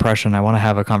sort of impression. I want to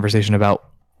have a conversation about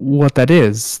what that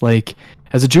is. Like,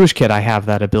 as a Jewish kid, I have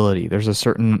that ability. There's a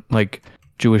certain, like,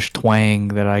 Jewish twang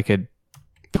that I could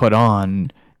put on,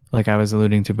 like I was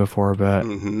alluding to before. But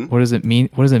what does it mean?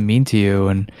 What does it mean to you?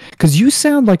 And because you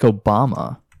sound like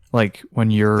Obama. Like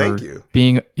when you're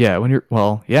being,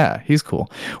 he's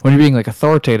cool. When you're being like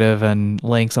authoritative and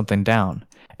laying something down,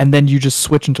 and then you just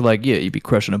switch into like, you'd be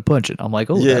crushing and punching. I'm like,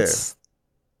 that's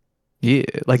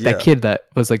that kid that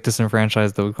was like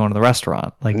disenfranchised that was going to the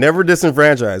restaurant. Like never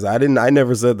disenfranchised. I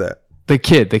never said that. The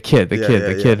kid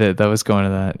that was going to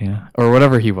that, or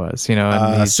whatever he was,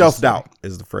 and self-doubt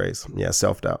is the phrase. Yeah,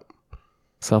 self-doubt.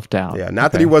 Self-doubt. Yeah,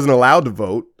 not that he wasn't allowed to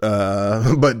vote,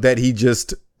 but that he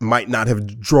just might not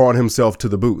have drawn himself to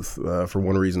the booth for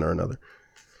one reason or another.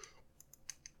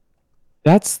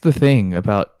 That's the thing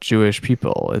about Jewish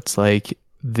people. It's like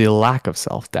the lack of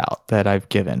self-doubt that I've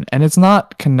given. And it's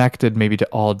not connected maybe to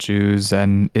all Jews,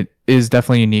 and it is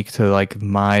definitely unique to like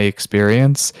my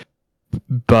experience.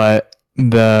 But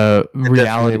the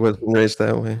reality wasn't raised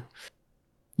that way.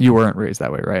 You weren't raised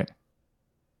that way, right?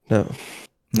 No.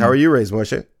 How are you raised,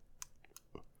 Moshe?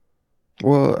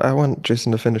 Well, I want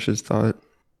Jason to finish his thought.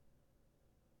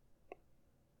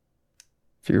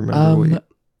 If you remember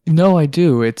No, I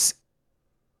do. It's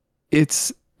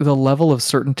the level of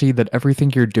certainty that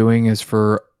everything you're doing is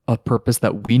for a purpose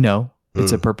that we know.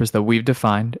 It's a purpose that we've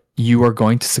defined. You are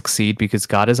going to succeed because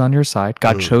God is on your side.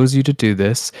 God chose you to do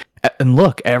this. And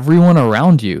look, everyone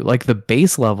around you, like the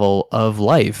base level of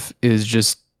life is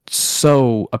just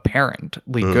so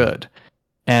apparently good.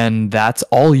 And that's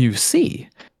all you see.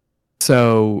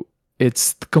 So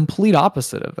it's the complete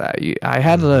opposite of that. I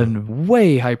had a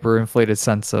way hyperinflated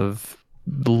sense of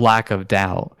lack of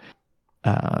doubt.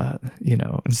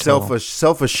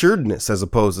 Self-assuredness as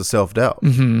opposed to self-doubt.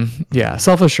 Yeah,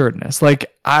 self-assuredness.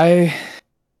 Like my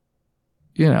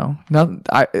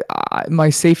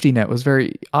safety net was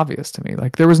very obvious to me.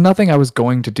 Like there was nothing I was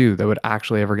going to do that would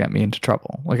actually ever get me into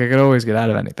trouble. Like I could always get out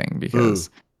of anything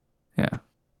because, yeah.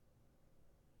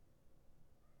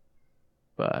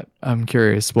 But I'm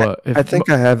curious I think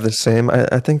I have the same.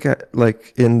 I think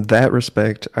like in that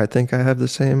respect, I think I have the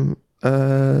same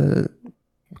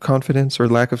confidence or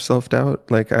lack of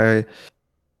self-doubt. Like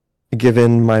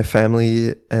given my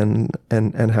family and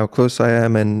how close I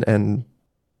am and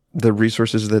the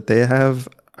resources that they have,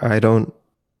 I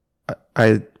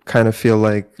kind of feel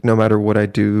like no matter what I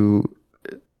do,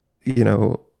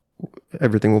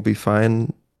 everything will be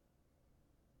fine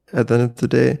at the end of the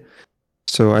day.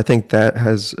 So I think that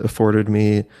has afforded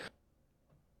me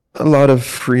a lot of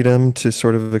freedom to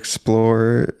sort of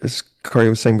explore, as Kari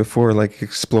was saying before, like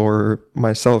explore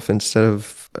myself instead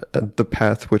of the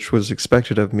path which was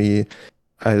expected of me.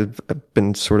 I've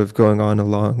been sort of going on a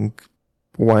long,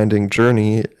 winding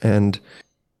journey, and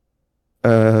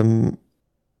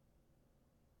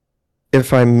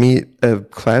if I meet a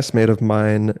classmate of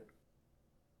mine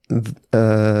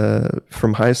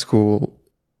from high school,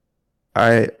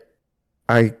 I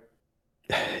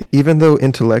even though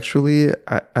intellectually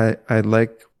I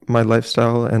like my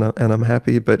lifestyle and I'm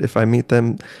happy, but if I meet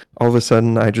them, all of a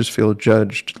sudden I just feel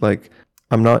judged. Like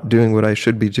I'm not doing what I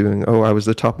should be doing. Oh, I was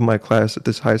the top of my class at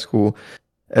this high school.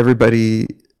 Everybody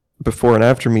before and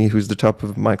after me who's the top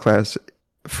of my class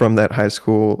from that high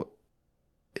school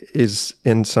is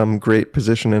in some great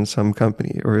position in some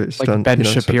company, or is like done, Ben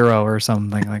Shapiro or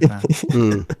something like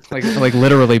that. like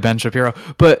literally Ben Shapiro.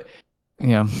 But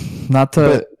not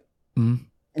to.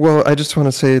 Well, I just want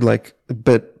to say, like,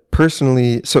 but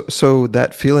personally, so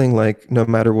that feeling like no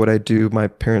matter what I do, my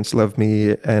parents love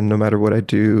me, and no matter what I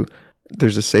do,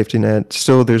 there's a safety net.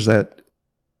 Still, there's that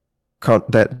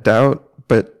doubt,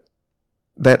 but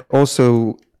that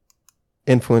also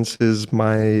influences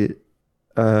my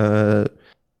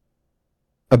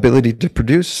ability to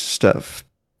produce stuff,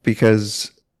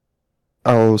 because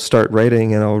I'll start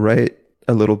writing and I'll write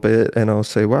a little bit and I'll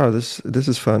say, wow, this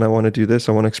is fun. I want to do this.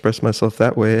 I want to express myself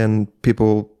that way. And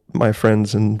people, my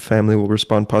friends and family, will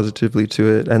respond positively to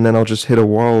it. And then I'll just hit a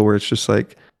wall where it's just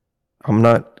like, I'm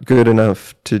not good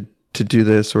enough to do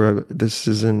this, or this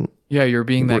isn't. Yeah, you're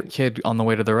being that kid on the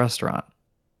way to the restaurant.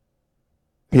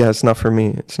 Yeah, it's not for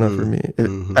me. It's not for me.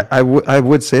 I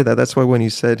would say that. That's why when he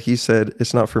said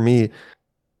it's not for me,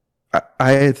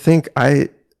 I think I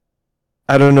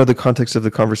don't know the context of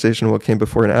the conversation, what came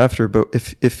before and after, but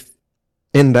if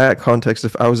in that context,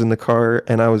 if I was in the car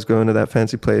and I was going to that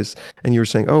fancy place and you were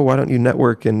saying, oh, why don't you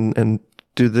network and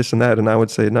do this and that? And I would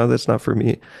say, no, that's not for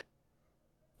me.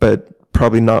 But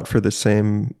probably not for the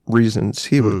same reasons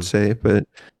he would say, but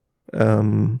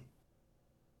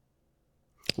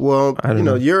well,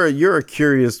 know. you're a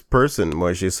curious person,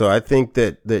 Moshe. So I think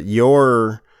that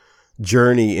your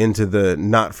journey into the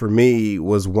not for me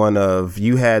was one of,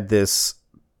 you had this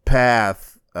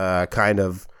path, kind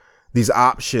of these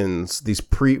options, these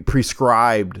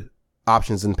prescribed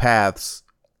options and paths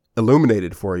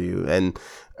illuminated for you and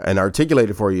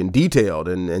articulated for you and detailed,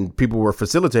 and people were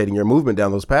facilitating your movement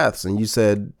down those paths. And you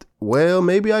said, well,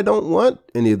 maybe I don't want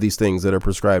any of these things that are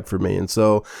prescribed for me. And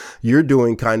so you're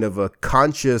doing kind of a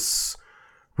conscious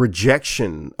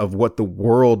rejection of what the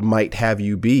world might have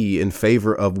you be in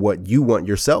favor of what you want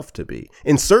yourself to be,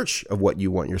 in search of what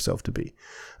you want yourself to be.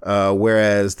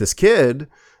 Whereas this kid,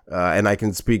 and I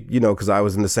can speak, because I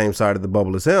was in the same side of the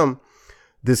bubble as him,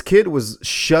 this kid was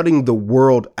shutting the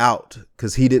world out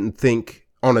because he didn't think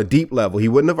on a deep level. He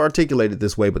wouldn't have articulated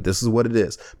this way, but this is what it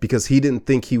is, because he didn't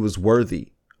think he was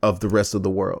worthy of the rest of the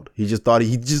world. He just thought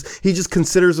he just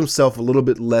considers himself a little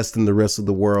bit less than the rest of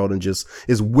the world and just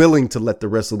is willing to let the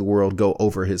rest of the world go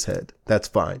over his head. That's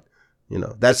fine. You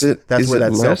know, that's where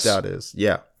that self-doubt is.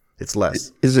 Yeah, it's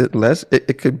less. Is it less?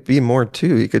 It could be more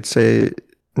too. You could say,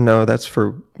 no, that's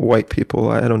for white people.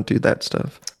 I don't do that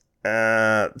stuff.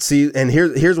 See, and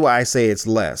here's why I say it's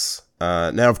less.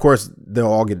 Now, of course,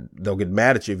 they'll get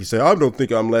mad at you if you say, I don't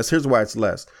think I'm less. Here's why it's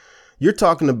less. You're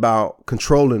talking about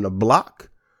controlling a block.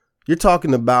 You're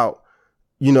talking about,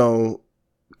 you're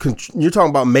talking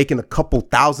about making a couple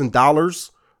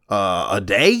 $1,000 a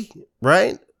day,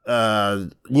 right?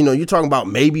 You're talking about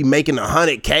maybe making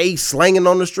 100K slanging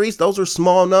on the streets. Those are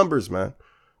small numbers, man.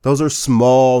 Those are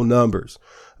small numbers.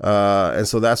 And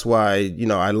so that's why,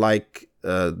 I like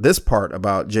this part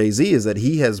about Jay-Z is that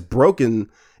he has broken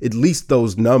at least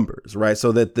those numbers, right?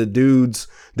 So that the dudes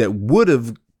that would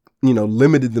have,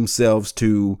 limited themselves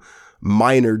to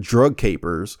minor drug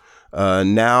capers,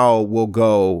 now will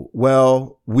go,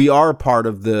 well, we are part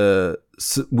of the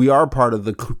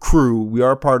crew. We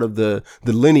are part of the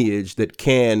lineage that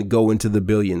can go into the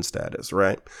billion status,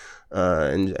 right?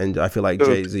 And I feel like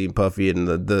Jay-Z and Puffy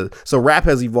and so rap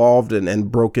has evolved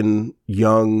and broken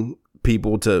young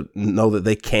people to know that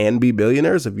they can be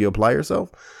billionaires if you apply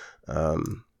yourself.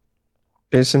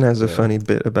 Jason has a funny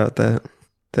bit about that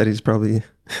he's probably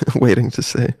waiting to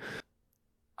say.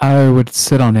 I would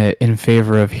sit on it in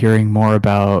favor of hearing more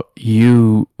about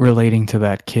you relating to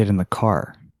that kid in the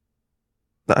car.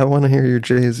 I want to hear your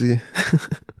Jay-Z.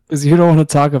 Because you don't want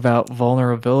to talk about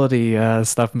vulnerability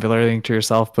stuff and relating to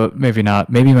yourself, but maybe not.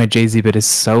 Maybe my Jay-Z bit is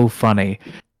so funny.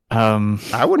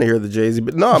 I want to hear the Jay-Z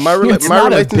bit. No, my relation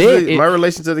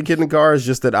to the kid in the car is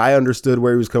just that I understood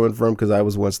where he was coming from because I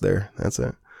was once there. That's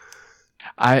it.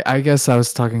 I guess I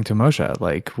was talking to Moshe.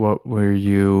 Like, what were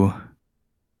you...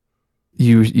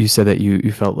 You said that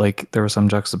you felt like there was some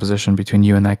juxtaposition between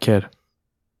you and that kid.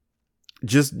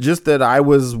 Just that I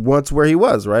was once where he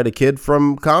was, right? A kid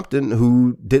from Compton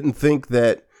who didn't think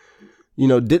that,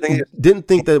 didn't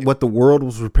think that what the world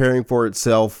was preparing for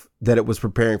itself, that it was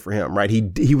preparing for him, right?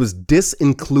 He was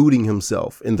disincluding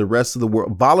himself in the rest of the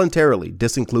world, voluntarily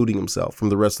disincluding himself from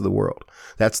the rest of the world.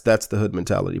 That's the hood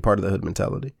mentality, part of the hood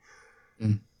mentality.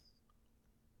 Mm.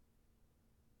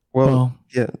 Well,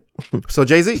 yeah. So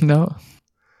Jay-Z? No.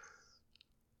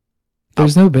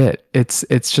 There's no bit. It's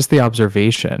just the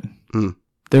observation. Mm.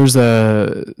 There's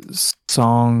a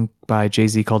song by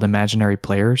Jay-Z called Imaginary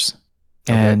Players.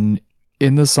 Okay. And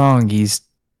in the song, he's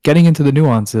getting into the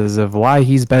nuances of why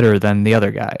he's better than the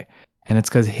other guy. And it's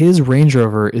because his Range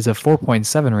Rover is a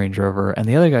 4.7 Range Rover and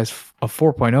the other guy's a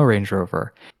 4.0 Range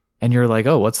Rover. And you're like,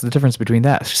 oh, what's the difference between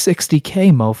that?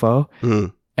 $60K, mofo.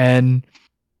 Mm. And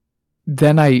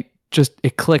then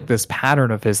it clicked, this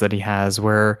pattern of his that he has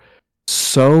where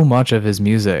so much of his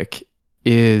music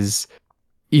is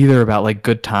either about like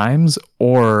good times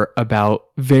or about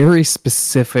very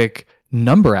specific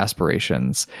number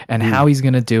aspirations and how he's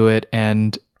going to do it.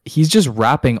 And he's just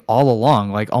rapping all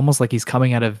along, like almost like he's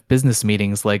coming out of business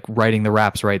meetings, like writing the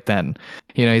raps right then.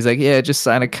 He's like, yeah, just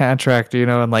sign a contract,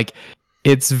 and like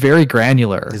it's very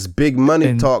granular. It's big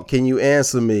money talk. Can you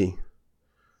answer me?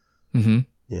 Mm-hmm.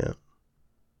 Yeah.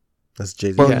 That's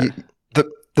Jay-Z. Well, Yeah.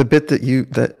 The bit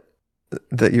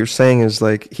that you're saying is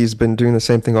like he's been doing the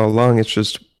same thing all along. It's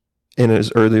just in his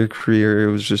earlier career,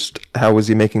 it was just how was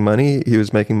he making money? He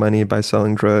was making money by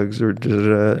selling drugs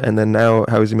and then now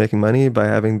how is he making money? By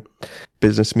having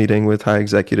business meeting with high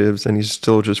executives, and he's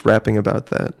still just rapping about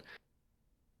that.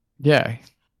 Yeah.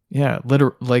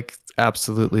 Like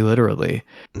absolutely literally.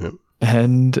 Mm-hmm.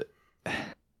 And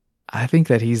I think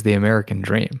that he's the American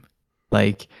dream.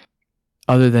 Like,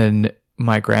 other than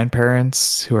my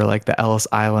grandparents who are like the Ellis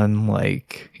Island,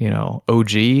 like,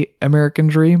 OG American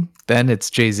dream, then it's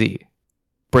Jay-Z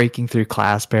breaking through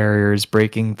class barriers,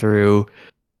 breaking through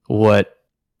what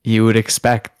you would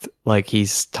expect, like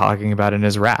he's talking about in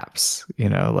his raps,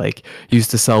 like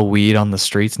used to sell weed on the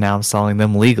streets. Now I'm selling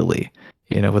them legally,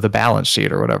 with a balance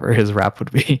sheet or whatever his rap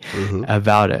would be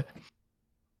about it.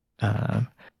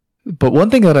 But one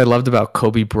thing that I loved about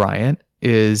Kobe Bryant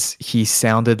is he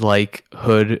sounded like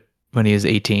hood when he was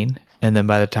 18, and then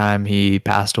by the time he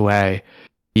passed away,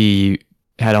 he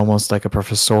had almost like a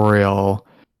professorial,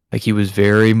 like he was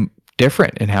very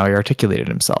different in how he articulated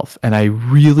himself, and I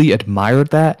really admired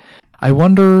that. I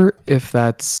wonder where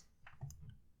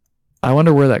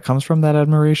that comes from, that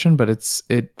admiration, but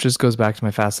it just goes back to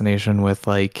my fascination with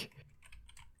like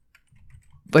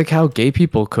how gay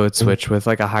people code switch with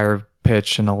like a higher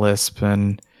pitch and a lisp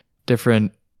and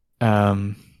different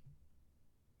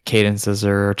cadences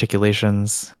or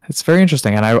articulations. It's very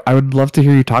interesting, and I would love to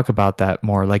hear you talk about that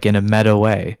more, like in a meta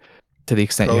way, to the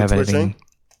extent you have anything.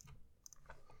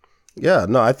 Yeah,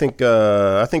 no, I think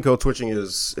code switching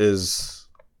is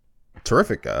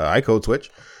terrific. I code switch,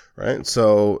 right?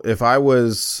 So if I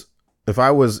was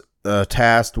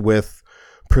tasked with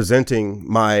presenting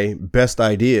my best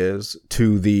ideas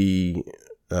to the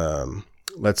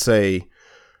let's say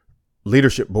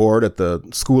leadership board at the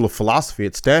School of Philosophy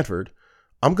at Stanford,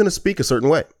 I'm going to speak a certain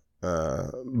way.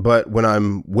 But when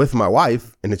I'm with my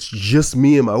wife and it's just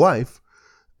me and my wife,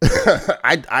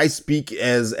 I speak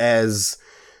as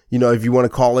you know, if you want to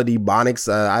call it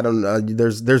Ebonics, I don't know.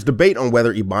 There's debate on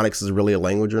whether Ebonics is really a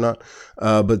language or not.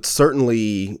 But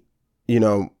certainly, you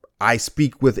know, I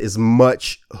speak with as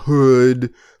much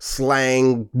hood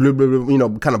slang, blah, blah, blah, you know,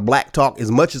 kind of black talk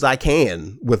as much as I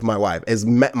can with my wife, as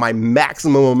my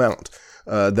maximum amount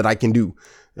that I can do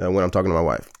when I'm talking to my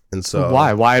wife. And so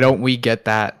why don't we get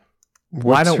that?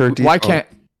 Why can't?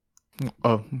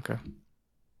 Oh, okay.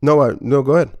 No,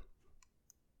 go ahead.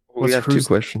 We have two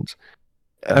questions.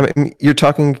 I mean, you're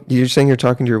saying you're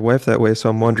talking to your wife that way, so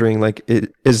I'm wondering, like,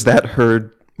 is that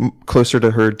her closer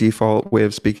to her default way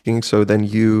of speaking? So then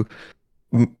you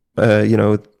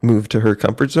know, move to her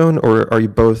comfort zone, or are you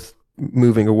both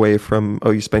moving away from?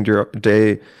 Oh, you spend your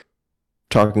day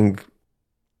talking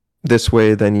this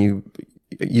way, then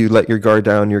you let your guard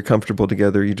down. You're comfortable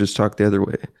together. You just talk the other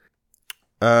way.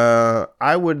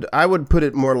 I would put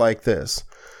it more like this.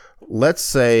 Let's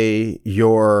say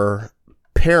your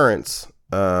parents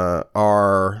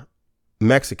are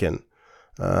Mexican,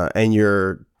 and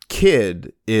your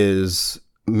kid is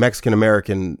Mexican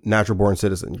American natural born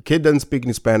citizen. Your kid doesn't speak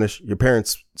any Spanish. Your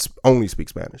parents only speak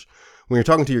Spanish. When you're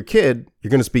talking to your kid, you're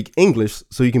going to speak English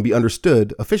so you can be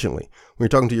understood efficiently. When you're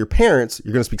talking to your parents,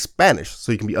 you're going to speak Spanish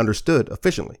so you can be understood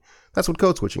efficiently. That's what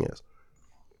code switching is.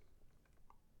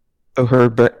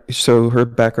 Oh, so her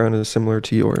background is similar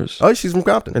to yours. Oh, she's from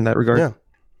Compton. In that regard? Yeah.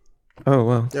 Oh,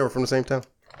 wow. Yeah, we're from the same town.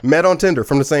 Met on Tinder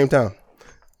from the same town.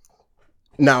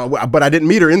 Now, but I didn't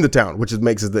meet her in the town, which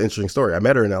makes it the interesting story. I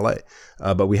met her in LA,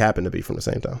 but we happen to be from the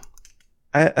same town.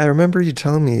 I remember you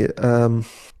telling me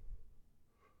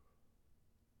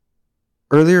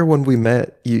earlier when we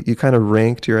met, you kind of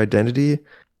ranked your identity,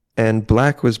 and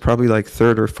black was probably like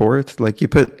third or fourth. Like you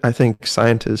put, I think,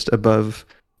 scientist above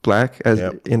black as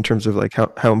in terms of like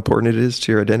how important it is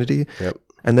to your identity. Yep.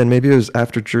 And then maybe it was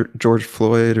after George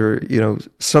Floyd, or you know,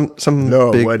 some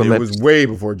no, big it was way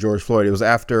before George Floyd. It was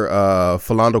after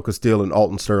Philando Castile and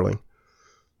Alton Sterling.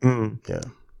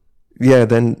 Yeah.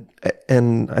 Then,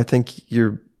 and I think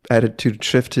your attitude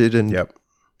shifted, and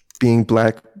being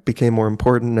black became more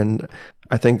important. And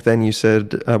I think then you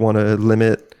said, I want to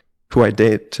limit who I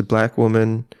date to black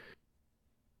women.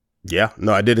 Yeah,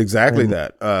 no, I did exactly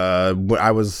that. I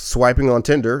was swiping on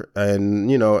Tinder, and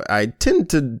you know, I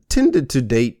tended to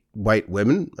date white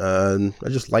women. I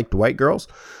just liked white girls.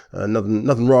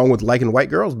 Nothing wrong with liking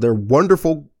white girls. They're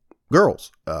wonderful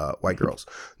girls, white girls.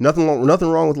 Nothing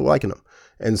wrong with liking them.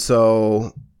 And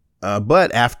so,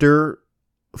 but after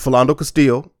Philando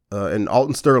Castile and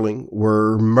Alton Sterling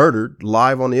were murdered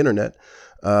live on the internet,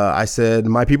 I said,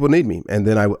 my people need me. And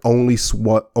then I only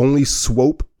swiped,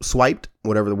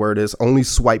 whatever the word is, only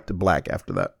swiped black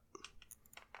after that.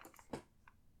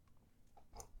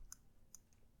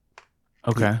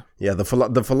 Okay. Yeah, the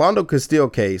Philando Castile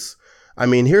case. I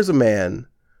mean, here's a man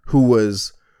who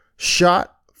was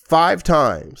shot 5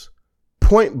 times,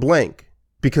 point blank,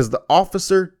 because the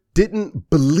officer didn't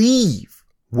believe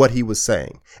what he was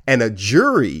saying. And a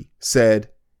jury said,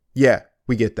 yeah,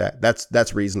 we get that.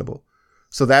 That's reasonable.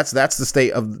 So that's the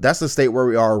state where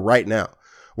we are right now,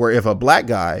 where if a black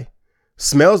guy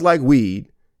smells like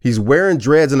weed, he's wearing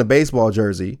dreads and a baseball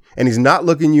jersey, and he's not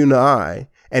looking you in the eye,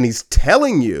 and he's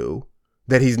telling you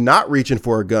that he's not reaching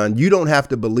for a gun, you don't have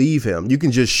to believe him. You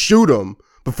can just shoot him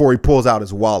before he pulls out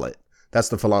his wallet. That's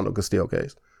the Philando Castile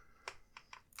case.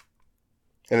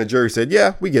 And the jury said,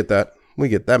 yeah, we get that.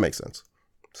 That makes sense.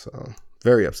 So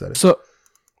very upsetting. So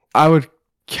I would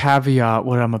caveat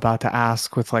what I'm about to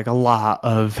ask with like a lot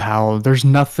of how there's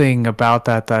nothing about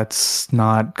that that's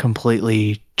not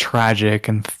completely tragic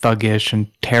and thuggish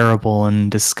and terrible and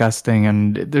disgusting,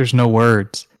 and there's no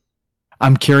words.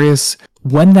 I'm curious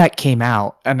when that came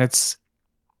out, and this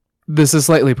is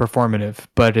slightly performative,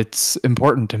 but it's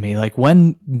important to me. Like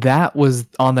when that was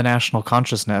on the national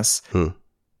consciousness,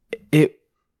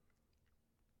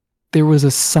 there was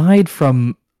a side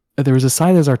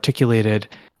that's articulated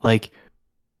like,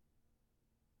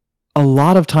 a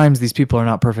lot of times these people are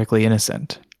not perfectly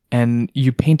innocent, and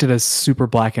you paint it as super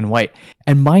black and white.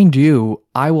 And mind you,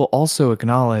 I will also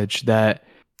acknowledge that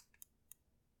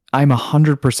I'm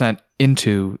 100%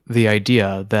 into the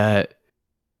idea that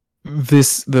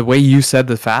the way you said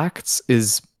the facts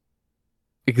is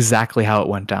exactly how it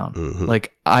went down. Mhm.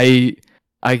 Like I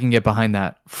can get behind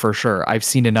that for sure. I've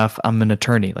seen enough. I'm an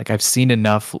attorney. Like I've seen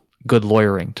enough good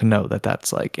lawyering to know that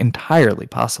that's like entirely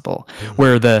possible.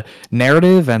 Where the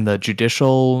narrative and the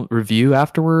judicial review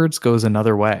afterwards goes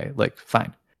another way. Like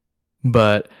fine.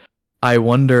 But I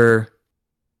wonder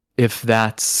if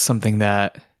that's something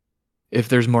that, if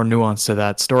there's more nuance to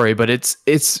that story. But it's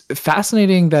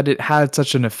fascinating that it had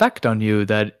such an effect on you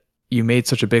that you made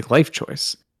such a big life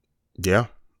choice. Yeah.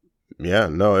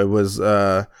 No, it was,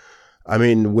 I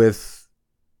mean, with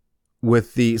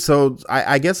the, so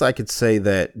I guess I could say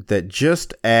that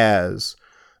just as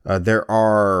there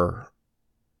are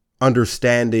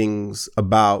understandings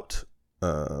about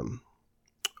a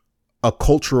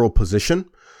cultural position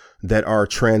that are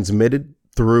transmitted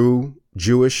through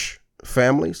Jewish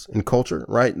families and culture,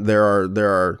 right? There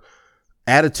are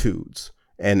attitudes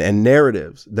and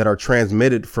narratives that are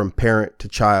transmitted from parent to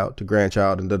child to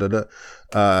grandchild and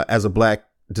as a Black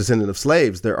descendant of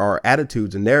slaves, there are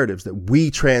attitudes and narratives that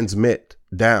we transmit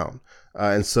down.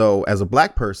 And so as a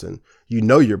Black person, you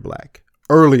know you're Black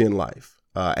early in life.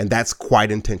 And that's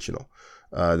quite intentional.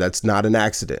 That's not an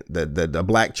accident that a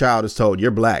Black child is told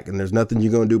you're Black and there's nothing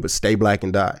you're going to do but stay Black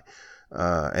and die.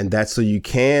 And that's so you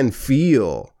can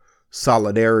feel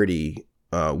solidarity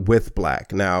with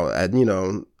Black. Now,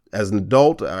 as an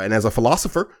adult and as a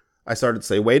philosopher, I started to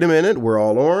say, wait a minute, we're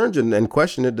all orange and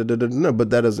question it.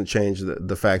 But that doesn't change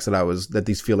the facts that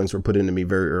these feelings were put into me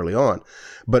very early on.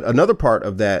 But another part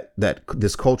of that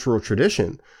this cultural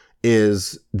tradition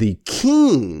is the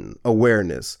keen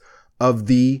awareness of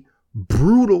the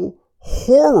brutal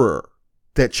horror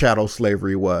that chattel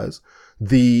slavery was,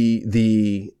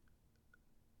 the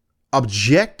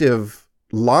objective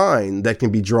line that can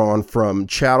be drawn from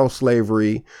chattel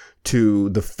slavery to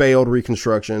the failed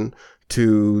Reconstruction,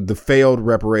 to the failed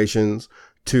reparations,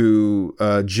 to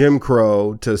Jim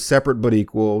Crow, to separate but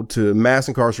equal, to mass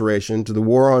incarceration, to the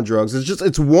war on drugs.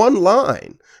 It's one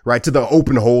line, right? To the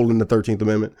open hole in the 13th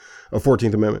Amendment or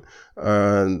 14th Amendment.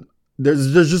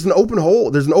 There's just an open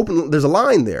hole. There's a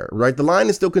line there, right? The line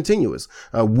is still continuous.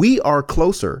 We are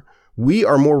closer. We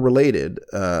are more related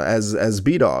as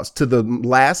BDOS to the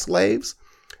last slaves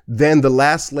than the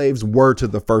last slaves were to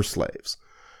the first slaves.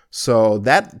 So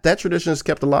that tradition is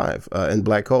kept alive in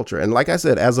Black culture. And like I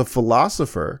said, as a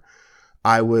philosopher,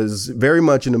 I was very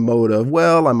much in the mode of,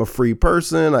 well, I'm a free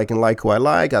person. I can like who I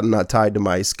like. I'm not tied to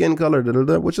my skin color,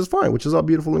 which is fine, which is all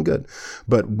beautiful and good.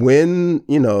 But when,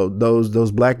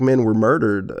 those Black men were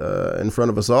murdered in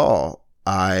front of us all,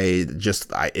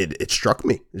 it struck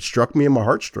me. It struck me in my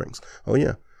heartstrings. Oh,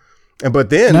 yeah. But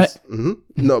then,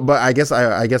 but I guess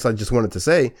I just wanted to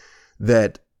say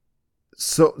that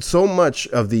so much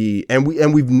of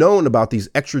we've known about these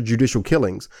extrajudicial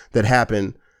killings that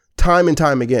happen time and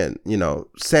time again.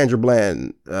 Sandra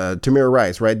Bland, Tamir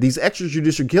Rice, right? These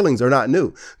extrajudicial killings are not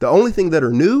new. The only thing that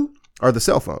are new are the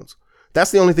cell phones. That's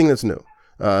the only thing that's new.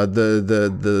 The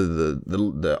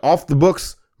off the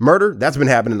books murder, that's been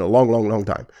happening a long, long, long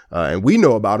time. And we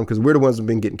know about them because we're the ones who've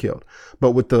been getting killed.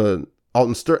 But with the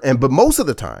Alton Sterling, but most of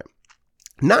the time,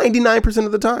 99%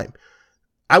 of the time,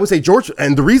 I would say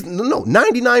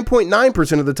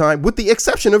 99.9% of the time, with the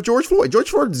exception of George Floyd. George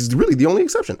Floyd is really the only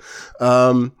exception.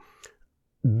 The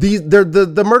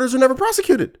murders are never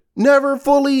prosecuted, never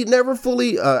fully,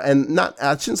 and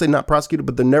I shouldn't say not prosecuted,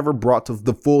 but they're never brought to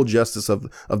the full justice of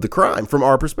the crime from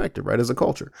our perspective, right, as a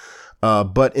culture.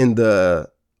 But in the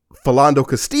Philando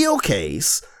Castile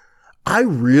case, I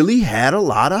really had a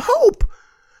lot of hope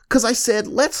because I said,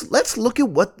 let's look at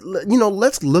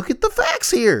let's look at the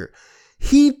facts here.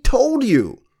 He told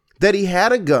you that he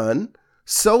had a gun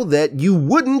so that you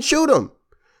wouldn't shoot him.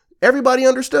 Everybody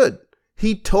understood.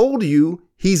 He told you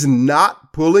he's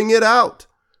not pulling it out.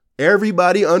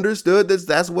 Everybody understood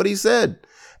that's what he said.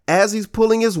 As he's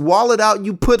pulling his wallet out,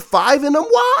 you put 5 in him.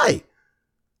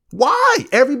 Why?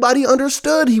 Everybody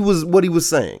understood what he was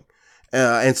saying.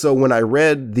 And so when I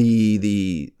read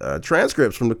the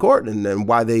transcripts from the court and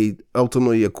why they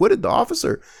ultimately acquitted the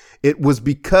officer, it was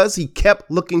because he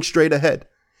kept looking straight ahead.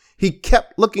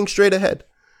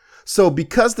 So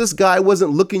because this guy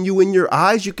wasn't looking you in your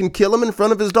eyes, you can kill him in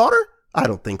front of his daughter? I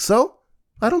don't think so.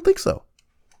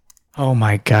 Oh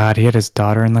my God, he had his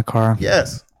daughter in the car.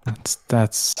 Yes.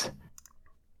 That's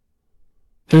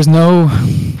there's no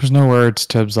words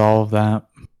to absolve that.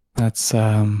 That's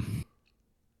something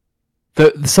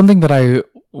that I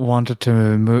wanted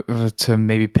to move to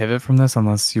maybe pivot from this,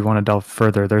 unless you want to delve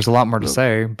further. There's a lot more to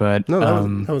say, but No,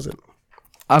 that was it.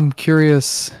 I'm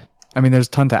curious. I mean, there's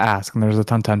a ton to ask and there's a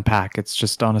ton to unpack. It's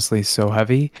just honestly so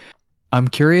heavy. I'm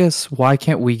curious, why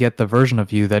can't we get the version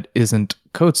of you that isn't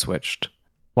code switched?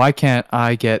 Why can't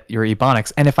I get your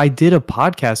Ebonics? And if I did a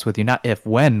podcast with you, not if,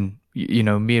 when, you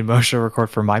know, me and Moshe record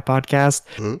for my podcast,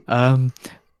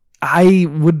 I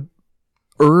would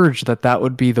urge that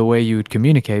would be the way you would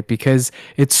communicate, because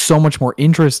it's so much more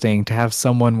interesting to have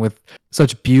someone with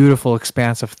such beautiful,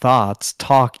 expansive thoughts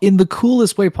talk in the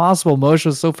coolest way possible. Moshe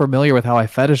is so familiar with how I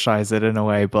fetishize it in a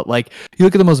way, but like, you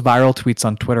look at the most viral tweets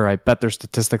on Twitter, I bet there's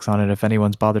statistics on it if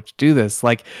anyone's bothered to do this.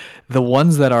 Like, the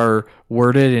ones that are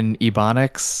worded in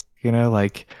Ebonics, you know,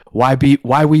 like, why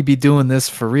we be doing this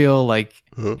for real? Like,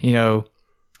 you know,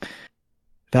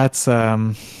 that's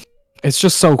it's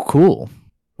just so cool.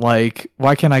 Like,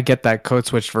 why can't I get that code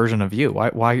switched version of you?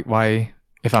 Why?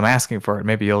 If I'm asking for it,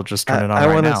 maybe you'll just turn it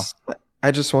on now.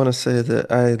 I just want to say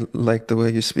that I like the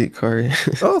way you speak, Kari.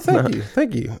 Oh,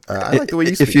 thank you. I like the way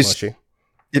you speak, Moshi.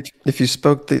 If you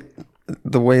spoke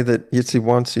the way that Yitzi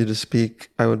wants you to speak,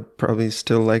 I would probably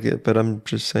still like it. But I'm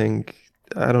just saying,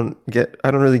 I don't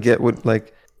really get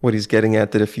what he's getting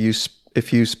at. That if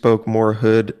you spoke more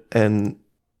hood and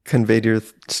conveyed your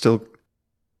still.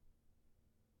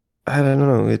 I don't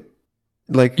know. It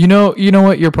like you know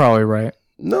what? You're probably right.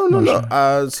 No.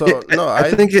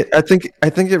 I think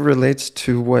it relates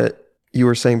to what you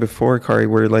were saying before, Kari,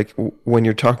 where like when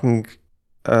you're talking,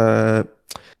 when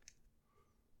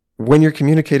you're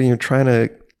communicating, you're trying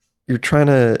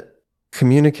to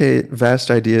communicate vast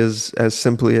ideas as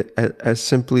simply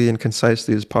and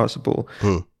concisely as possible.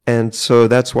 And so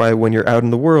that's why when you're out in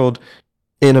the world,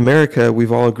 in America,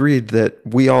 we've all agreed that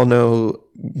we all know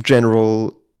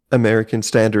general American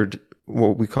standard,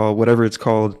 what we call, whatever it's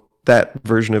called, that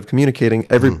version of communicating.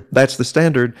 That's the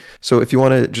standard. So if you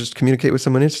want to just communicate with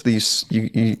someone instantly,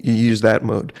 you use that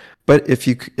mode. But if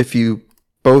you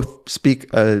both speak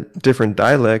a different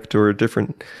dialect or a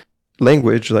different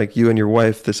language, like you and your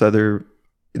wife, this other,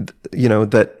 you know,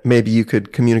 that maybe you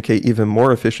could communicate even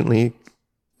more efficiently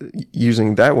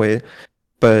using that way.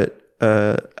 But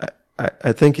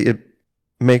I think it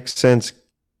makes sense,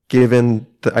 given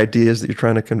the ideas that you're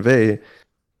trying to convey,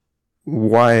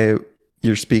 why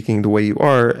you're speaking the way you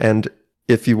are. And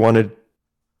if you wanted,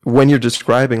 when you're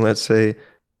describing, let's say,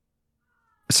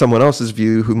 someone else's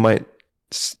view who might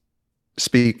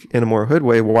speak in a more hood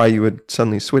way, why you would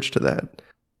suddenly switch to that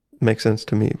makes sense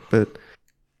to me. But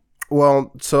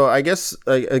well, so I guess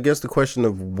the question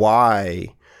of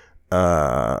why,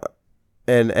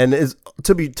 and is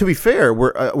to be fair,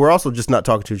 we're also just not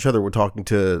talking to each other. We're talking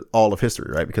to all of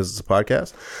history, right? Because it's a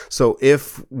podcast. So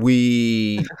if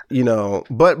we, you know,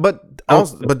 but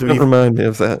to be, remind me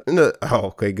of that. No,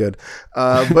 okay, good.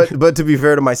 But to be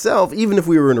fair to myself, even if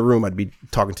we were in a room, I'd be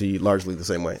talking to you largely the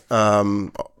same way,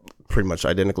 pretty much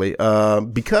identically,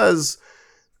 because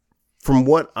from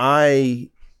what I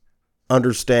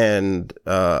understand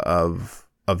of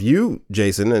you,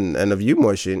 Jason, and of you,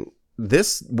 Moshe,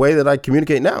 this way that I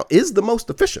communicate now is the most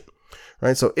efficient,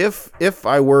 right? So if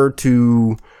I were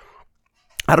to,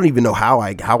 I don't even know how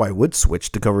I would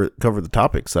switch to cover the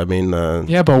topics. I mean,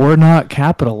 yeah, but we're not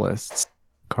capitalists,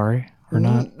 Kari. We're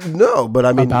not. No, but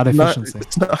I mean, about efficiency.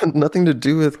 It's nothing to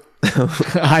do with.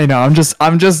 I know. I'm just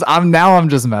messing. Now I'm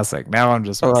just messing.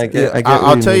 Oh, I get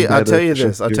I'll tell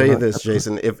you this,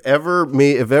 Jason. If ever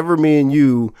me and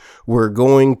you were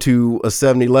going to a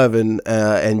 7-Eleven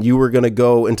and you were going to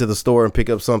go into the store and pick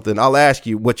up something, I'll ask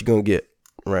you what you're going to get,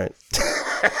 right?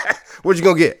 What you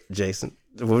going to get, Jason?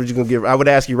 What you going to get? I would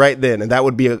ask you right then, and that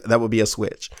would be a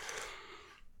switch.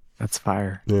 That's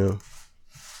fire. Yeah.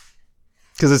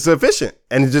 Because it's efficient,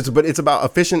 and it's about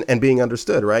efficient and being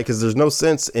understood, right? Because there's no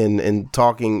sense in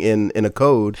talking in a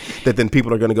code that then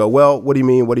people are going to go, well, what do you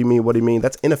mean? What do you mean? What do you mean?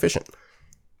 That's inefficient.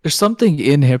 There's something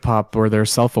in hip hop where they're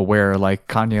self-aware, like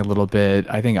Kanye a little bit.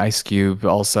 I think Ice Cube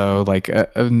also, like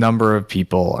a number of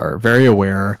people are very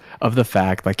aware of the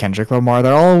fact, like Kendrick Lamar,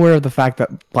 they're all aware of the fact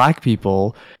that Black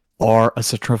people are a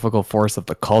centrifugal force of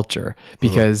the culture,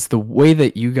 because the way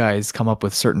that you guys come up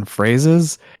with certain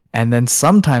phrases, and then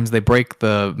sometimes they break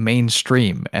the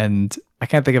mainstream, and I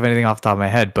can't think of anything off the top of my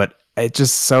head, but it's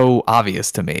just so obvious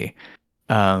to me.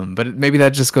 But maybe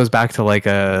that just goes back to like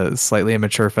a slightly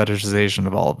immature fetishization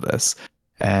of all of this,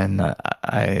 and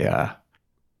I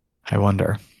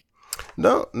wonder.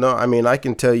 No. I mean, I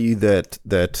can tell you that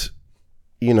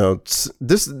you know,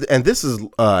 this is,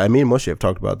 I mean, Moshe have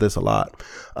talked about this a lot.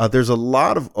 There's a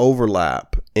lot of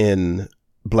overlap in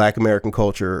Black American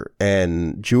culture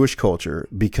and Jewish culture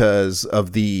because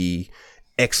of the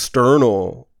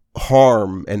external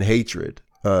harm and hatred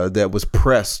that was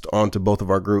pressed onto both of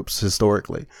our groups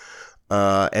historically.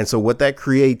 And so what that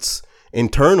creates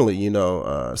internally,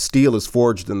 steel is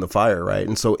forged in the fire, right?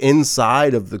 And so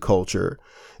inside of the culture,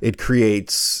 it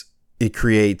creates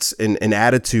an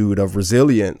attitude of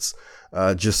resilience,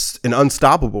 just an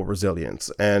unstoppable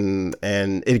resilience. And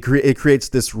it creates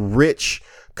this rich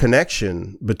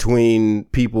connection between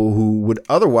people who would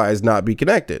otherwise not be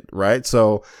connected, right?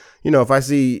 So, if I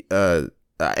see,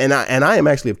 and I am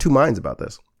actually of two minds about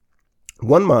this.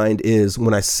 One mind is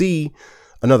when I see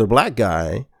another black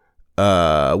guy,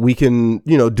 we can,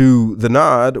 do the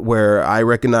nod where I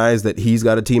recognize that he's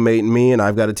got a teammate in me and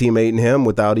I've got a teammate in him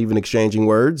without even exchanging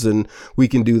words, and we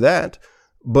can do that.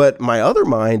 But my other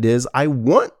mind is I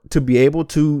want to be able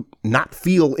to not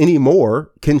feel any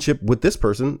more kinship with this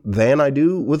person than I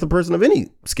do with a person of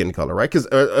any skin color, right? Because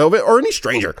or any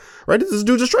stranger, right? This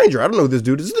dude's a stranger. I don't know who this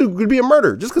dude is. This dude could be a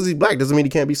murderer. Just because he's black doesn't mean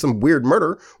he can't be some weird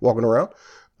murderer walking around.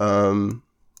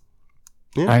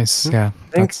 Yeah. Nice. Yeah.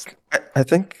 I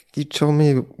think you told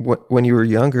me when you were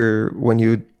younger, when you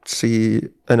would see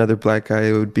another black guy,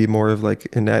 it would be more of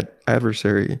like an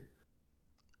adversary.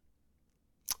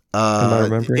 Am I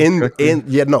remembering correctly?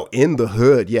 in the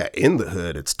hood. Yeah, in the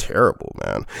hood, it's terrible,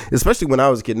 man. Especially when I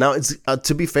was a kid. Now it's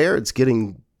to be fair, it's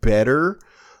getting better.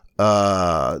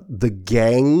 The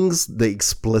gangs, the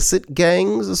explicit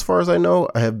gangs, as far as I know,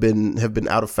 have been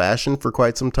out of fashion for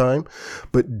quite some time.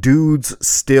 But dudes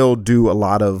still do a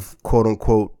lot of quote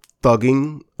unquote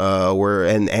thugging,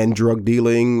 and drug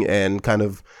dealing and kind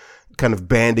of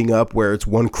banding up where it's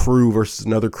one crew versus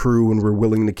another crew and we're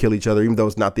willing to kill each other, even though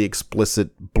it's not the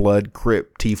explicit blood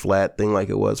Crip T-flat thing like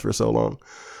it was for so long.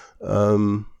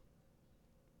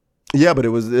 Yeah, but it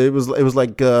was like, it was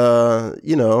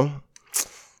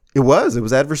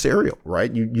adversarial,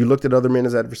 right? You looked at other men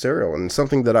as adversarial, and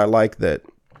something that I liked that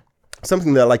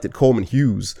Coleman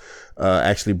Hughes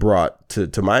actually brought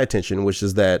to my attention, which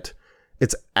is that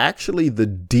it's actually the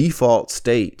default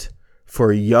state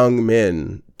for young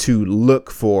men to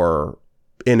look for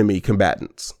enemy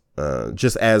combatants,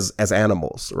 just as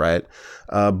animals, right?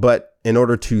 But in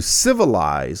order to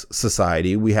civilize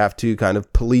society, we have to kind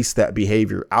of police that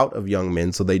behavior out of young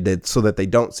men so that they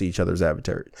don't see each other's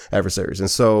adversaries.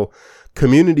 And so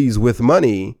communities with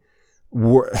money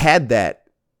had that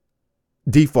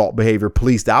default behavior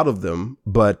policed out of them,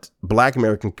 but Black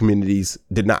American communities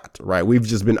did not, right? We've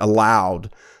just been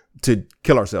allowed to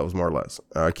kill ourselves, more or less,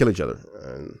 kill each other.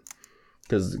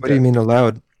 What do you mean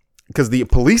allowed? Because the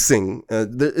policing,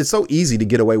 it's so easy to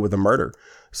get away with a murder.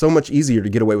 So much easier to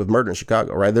get away with murder in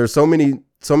Chicago, right? There's so many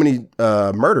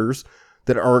murders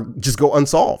that are just go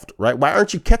unsolved, right? Why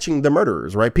aren't you catching the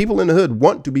murderers, right? People in the hood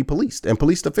want to be policed and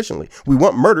policed efficiently. We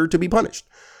want murder to be punished,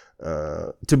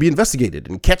 to be investigated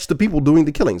and catch the people doing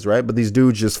the killings, right? But these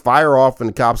dudes just fire off and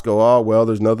the cops go, oh, well,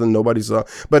 there's nothing nobody saw.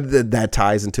 But that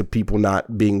ties into people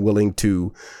not being willing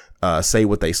to say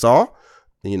what they saw.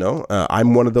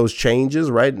 I'm one of those changes,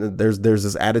 right? There's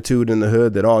this attitude in the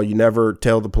hood that, you never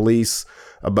tell the police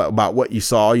about what you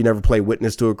saw. You never play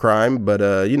witness to a crime, but,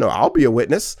 I'll be a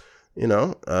witness,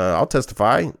 I'll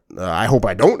testify. I hope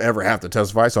I don't ever have to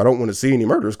testify. So I don't want to see any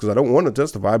murders because I don't want to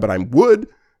testify, but I would,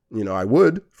 I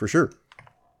would for sure.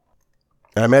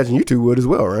 And I imagine you two would as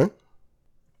well, right?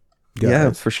 Yeah,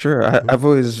 for sure. I've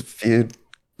always viewed,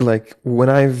 like,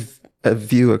 when I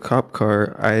view a cop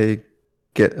car, I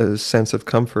get a sense of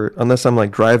comfort, unless I'm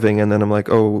like driving and then I'm like,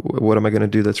 oh, what am I going to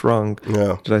do that's wrong?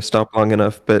 Yeah. Did I stop long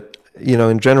enough? But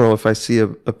in general, if I see a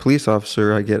police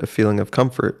officer, I get a feeling of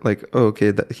comfort, like, oh,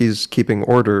 okay, that he's keeping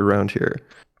order around here.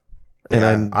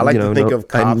 And I like to think of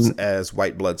cops as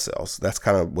white blood cells. That's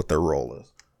kind of what their role is.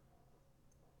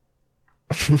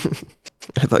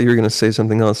 I thought you were going to say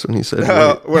something else when you said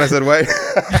when I said white.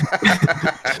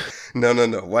 No.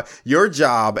 What your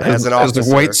job as an officer?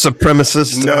 As a white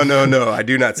supremacist? No. I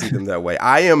do not see them that way.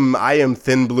 I am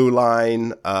thin blue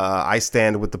line. I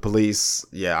stand with the police.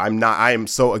 Yeah, I'm not. I am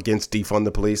so against defund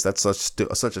the police. That's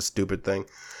such a stupid thing.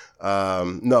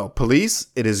 No, police.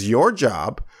 It is your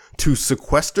job to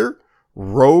sequester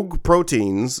rogue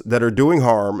proteins that are doing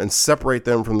harm and separate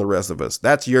them from the rest of us.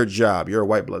 That's your job. You're a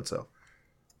white blood cell.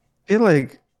 I feel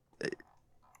like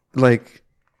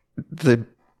the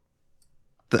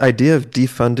idea of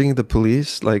defunding the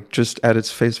police, like, just at its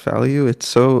face value, it's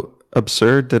so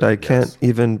absurd that I can't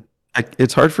even.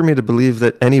 It's hard for me to believe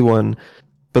that anyone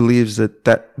believes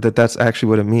that's actually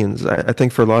what it means. I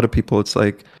think for a lot of people, it's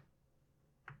like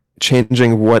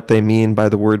changing what they mean by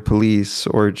the word police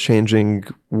or changing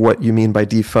what you mean by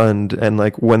defund. And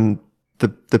like when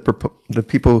the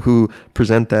people who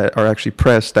present that are actually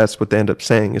press, that's what they end up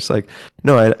saying. It's like,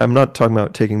 no, I'm not talking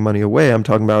about taking money away. I'm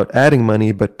talking about adding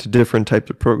money, but to different types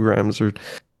of programs. Or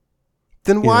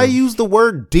then why use the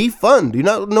word defund? Do you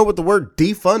not know what the word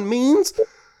defund means?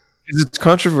 It's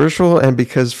controversial, and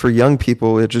because for young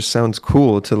people, it just sounds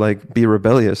cool to like be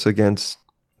rebellious against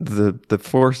the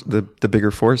bigger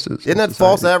forces. Isn't that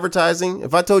false advertising?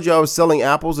 If I told you I was selling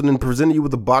apples and then presented you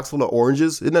with a box full of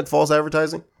oranges, isn't that false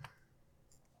advertising?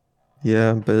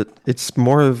 Yeah, but it's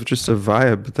more of just a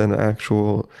vibe than an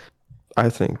actual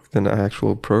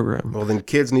program. Well, then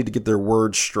kids need to get their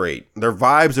words straight. Their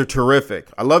vibes are terrific.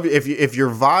 I love you. If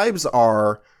your vibes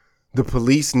are the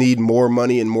police need more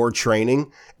money and more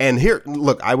training, and here,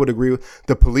 look, I would agree with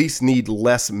the police need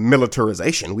less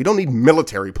militarization. We don't need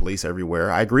military police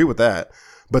everywhere. I agree with that,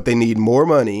 but they need more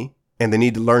money. And they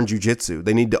need to learn jujitsu.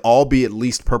 They need to all be at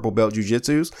least purple belt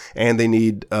jujitsus, and they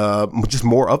need just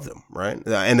more of them, right?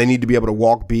 And they need to be able to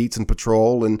walk beats and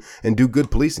patrol and do good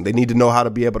policing. They need to know how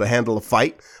to be able to handle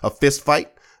a fist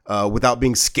fight, without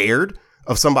being scared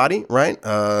of somebody, right?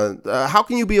 How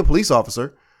can you be a police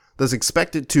officer that's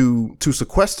expected to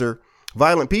sequester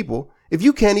violent people if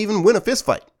you can't even win a fist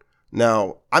fight?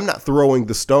 Now, I'm not throwing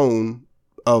the stone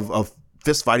of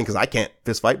fist fighting because I can't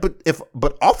fist fight,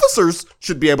 but officers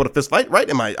should be able to fist fight, right?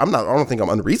 I don't think I'm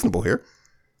unreasonable here.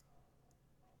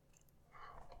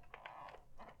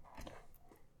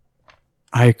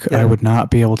 I would not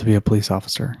be able to be a police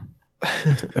officer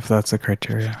if that's the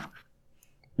criteria.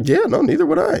 Yeah, no, neither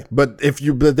would I. But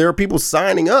but there are people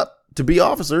signing up to be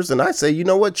officers, and I say, you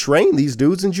know what? Train these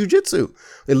dudes in jujitsu,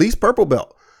 at least purple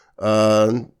belt.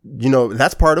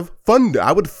 That's part of fund.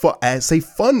 I would say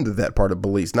fund that part of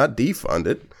police, not defund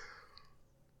it.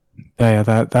 Yeah,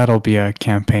 that'll be a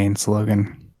campaign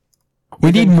slogan.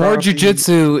 We need more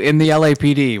jujitsu in the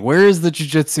LAPD. Where is the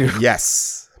jujitsu?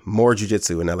 Yes, more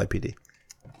jujitsu in LAPD.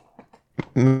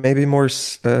 Maybe more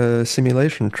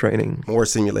simulation training. More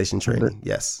simulation training.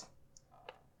 Yes.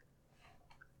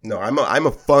 No, I'm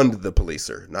a fund the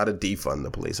policer, not a defund the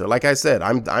policer. Like I said,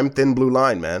 I'm thin blue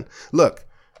line, man. Look.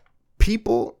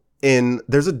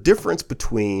 There's a difference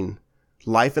between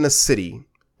life in a city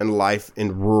and life in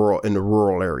the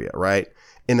rural area, right?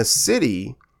 In a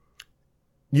city,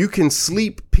 you can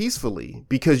sleep peacefully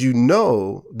because you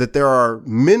know that there are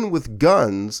men with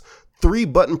guns 3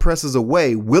 button presses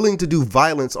away willing to do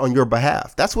violence on your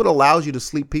behalf. That's what allows you to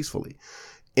sleep peacefully.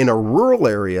 In a rural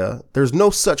area, there's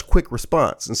no such quick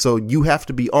response. And so you have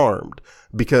to be armed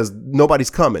because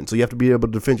nobody's coming. So you have to be able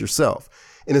to defend yourself.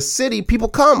 In a city, people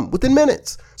come within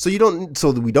minutes. So we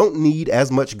don't need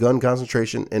as much gun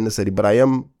concentration in the city, but I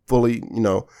am fully,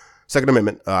 Second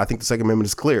Amendment. I think the Second Amendment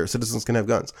is clear. Citizens can have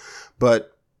guns.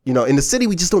 But, in the city,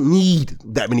 we just don't need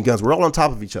that many guns. We're all on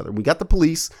top of each other. We got the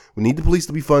police. We need the police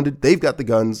to be funded. They've got the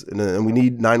guns, and we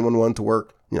need 911 to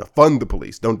work. Fund the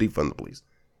police. Don't defund the police.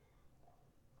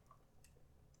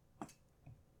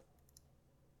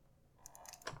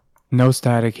 No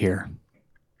static here.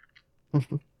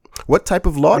 What type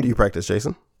of law do you practice,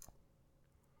 Jason?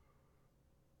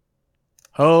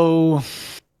 Oh,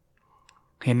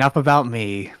 enough about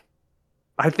me.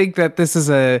 I think that this is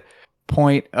a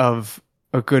point of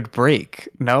a good break.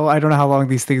 No, I don't know how long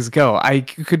these things go. I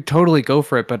could totally go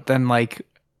for it, but then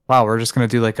wow, we're just going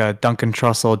to do like a Duncan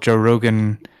Trussell, Joe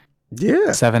Rogan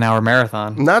 7-hour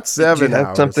marathon. Not 7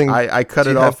 hours. I cut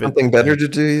it off. Something better to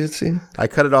do, Yitzy? I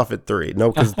cut it off at 3.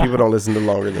 No, because people don't listen to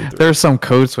longer than 3. There's some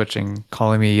code switching,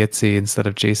 calling me Yitzy instead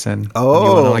of Jason. Oh, when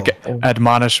you want to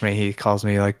admonish me, he calls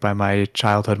me by my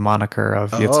childhood moniker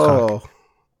of Yitzchak.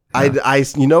 I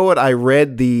you know what? I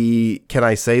read can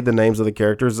I say the names of the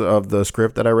characters of the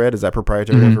script that I read? Is that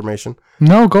proprietary information?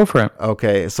 No, go for it.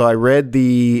 Okay, so I read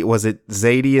was it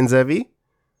Zadie and Zevi?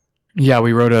 Yeah,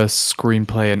 we wrote a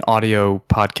screenplay, an audio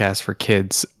podcast for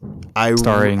kids. I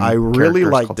really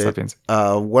liked it.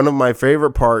 One of my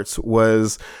favorite parts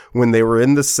was when they were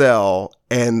in the cell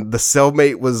and the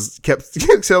cellmate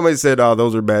said, "Oh,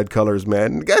 those are bad colors,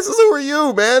 man." And the guy says, "Who are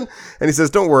you, man?" And he says,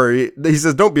 "Don't worry." He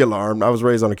says, "Don't be alarmed. I was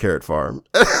raised on a carrot farm."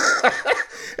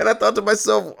 And I thought to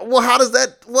myself, well, how does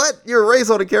that? What? You're raised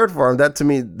on a carrot farm? That to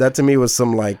me was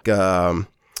some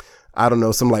I don't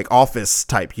know, some office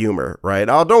type humor, right?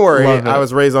 Oh, don't worry. I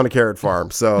was raised on a carrot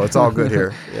farm, so it's all good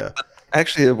here. Yeah.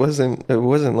 Actually, it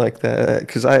wasn't like that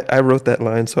because I wrote that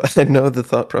line, so I know the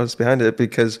thought process behind it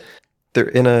because they're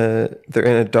in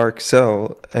a dark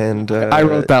cell and I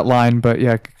wrote that line, but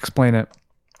yeah, explain it.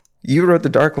 You wrote the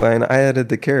dark line. I added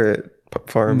the carrot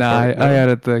farm. Nah, I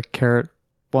added the carrot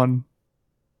one.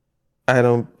 I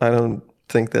don't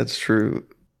think that's true.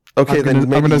 Okay, then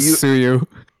maybe I'm gonna sue you.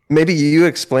 maybe you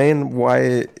explain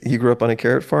why you grew up on a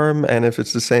carrot farm, and if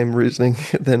it's the same reasoning,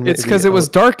 then It's maybe because it was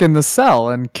I'll- dark in the cell,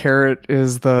 and carrot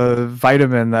is the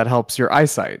vitamin that helps your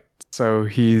eyesight. So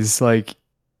he's like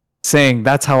saying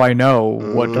that's how I know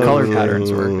what color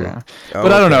patterns work. Yeah.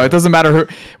 But I don't know. Okay. It doesn't matter who.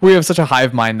 We have such a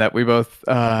hive mind that we both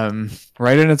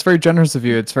right, and it's very generous of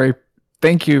you. It's very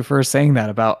thank you for saying that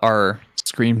about our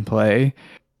screenplay.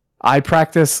 I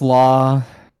practice law.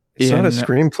 It's not a in-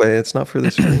 screenplay. It's not for the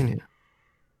screen.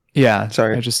 Yeah.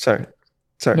 Sorry. I just sorry.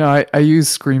 no. I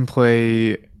use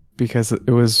screenplay because it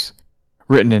was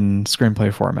written in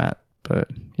screenplay format. But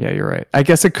yeah, you're right. I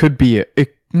guess it could be.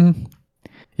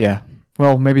 Yeah.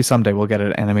 Well, maybe someday we'll get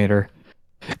an animator.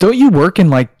 Don't you work in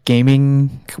like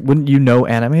gaming? Wouldn't you know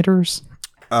animators?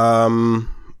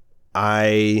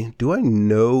 I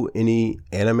know any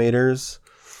animators?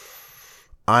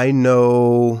 I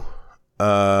know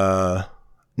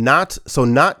not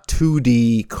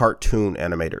 2D cartoon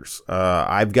animators.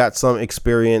 I've got some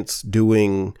experience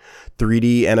doing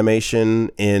 3D animation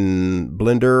in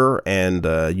Blender and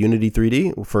Unity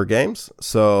 3D for games.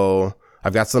 So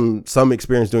I've got some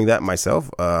experience doing that myself.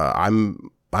 I'm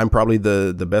probably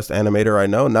the best animator I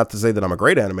know. Not to say that I'm a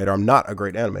great animator. I'm not a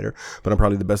great animator, but I'm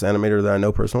probably the best animator that I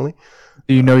know personally.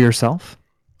 Do you know yourself?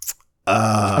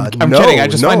 I'm No, kidding. I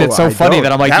just find it so I funny don't.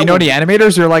 that I'm like, That you know would- any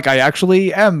animators? You're like, I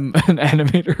actually am an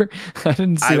animator. I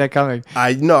didn't see that coming.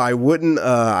 I wouldn't,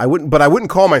 but I wouldn't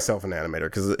call myself an animator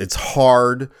because it's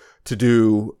hard to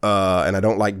do, and I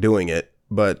don't like doing it.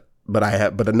 But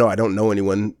no, I don't know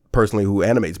anyone personally who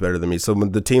animates better than me. So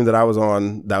when the team that I was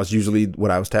on, that was usually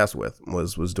what I was tasked with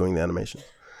was doing the animation.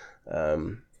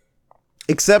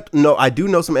 Except no, I do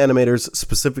know some animators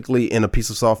specifically in a piece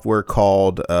of software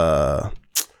called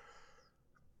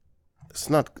it's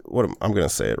not what I'm going to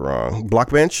say it wrong.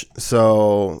 Blockbench.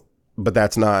 So, but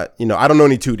that's not, I don't know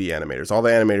any 2D animators. All the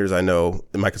animators I know,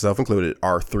 myself included,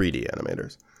 are 3D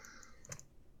animators.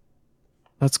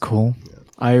 That's cool.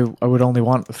 I would only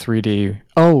want 3D.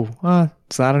 Oh,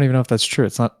 so I don't even know if that's true.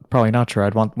 It's probably not true.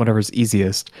 I'd want whatever's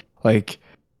easiest, like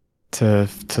to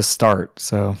start.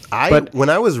 So, When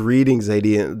I was reading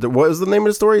Zadian, what was the name of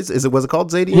the story? Was it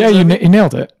called Zadian? yeah, you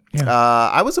nailed it. Yeah.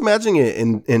 I was imagining it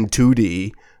in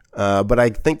 2D, but I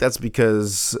think that's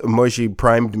because Moishi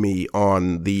primed me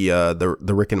on the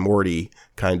Rick and Morty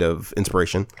kind of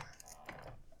inspiration.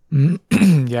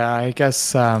 Yeah, I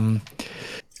guess I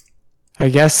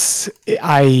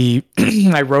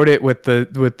I wrote it with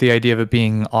the idea of it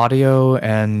being audio,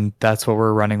 and that's what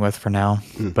we're running with for now.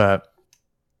 But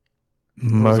It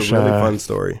was Moshe, a really fun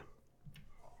story. Rick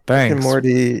thanks. and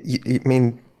Morty. I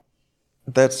mean,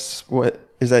 that's what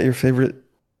is that your favorite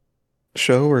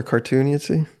show or cartoon you'd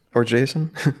see, or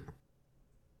Jason?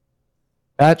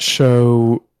 That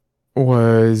show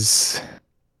is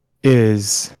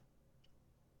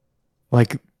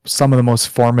like some of the most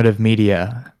formative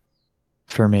media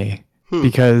for me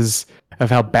because of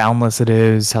how boundless it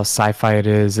is, how sci-fi it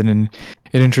is, and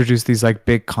it introduced these like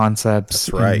big concepts.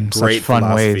 That's right. In Great such fun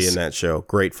philosophy ways. in that show.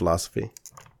 Great philosophy.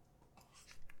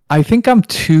 I think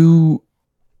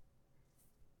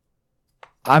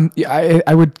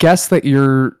I would guess that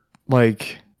you're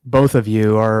like both of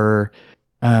you are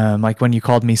like when you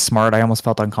called me smart, I almost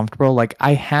felt uncomfortable. Like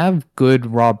I have good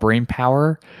raw brain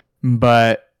power,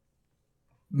 but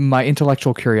my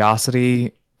intellectual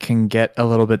curiosity can get a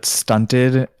little bit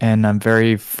stunted, and I'm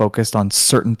very focused on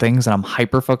certain things, and I'm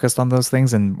hyper focused on those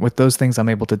things, and with those things I'm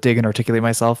able to dig and articulate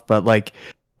myself. But like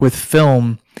with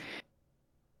film,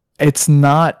 it's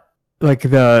not like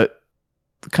the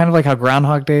kind of like how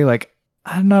Groundhog Day, like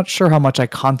I'm not sure how much I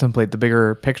contemplate the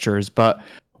bigger pictures, but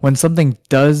when something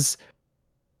does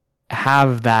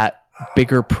have that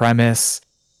bigger premise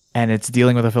and it's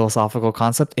dealing with a philosophical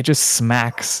concept, it just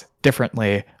smacks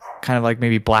differently, kind of like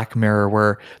maybe Black Mirror,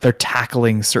 where they're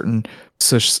tackling certain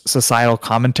societal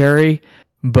commentary,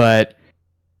 but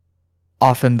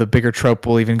often the bigger trope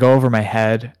will even go over my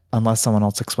head unless someone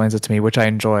else explains it to me, which I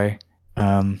enjoy.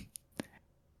 But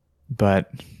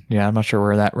yeah, I'm not sure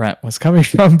where that rant was coming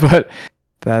from, but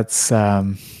that's that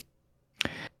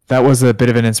was a bit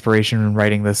of an inspiration in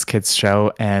writing this kids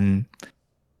show, and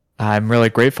I'm really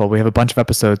grateful. We have a bunch of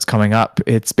episodes coming up.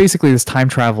 It's basically this time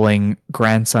traveling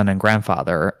grandson and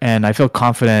grandfather, and I feel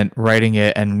confident writing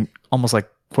it and almost like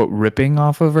quote ripping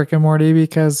off of Rick and Morty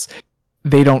because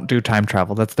they don't do time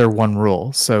travel. That's their one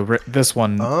rule. So this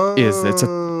one it's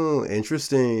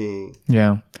interesting.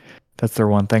 Yeah. That's their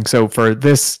one thing. So for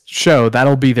this show,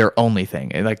 that'll be their only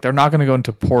thing. Like they're not going to go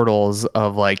into portals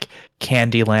of like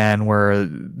Candyland where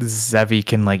Zevi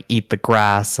can like eat the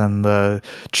grass and the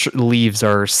leaves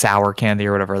are sour candy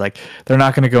or whatever. Like they're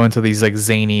not going to go into these like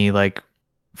zany like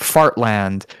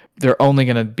Fartland they're only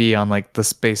going to be on like the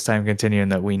space-time continuum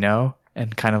that we know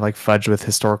and kind of like fudge with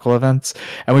historical events.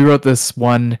 And we wrote this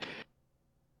one.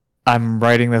 I'm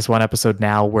writing this one episode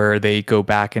now where they go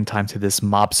back in time to this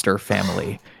mobster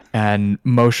family. And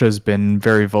Moshe's been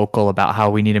very vocal about how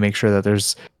we need to make sure that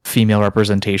there's female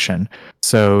representation.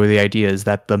 So the idea is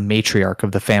that the matriarch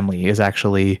of the family is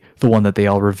actually the one that they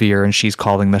all revere, and she's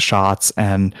calling the shots,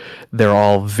 and they're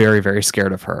all very, very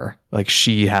scared of her. Like,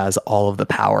 she has all of the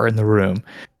power in the room.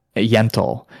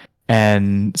 Yentl.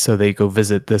 And so they go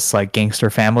visit this like gangster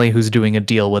family who's doing a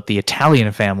deal with the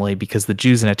Italian family because the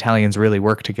Jews and Italians really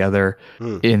work together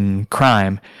in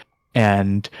crime.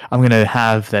 And I'm going to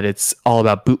have that it's all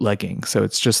about bootlegging. So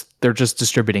it's just, they're just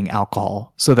distributing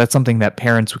alcohol. So that's something that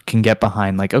parents can get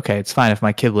behind. Like, okay, it's fine if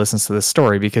my kid listens to this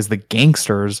story because the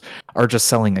gangsters are just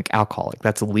selling like alcohol. Like,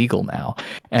 that's illegal now.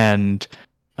 And,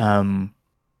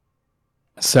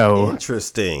 so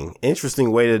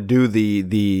interesting way to do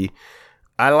the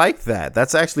I like that.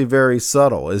 That's actually very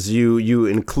subtle, as you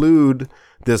include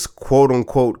this quote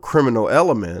unquote criminal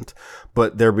element,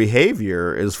 but their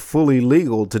behavior is fully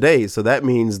legal today. So that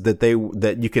means that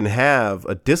that you can have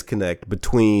a disconnect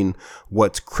between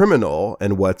what's criminal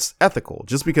and what's ethical.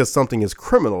 Just because something is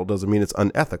criminal doesn't mean it's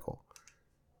unethical.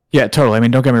 Yeah, totally. I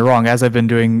mean, don't get me wrong. As I've been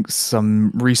doing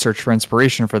some research for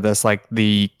inspiration for this, like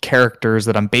the characters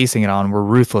that I'm basing it on were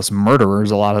ruthless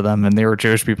murderers, a lot of them, and they were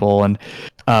Jewish people, and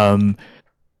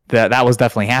that was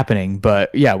definitely happening.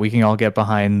 But yeah, we can all get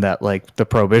behind that. Like, the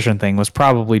prohibition thing was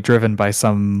probably driven by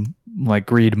some like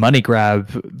greed money grab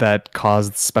that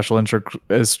caused special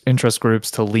interest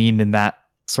groups to lean in that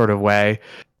sort of way.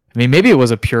 I mean, maybe it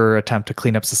was a pure attempt to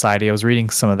clean up society. I was reading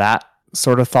some of that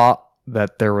sort of thought,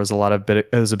 that there was it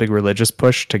was a big religious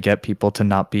push to get people to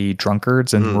not be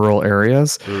drunkards in rural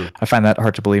areas. I find that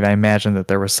hard to believe. I imagine that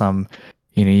there was some,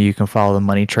 you can follow the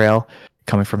money trail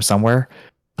coming from somewhere.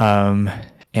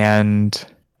 And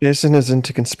Jason is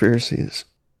into conspiracies.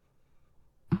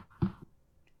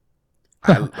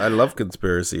 I love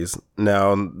conspiracies.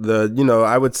 Now,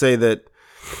 I would say that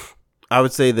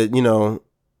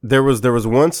there was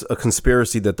once a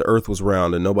conspiracy that the earth was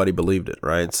round and nobody believed it,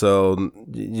 right? So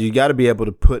you got to be able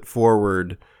to put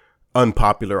forward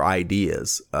unpopular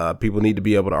ideas. People need to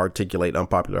be able to articulate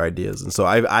unpopular ideas. And so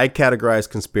I categorize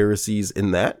conspiracies in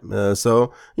that.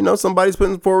 So somebody's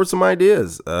putting forward some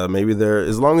ideas. Maybe they're,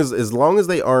 as long as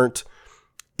they aren't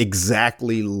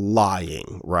exactly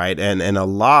lying, right? And a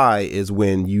lie is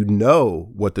when you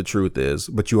know what the truth is,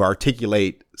 but you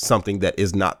articulate something that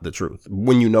is not the truth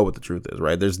when you know what the truth is,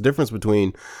 right? There's a difference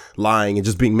between lying and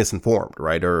just being misinformed,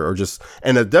 right? Or just,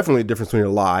 and there's definitely a difference between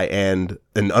a lie and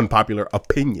an unpopular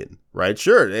opinion, right?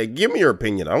 Sure, hey, give me your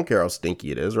opinion. I don't care how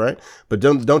stinky it is, right? But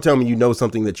don't tell me you know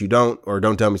something that you don't, or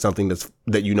don't tell me something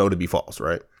that you know to be false,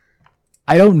 right?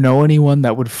 I don't know anyone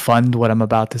that would fund what I'm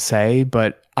about to say,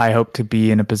 but I hope to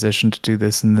be in a position to do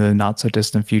this in the not so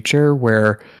distant future,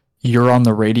 where you're on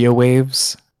the radio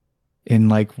waves in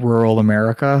like rural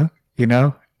America,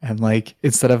 and like,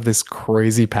 instead of this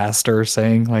crazy pastor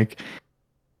saying like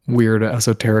weird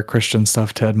esoteric Christian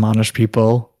stuff to admonish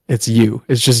people, it's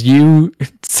just you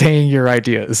saying your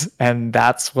ideas. And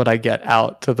that's what I get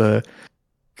out to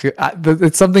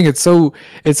it's something, it's so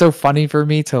funny for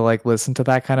me to like listen to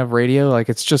that kind of radio. Like,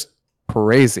 it's just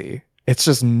crazy. It's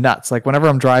just nuts. Like, whenever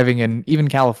I'm driving in even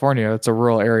California, it's a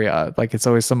rural area, like, it's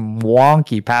always some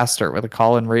wonky pastor with a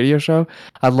call-in radio show.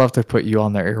 I'd love to put you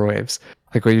on their airwaves.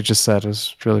 Like what you just said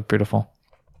was really beautiful.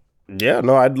 Yeah,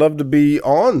 no, I'd love to be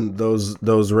on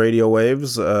those radio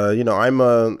waves. I'm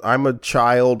a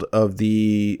child of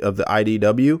the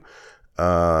IDW.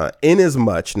 In as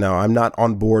much, now I'm not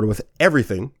on board with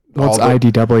everything. What's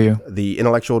IDW? The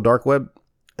intellectual dark web.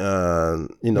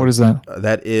 What is that?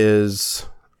 That is,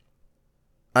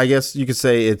 I guess you could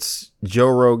say it's Joe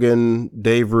Rogan,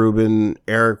 Dave Rubin,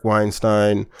 Eric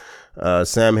Weinstein,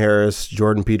 Sam Harris,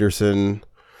 Jordan Peterson.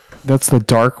 That's the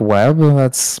dark web.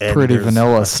 That's pretty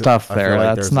vanilla stuff there.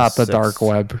 Like that's not the dark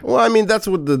web. Well, I mean, that's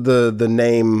what the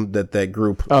name that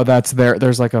group. Oh, that's there.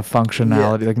 There's like a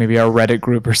functionality, like maybe a Reddit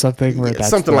group or something. Where that's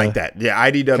something like that. Yeah,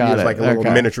 IDW is like a little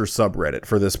miniature subreddit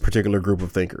for this particular group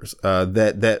of thinkers. And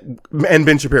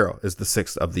Ben Shapiro is the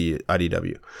sixth of the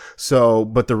IDW. So,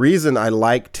 but the reason I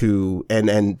like to,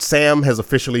 and Sam has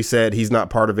officially said he's not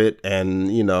part of it,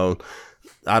 and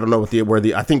I don't know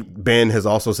I think Ben has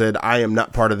also said, I am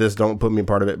not part of this. Don't put me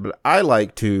part of it. But I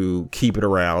like to keep it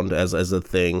around as a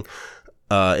thing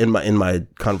in my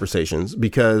conversations,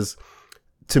 because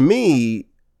to me,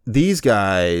 these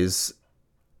guys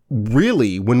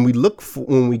really, when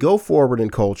we go forward in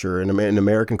culture, in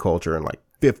American culture, and like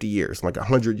 50 years, like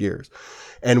 100 years.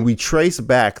 And we trace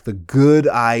back the good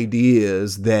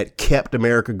ideas that kept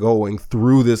America going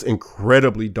through this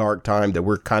incredibly dark time that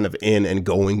we're kind of in and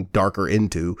going deeper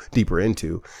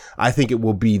into. I think it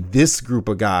will be this group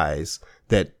of guys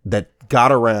that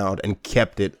got around and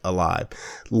kept it alive.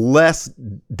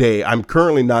 I'm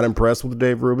currently not impressed with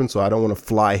Dave Rubin, so I don't want to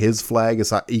fly his flag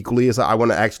equally as I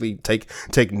want to actually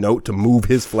take note to move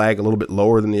his flag a little bit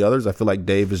lower than the others. I feel like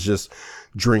Dave is just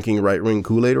drinking right-wing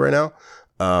Kool-Aid right now.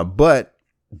 But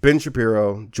Ben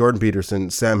Shapiro, Jordan Peterson,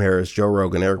 Sam Harris, Joe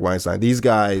Rogan, Eric Weinstein, these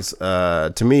guys,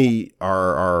 to me,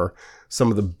 are some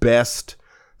of the best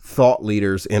thought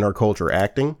leaders in our culture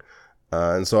acting.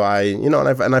 And so I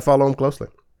follow them closely.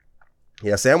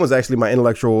 Yeah, Sam was actually my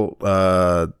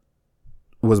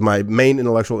main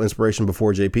intellectual inspiration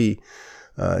before JP.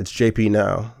 It's JP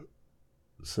now.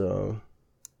 So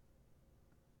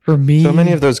for me, so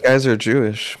many of those guys are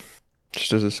Jewish.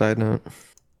 Just as a side note.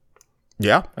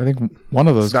 Yeah, I think one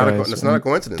of those guys. It's not a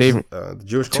coincidence. Dave, the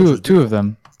Jewish culture. Two of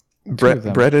them.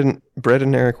 Brett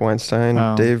and Eric Weinstein,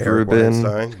 Dave Eric Rubin,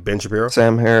 Weinstein, Ben Shapiro,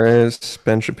 Sam Harris,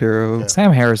 Ben Shapiro. Yeah.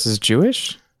 Sam Harris is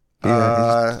Jewish.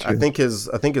 Yeah, I think his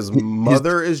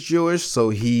mother is Jewish, so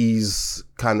he's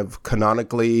kind of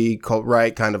canonically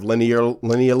kind of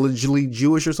lineagely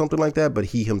Jewish or something like that. But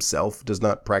he himself does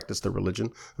not practice the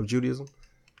religion of Judaism.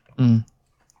 Mm.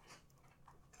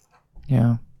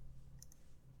 Yeah.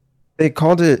 They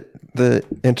called it the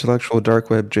intellectual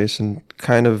dark web, Jason,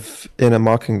 kind of in a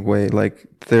mocking way. Like,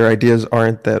 their ideas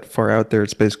aren't that far out there.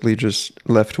 It's basically just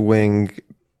left wing,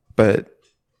 but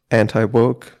anti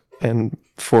woke, and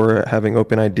for having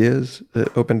open ideas,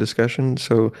 open discussion.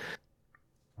 So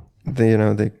they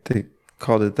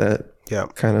called it that. Yeah,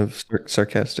 kind of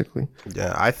sarcastically.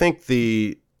 Yeah, I think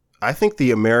the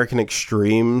American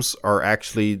extremes are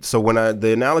actually, so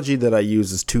the analogy that I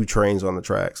use is two trains on the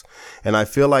tracks. And I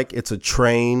feel like it's a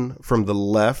train from the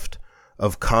left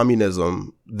of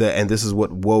communism and this is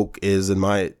what woke is in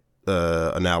my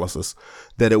analysis,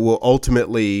 that it will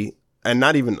ultimately, and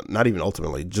not even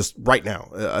ultimately, just right now,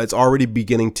 it's already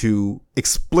beginning to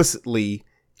explicitly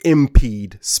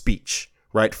impede speech,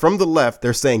 right? From the left,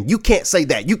 they're saying, you can't say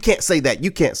that, you can't say that,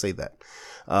 you can't say that.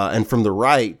 And from the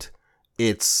right,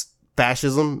 it's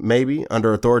fascism, maybe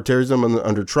under authoritarianism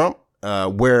under Trump,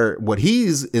 where what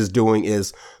he's doing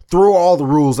is throw all the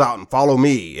rules out and follow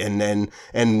me. And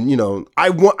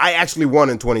I actually won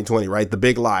in 2020, right? The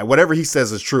big lie, whatever he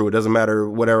says is true. It doesn't matter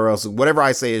whatever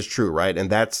I say is true. Right. And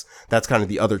that's kind of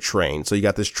the other train. So you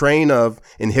got this train of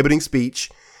inhibiting speech,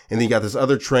 and then you got this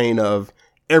other train of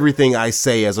everything I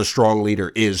say as a strong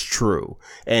leader is true.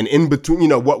 And in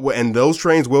between, and those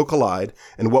trains will collide,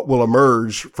 and what will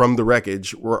emerge from the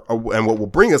wreckage and what will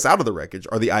bring us out of the wreckage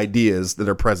are the ideas that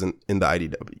are present in the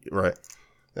IDW, right?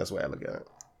 That's the way I look at it.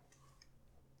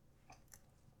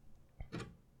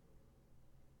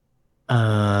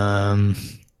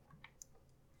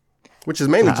 Which is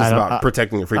mainly just about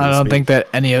protecting your freedom of speech. I don't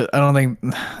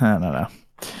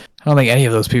think any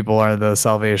of those people are the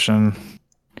salvation.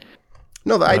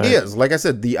 No, the ideas. Like I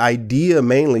said, the idea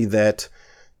mainly that...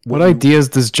 What ideas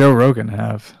does Joe Rogan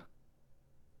have?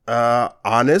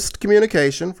 Honest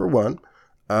communication, for one.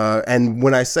 And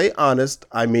when I say honest,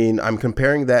 I mean, I'm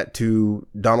comparing that to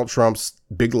Donald Trump's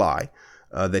big lie,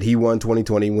 that he won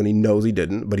 2020 when he knows he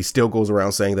didn't, but he still goes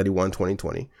around saying that he won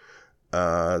 2020.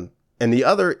 And the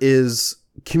other is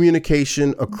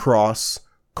communication across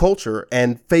culture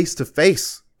and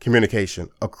face-to-face communication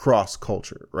across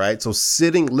culture, right? So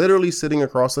literally sitting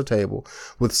across the table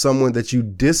with someone that you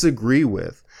disagree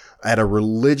with at a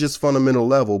religious fundamental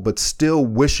level, but still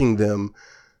wishing them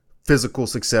physical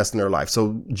success in their life.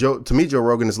 So to me, Joe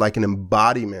Rogan is like an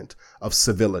embodiment of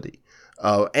civility.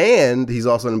 And he's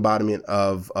also an embodiment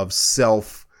of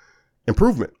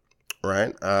self-improvement,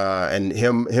 right? And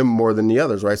him more than the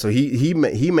others, right? So he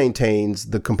maintains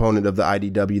the component of the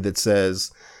IDW that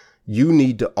says, you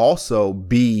need to also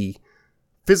be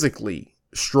physically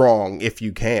strong if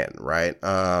you can, right?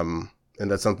 And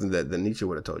that's something that Nietzsche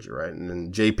would have told you, right? And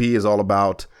then JP is all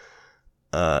about,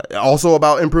 also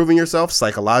about improving yourself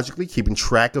psychologically, keeping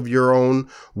track of your own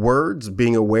words,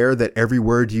 being aware that every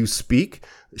word you speak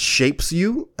shapes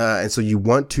you. And so you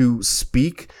want to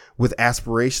speak with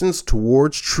aspirations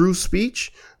towards true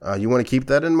speech. You want to keep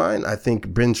that in mind. I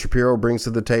think Ben Shapiro brings to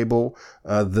the table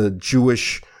the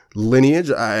Jewish lineage.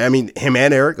 I mean, him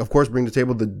and Eric, of course, bring to the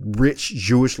table the rich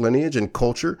Jewish lineage and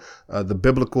culture, the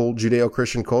biblical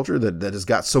Judeo-Christian culture that has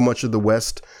got so much of the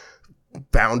West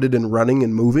founded and running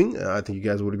and moving. I think you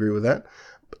guys would agree with that.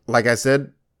 Like I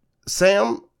said,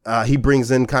 Sam, he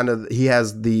brings in he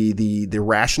has the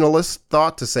rationalist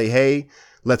thought to say, hey,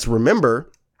 let's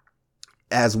remember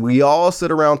as we all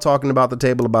sit around talking about the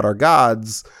table about our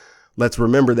gods, let's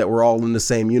remember that we're all in the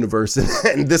same universe.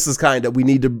 And this is kind of, we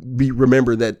need to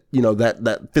remember that, you know,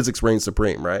 that physics reigns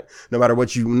supreme, right? No matter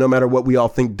what we all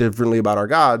think differently about our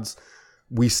gods,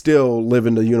 we still live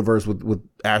in the universe with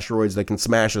asteroids that can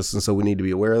smash us. And so we need to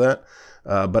be aware of that.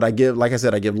 But I give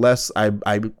less.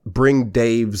 I bring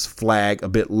Dave's flag a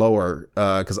bit lower,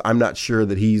 cause I'm not sure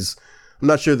that he's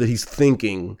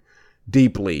thinking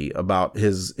deeply about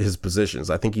his positions.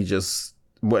 I think he just,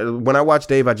 when I watch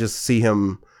Dave, I just see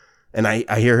him and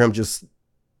I hear him just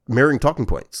mirroring talking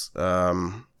points.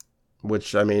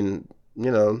 Which, I mean, you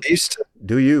know,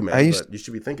 do you, man, but you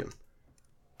should be thinking.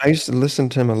 I used to listen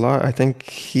to him a lot. I think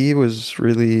he was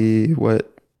really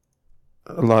what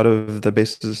a lot of the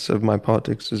basis of my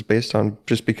politics is based on,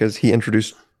 just because he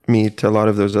introduced me to a lot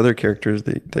of those other characters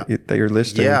that you're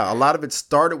listing. Yeah, a lot of it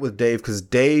started with Dave because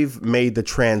Dave made the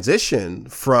transition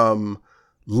from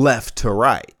left to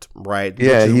right, right?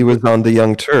 Yeah, he was on the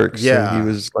Young Turks. Yeah, he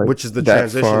was like, which is the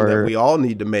transition that we all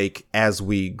need to make as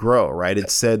we grow, right?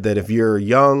 It's said that if you're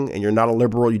young and you're not a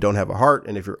liberal, you don't have a heart,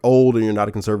 and if you're old and you're not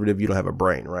a conservative, you don't have a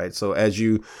brain, right? So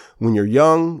when you're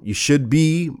young, you should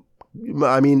be,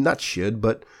 I mean, not should,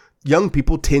 but young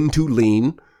people tend to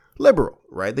lean liberal,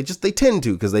 right? They tend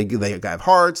to, because they have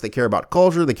hearts, they care about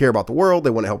culture, they care about the world, they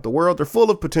want to help the world, they're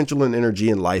full of potential and energy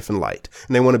and life and light,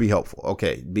 and they want to be helpful.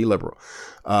 Okay, be liberal.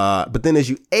 But then as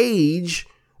you age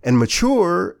and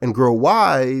mature and grow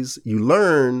wise, you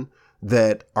learn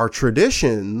that our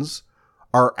traditions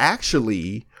are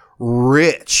actually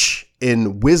rich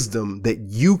in wisdom that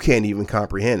you can't even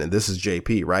comprehend. And this is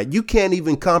JP, right? You can't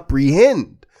even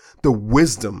comprehend the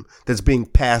wisdom that's being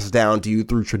passed down to you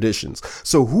through traditions.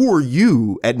 So who are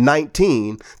you at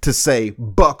 19 to say,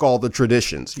 buck all the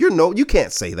traditions? You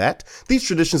can't say that. These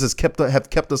traditions have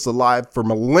kept us alive for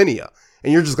millennia,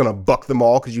 and you're just going to buck them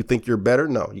all because you think you're better?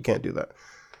 No, you can't do that.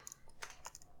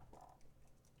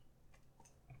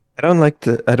 I don't like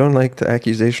the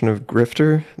accusation of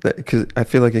grifter, because I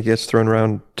feel like it gets thrown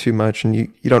around too much, and you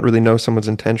don't really know someone's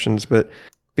intentions. But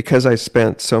because I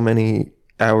spent so many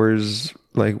hours,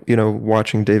 like, you know,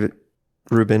 watching David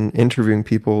Rubin interviewing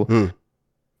people,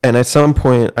 and at some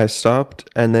point I stopped,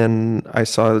 and then I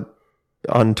saw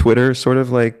on Twitter sort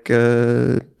of like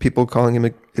people calling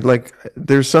him like,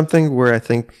 there's something where I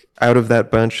think out of that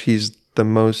bunch he's the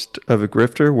most of a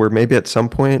grifter, where maybe at some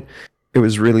point it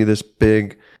was really this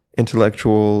big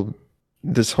intellectual,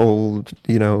 this whole,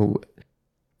 you know,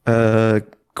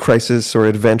 crisis or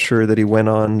adventure that he went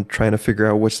on trying to figure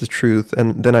out what's the truth.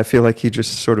 And then I feel like he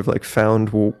just sort of like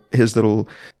found his little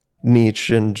niche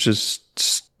and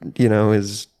just, you know,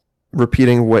 is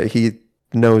repeating what he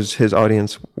knows his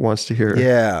audience wants to hear.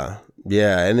 Yeah.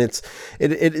 And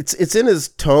it's in his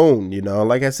tone, you know.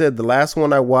 Like I said, the last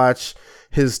one I watched,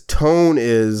 his tone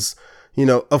is, you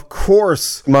know, of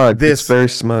course, it's very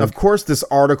smug. Of course, this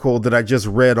article that I just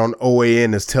read on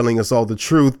OAN is telling us all the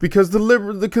truth because the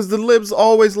libs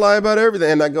always lie about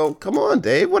everything. And I go, come on,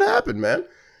 Dave, what happened, man?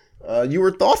 You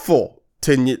were thoughtful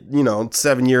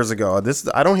 7 years ago.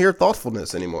 I don't hear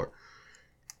thoughtfulness anymore.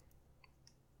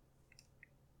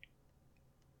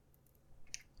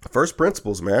 First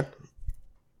principles, man.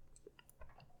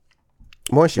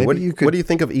 Moishi, what do you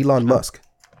think of Elon Musk?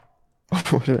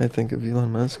 What did I think of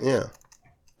Elon Musk? Yeah.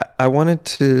 I wanted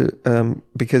to,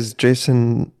 because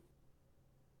Jason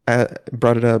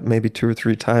brought it up maybe 2 or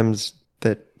 3 times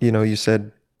that, you know, you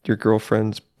said your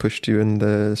girlfriend's pushed you in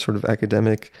the sort of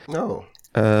academic. No.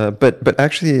 But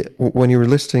actually, when you were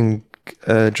listing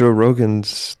Joe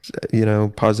Rogan's, you know,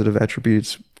 positive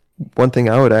attributes, one thing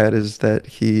I would add is that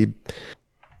he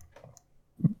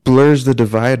blurs the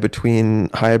divide between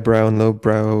highbrow and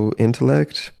lowbrow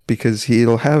intellect, because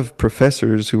he'll have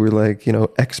professors who are like, you know,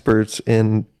 experts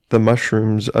in the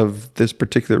mushrooms of this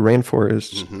particular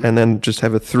rainforest, and then just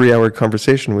have a 3-hour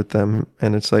conversation with them.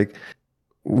 And it's like,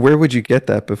 where would you get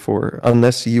that before?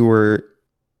 Unless you were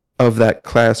of that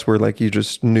class where like you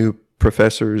just knew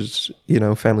professors, you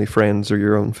know, family friends or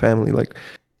your own family. Like,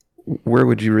 where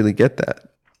would you really get that?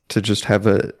 To just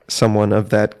have someone of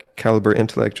that caliber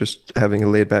intellect just having a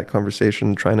laid back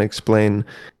conversation, trying to explain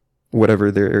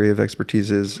whatever their area of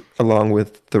expertise is, along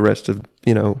with the rest of,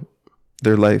 you know,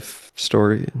 their life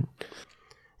story.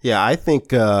 Yeah, I think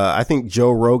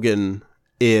Joe Rogan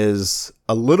is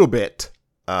a little bit,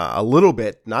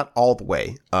 not all the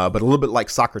way, but a little bit like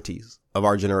Socrates of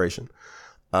our generation.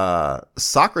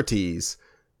 Socrates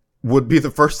would be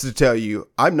the first to tell you,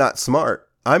 I'm not smart,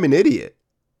 I'm an idiot.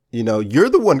 You know, you're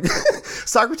the one.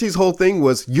 Socrates' whole thing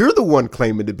was, you're the one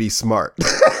claiming to be smart.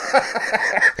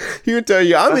 He would tell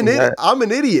you, I'm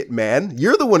an idiot, man.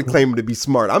 You're the one claiming to be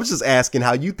smart. I'm just asking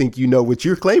how you think you know what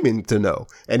you're claiming to know.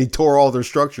 And he tore all their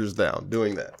structures down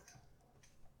doing that.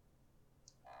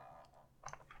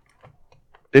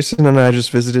 Jason and I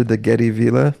just visited the Getty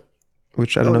Villa,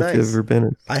 which I don't know if you've Nice. ever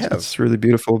been. I have. It's really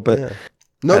beautiful, but Yeah.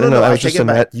 I No, don't know, I I was take just it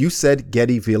back. You said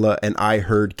Getty Villa, and I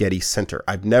heard Getty Center.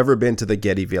 I've never been to the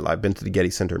Getty Villa. I've been to the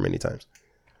Getty Center many times.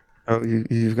 oh,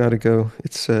 you've got to go.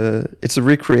 It's a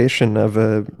recreation of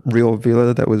a real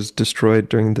villa that was destroyed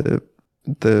during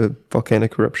the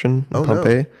volcanic eruption in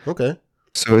Pompeii. No. Okay.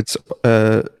 So it's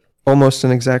almost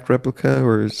an exact replica,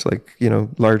 or it's like, you know,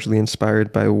 largely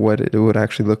inspired by what it would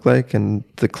actually look like, and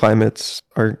the climates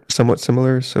are somewhat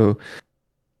similar. So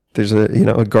there's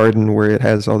a garden where it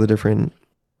has all the different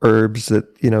herbs that,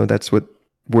 you know, that's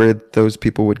where those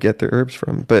people would get their herbs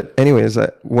from. But anyways,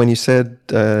 when you said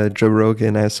Joe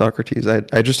Rogan as Socrates,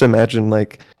 I just imagine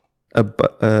like a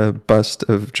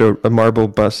marble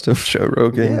bust of Joe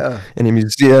Rogan in a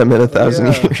museum in 1,000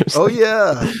 years. Oh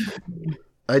yeah,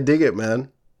 I dig it, man.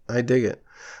 I dig it.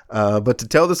 But to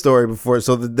tell the story before,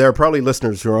 so there are probably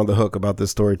listeners who are on the hook about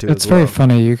this story too. It's very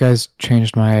funny. You guys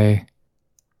changed my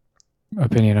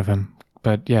opinion of him.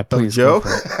 But yeah, please. Joe? Go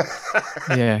for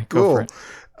it. Yeah, go Cool. for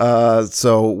it.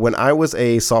 So when I was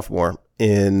a sophomore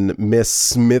in Miss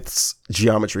Smith's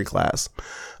geometry class,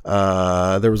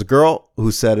 there was a girl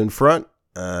who sat in front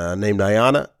named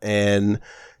Ayana, and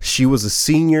she was a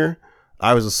senior.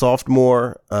 I was a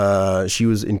sophomore. She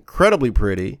was incredibly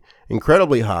pretty,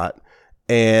 incredibly hot,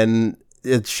 and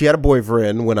she had a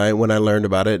boyfriend when I learned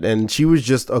about it, and she was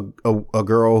just a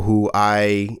girl who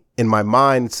I, in my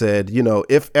mind, said, you know,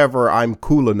 if ever I'm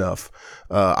cool enough,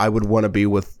 I would want to be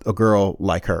with a girl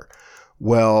like her.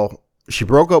 Well, she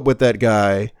broke up with that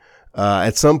guy.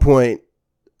 At some point,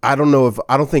 I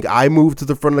don't think I moved to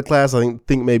the front of the class. I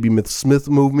think maybe Miss Smith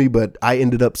moved me, but I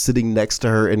ended up sitting next to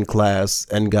her in class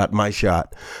and got my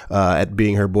shot at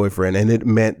being her boyfriend. And it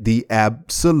meant the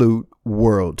absolute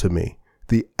world to me.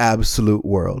 The absolute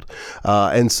world.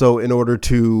 And so in order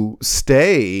to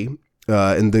stay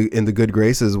in the good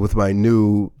graces with my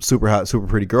new super hot, super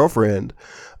pretty girlfriend,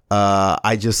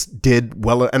 I just did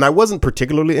well, and I wasn't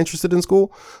particularly interested in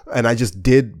school, and I just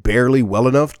did barely well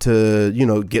enough to, you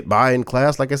know, get by in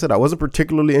class. Like I said, I wasn't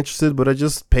particularly interested, but I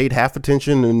just paid half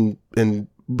attention and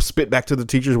spit back to the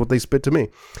teachers what they spit to me.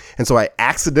 And so I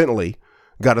accidentally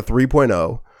got a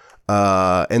 3.0.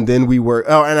 And then we were,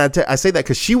 and I say that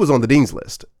because she was on the dean's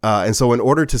list. And so in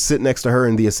order to sit next to her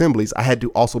in the assemblies, I had to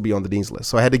also be on the dean's list.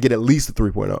 So I had to get at least a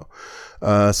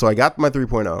 3.0. So I got my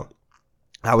 3.0.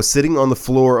 I was sitting on the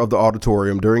floor of the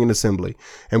auditorium during an assembly,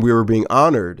 and we were being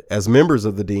honored as members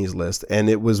of the dean's list. And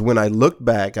it was when I looked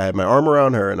back, I had my arm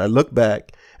around her, and I looked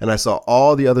back and I saw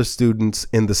all the other students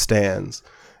in the stands,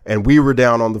 and we were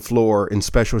down on the floor in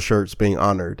special shirts being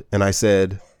honored. And I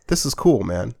said, this is cool,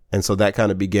 man. And so that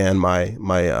kind of began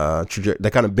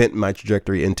that kind of bent my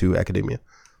trajectory into academia.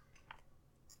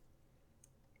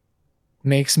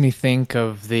 Makes me think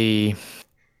of the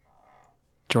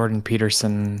Jordan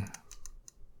Peterson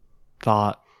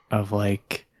thought of,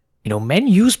 like, you know, men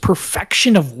use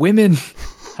perfection of women.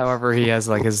 However, he has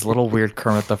like his little weird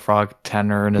Kermit the Frog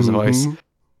tenor in his voice.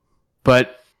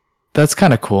 But that's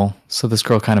kind of cool. So this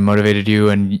girl kind of motivated you,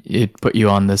 and it put you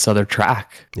on this other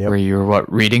track where you were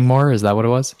reading more. Is that what it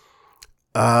was?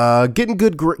 Getting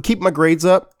good, keep my grades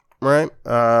up. Right.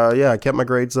 I kept my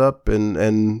grades up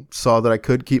and saw that I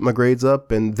could keep my grades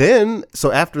up. And then,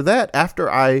 so after that, after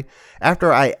I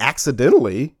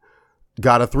accidentally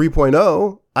got a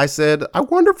 3.0, I said, I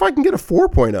wonder if I can get a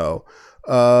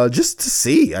 4.0, just to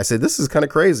see. I said, this is kind of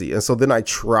crazy. And so then I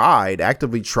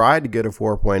actively tried to get a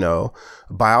 4.0.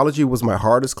 Biology was my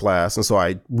hardest class. And so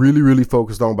I really, really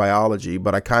focused on biology,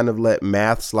 but I kind of let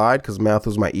math slide because math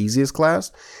was my easiest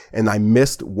class. And I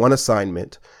missed one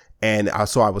assignment. And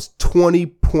so I was 20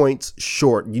 points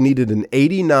short. You needed an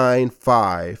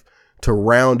 89.5 to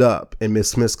round up in Miss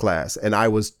Smith's class. And I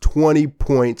was 20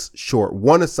 points short.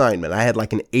 One assignment, I had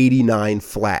like an 89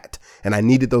 flat. And I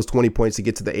needed those 20 points to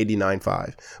get to the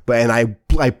 89.5. And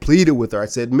I pleaded with her. I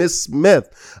said, Miss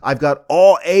Smith, I've got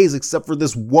all A's except for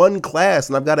this one class.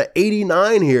 And I've got an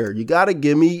 89 here. You got to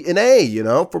give me an A,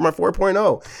 for my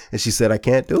 4.0. And she said, I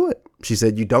can't do it. She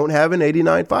said, you don't have an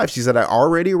 89.5. She said, I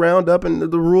already round up and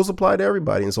the rules apply to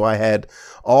everybody. And so I had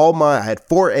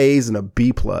 4 A's and a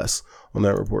B plus on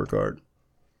that report card.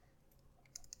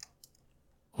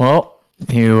 Well,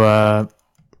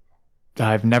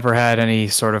 I've never had any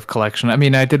sort of collection. I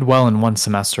mean, I did well in one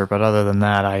semester, but other than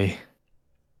that, I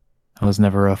was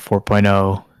never a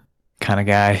 4.0 kind of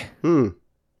guy.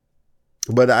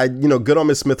 But good on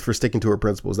Miss Smith for sticking to her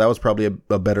principles. That was probably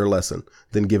a better lesson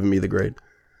than giving me the grade.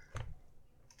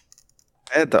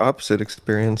 I had the opposite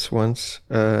experience once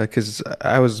because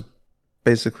I was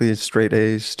basically a straight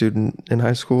A student in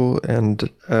high school, and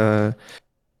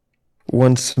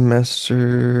one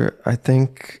semester, I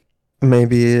think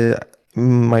maybe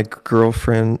my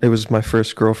girlfriend, it was my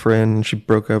first girlfriend, and she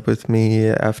broke up with me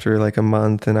after like a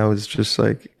month, and I was just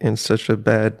like in such a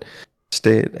bad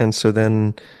state. And so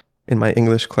then in my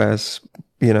English class,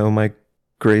 my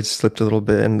grades slipped a little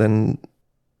bit, and then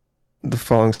the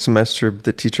following semester,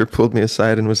 the teacher pulled me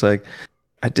aside and was like,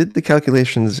 I did the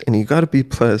calculations and you got a B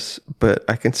plus, but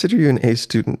I consider you an A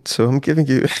student, so I'm giving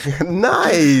you.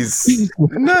 Nice.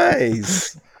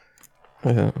 Nice.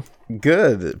 Yeah.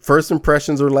 Good. First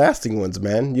impressions are lasting ones,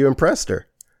 man. You impressed her.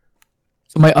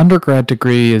 So my undergrad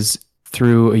degree is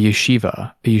through a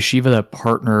yeshiva that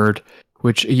partnered,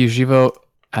 which a yeshiva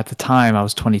at the time, I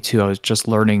was 22, I was just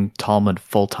learning Talmud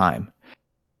full time.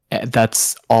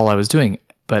 That's all I was doing.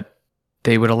 But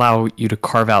they would allow you to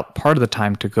carve out part of the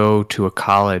time to go to a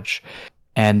college,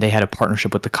 and they had a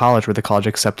partnership with the college where the college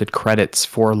accepted credits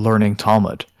for learning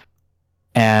Talmud.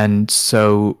 And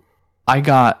so I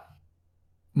got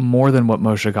more than what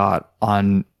Moshe got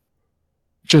on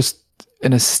just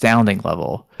an astounding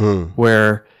level,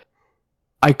 where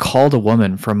I called a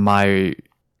woman from my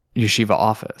yeshiva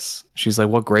office. She's like,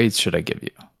 what grades should I give you?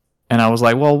 And I was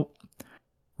like, well,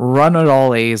 run it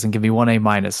all A's and give me 1 A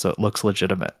minus so it looks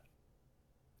legitimate.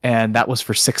 And that was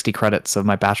for 60 credits of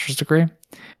my bachelor's degree.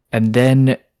 And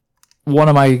then one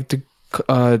of my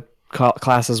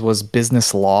classes was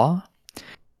business law.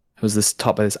 It was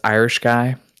taught by this Irish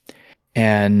guy.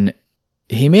 And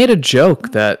he made a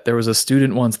joke that there was a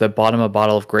student once that bought him a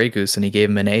bottle of Grey Goose, and he gave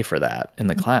him an A for that in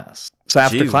the class. So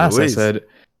after class, Louise.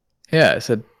 I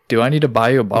said, do I need to buy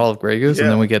you a bottle of Grey Goose? Yeah.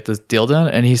 And then we get this deal done.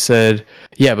 And he said,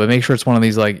 yeah, but make sure it's one of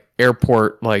these like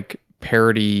airport, like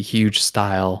parody, huge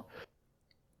style.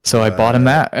 So I bought him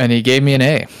that, and he gave me an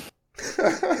A.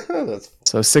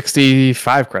 So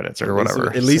 65 credits or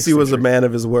whatever. At least he was a man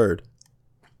of his word.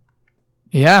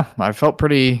 Yeah, I felt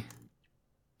pretty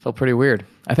weird.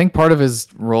 I think part of his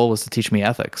role was to teach me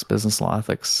ethics, business law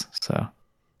ethics. So,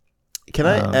 can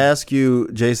I ask you,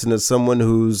 Jason, as someone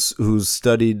who's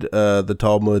studied the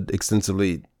Talmud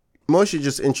extensively, Moshe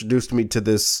just introduced me to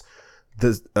the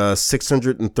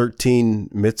 613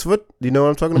 mitzvot. Do you know what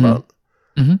I'm talking about?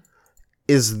 Mm-hmm.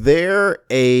 Is there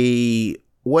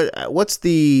what's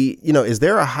the, is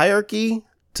there a hierarchy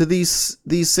to these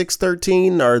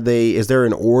 613? Is there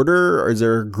an order, or is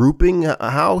there a grouping?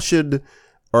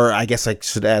 Or I guess I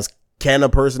should ask, can a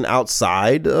person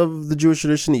outside of the Jewish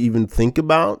tradition even think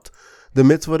about the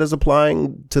mitzvah as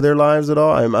applying to their lives at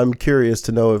all? I'm curious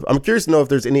to know if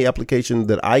there's any application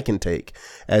that I can take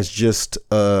as just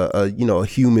a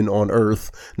human on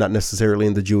earth, not necessarily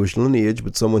in the Jewish lineage,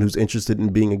 but someone who's interested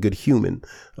in being a good human.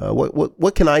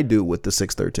 What can I do with the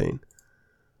 613?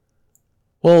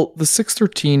 Well, the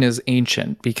 613 is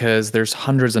ancient because there's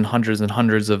hundreds and hundreds and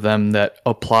hundreds of them that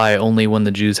apply only when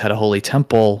the Jews had a holy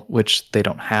temple, which they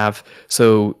don't have.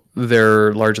 So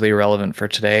they're largely irrelevant for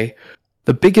today.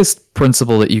 The biggest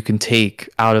principle that you can take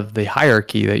out of the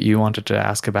hierarchy that you wanted to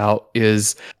ask about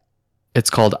is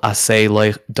it's called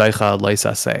aseh daicha leis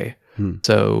aseh.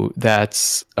 So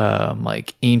that's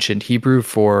like ancient Hebrew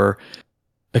for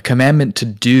a commandment to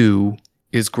do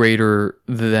is greater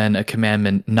than a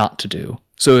commandment not to do.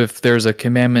 So if there's a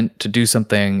commandment to do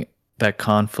something that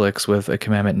conflicts with a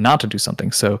commandment not to do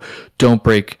something, so don't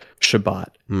break Shabbat,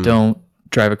 don't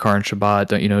drive a car in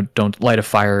Shabbat, don't light a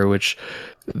fire, which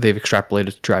they've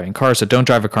extrapolated to driving cars. So don't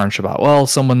drive a car in Shabbat. Well,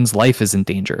 someone's life is in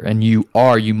danger, and you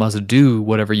must do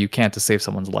whatever you can to save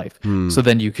someone's life. So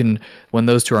then you can, when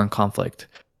those two are in conflict.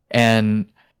 And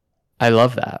I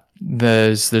love that.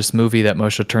 There's this movie that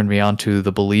Moshe turned me on to,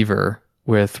 The Believer,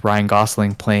 with Ryan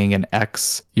Gosling playing an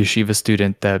ex-yeshiva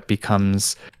student that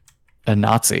becomes a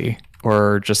Nazi,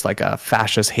 or just like a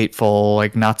fascist, hateful,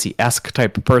 like Nazi-esque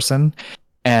type of person.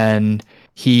 And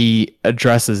he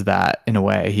addresses that in a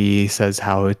way. He says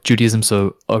how Judaism's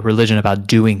a religion about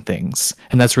doing things.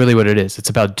 And that's really what it is. It's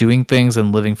about doing things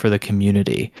and living for the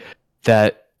community.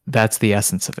 That's the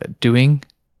essence of it. Doing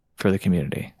for the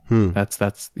community.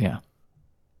 That's yeah.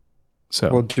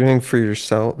 So, well, doing for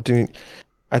yourself,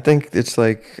 I think it's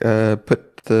like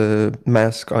put the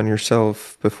mask on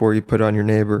yourself before you put on your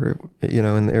neighbor,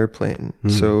 in the airplane.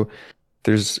 So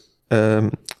there's,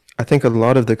 I think a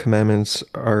lot of the commandments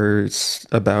are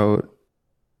about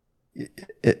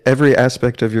every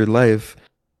aspect of your life,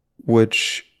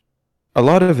 which a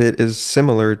lot of it is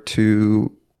similar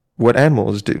to what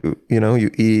animals do.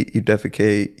 You eat, you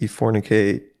defecate, you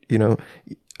fornicate.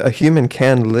 A human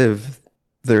can live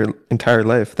their entire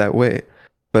life that way,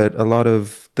 but a lot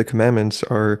of the commandments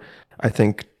are, I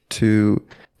think,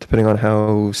 depending on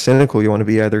how cynical you want to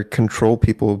be, either control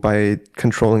people by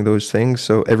controlling those things.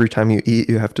 So every time you eat,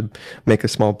 you have to make a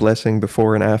small blessing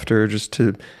before and after, just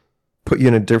to put you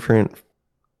in a different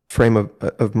frame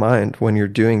of mind when you're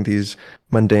doing these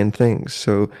mundane things.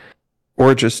 So,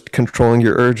 or just controlling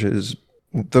your urges,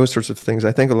 those sorts of things.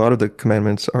 I think a lot of the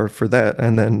commandments are for that.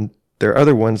 And then there are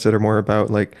other ones that are more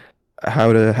about like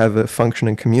how to have a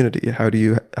functioning community. How do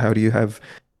you have,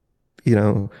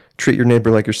 treat your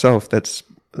neighbor like yourself. That's,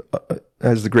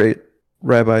 as the great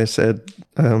rabbi said,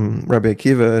 Rabbi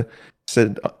Akiva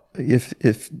said, if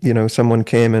someone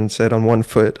came and said, on one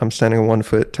foot, I'm standing on one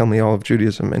foot, tell me all of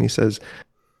Judaism. And he says,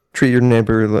 treat your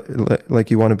neighbor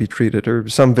like you want to be treated, or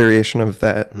some variation of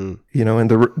that, and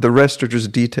the rest are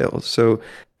just details. So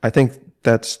I think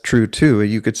that's true too.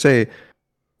 You could say,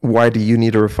 why do you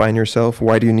need to refine yourself?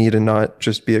 Why do you need to not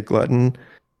just be a glutton?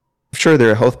 Sure,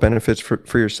 there are health benefits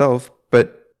for yourself,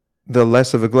 but the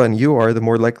less of a glutton you are, the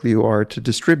more likely you are to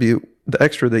distribute the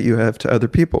extra that you have to other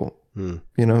people.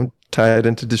 Tie it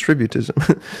into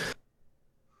distributism.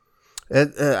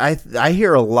 I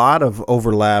hear a lot of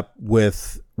overlap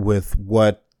with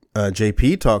what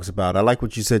JP talks about. I like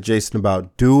what you said, Jason,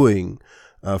 about doing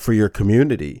for your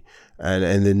community.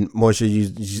 And then Moshe,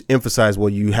 you emphasize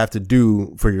what you have to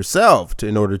do for yourself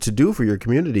in order to do for your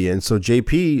community. And so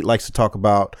JP likes to talk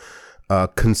about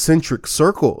concentric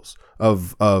circles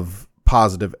of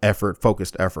positive effort,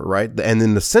 focused effort, right? And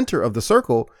then the center of the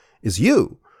circle is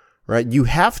you, right? You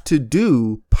have to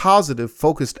do positive,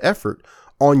 focused effort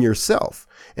on yourself.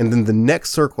 And then the next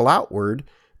circle outward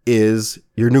is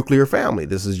your nuclear family.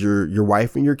 This is your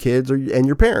wife and your kids and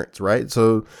your parents, right?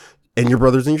 So, and your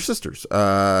brothers and your sisters.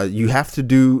 You have to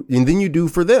do, and then you do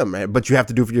for them, but you have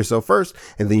to do for yourself first,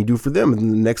 and then you do for them. And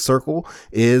then the next circle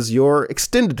is your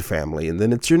extended family, and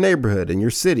then it's your neighborhood and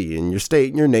your city and your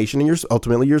state and your nation and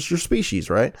ultimately your species,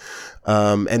 right?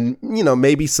 And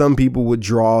maybe some people would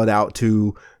draw it out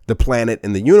to the planet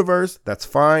and the universe. That's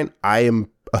fine. I am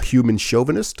a human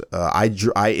chauvinist.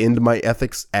 I end my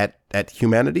ethics at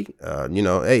humanity.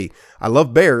 Hey, I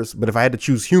love bears, but if I had to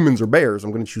choose humans or bears,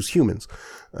 I'm going to choose humans.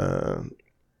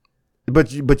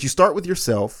 But you start with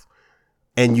yourself,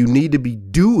 and you need to be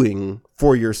doing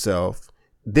for yourself.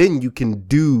 Then you can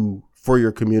do for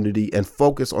your community and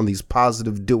focus on these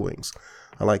positive doings.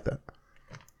 I like that.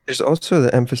 There's also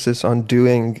the emphasis on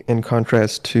doing in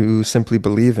contrast to simply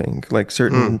believing. Like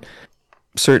certain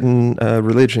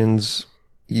religions,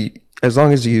 as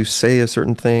long as you say a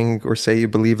certain thing or say you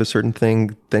believe a certain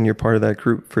thing, then you're part of that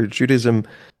group. For Judaism,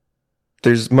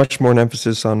 there's much more an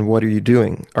emphasis on what are you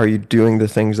doing? Are you doing the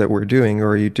things that we're doing, or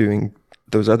are you doing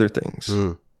those other things?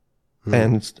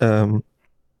 And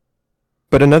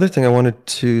but another thing I wanted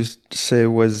to say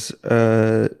was,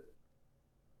 because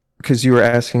you were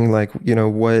asking, like,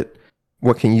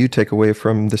 what can you take away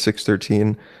from the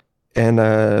 613?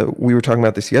 And we were talking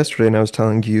about this yesterday, and I was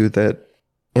telling you that,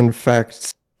 in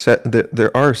fact,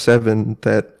 there are 7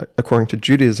 that, according to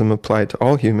Judaism, apply to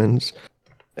all humans.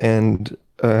 And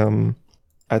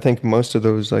I think most of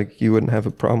those, like, you wouldn't have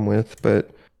a problem with,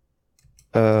 but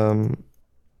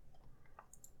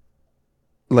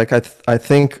like I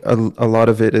think a lot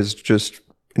of it is just,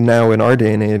 now in our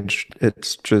day and age,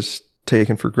 it's just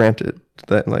taken for granted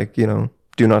that, like, do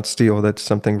not steal. That's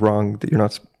something wrong. That you're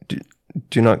not,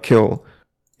 do not kill.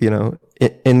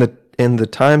 In the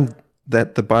time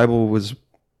that the Bible was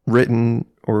written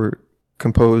or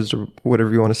composed, or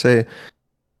whatever you want to say,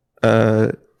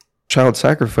 child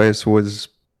sacrifice was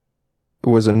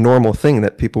a normal thing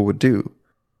that people would do.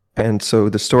 And so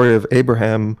the story of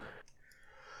Abraham,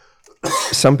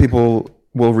 some people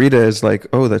will read it as like,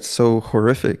 oh, that's so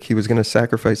horrific. He was going to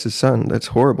sacrifice his son. That's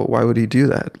horrible. Why would he do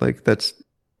that? Like, that's,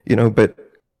 but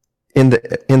in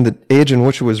the age in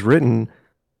which it was written,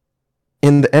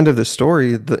 in the end of the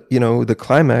story, the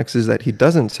climax is that he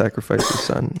doesn't sacrifice his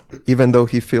son, even though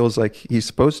he feels like he's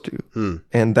supposed to.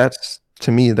 And that's,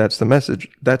 to me, that's the message.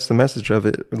 That's the message of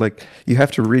it. Like, you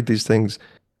have to read these things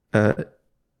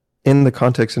in the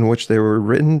context in which they were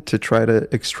written to try to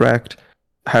extract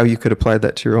how you could apply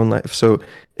that to your own life. So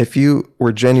if you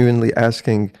were genuinely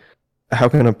asking, how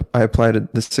can I apply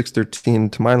the 613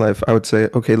 to my life? I would say,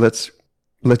 okay, let's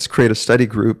create a study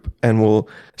group and we'll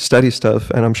study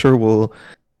stuff. And I'm sure we'll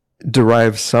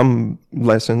derive some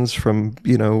lessons from,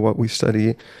 what we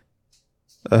study.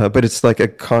 But it's like a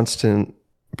constant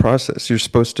process. You're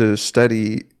supposed to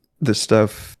study this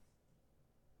stuff,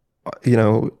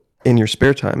 in your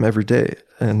spare time every day.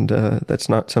 And that's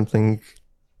not something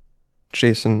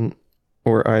Jason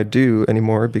or I do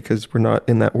anymore because we're not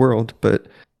in that world. But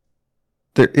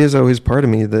there is always part of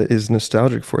me that is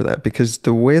nostalgic for that, because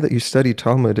the way that you study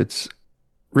Talmud, it's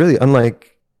really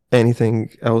unlike anything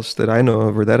else that I know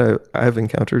of or that I've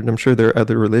encountered. And I'm sure there are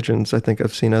other religions. I think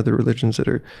I've seen other religions that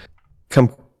are come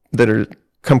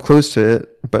close to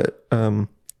it, but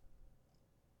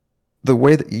the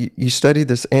way that you study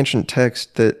this ancient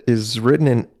text that is written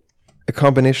in a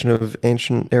combination of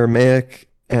ancient Aramaic,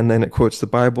 and then it quotes the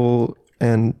Bible,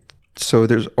 and so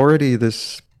there's already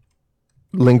this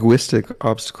linguistic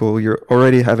obstacle. You're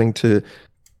already having to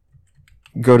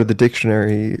go to the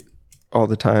dictionary all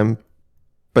the time,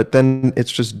 but then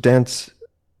it's just dense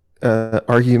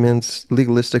arguments,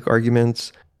 legalistic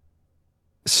arguments,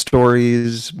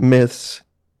 stories, myths.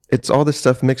 It's all this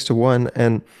stuff mixed to one,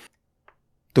 and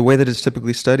the way that it's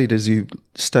typically studied is you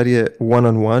study it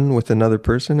one-on-one with another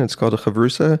person. It's called a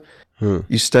chavrusa.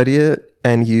 You study it,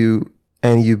 and you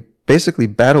basically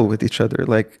battle with each other.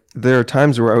 Like, there are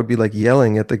times where I would be like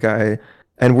yelling at the guy,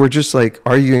 and we're just like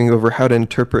arguing over how to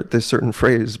interpret this certain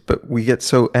phrase, but we get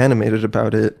so animated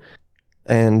about it.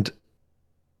 And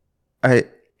I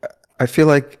feel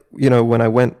like, when I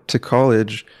went to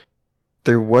college,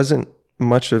 there wasn't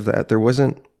much of that. There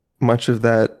wasn't much of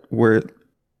that where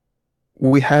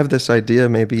we have this idea,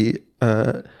 maybe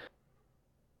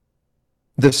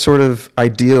this sort of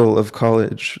ideal of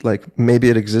college, like maybe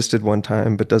it existed one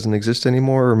time but doesn't exist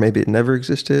anymore, or maybe it never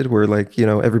existed, where like,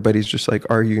 everybody's just like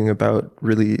arguing about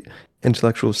really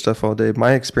intellectual stuff all day.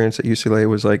 My experience at UCLA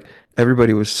was like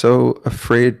everybody was so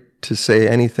afraid to say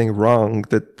anything wrong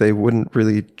that they wouldn't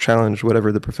really challenge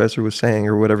whatever the professor was saying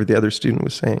or whatever the other student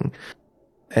was saying.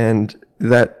 And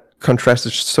that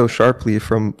contrasted so sharply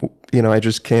from, I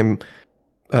just came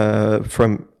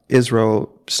from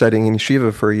Israel studying in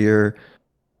yeshiva for a year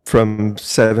from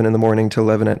 7 a.m. to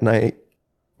 11 at night.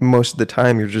 Most of the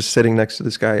time you're just sitting next to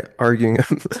this guy arguing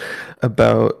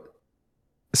about,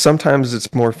 sometimes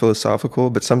it's more philosophical,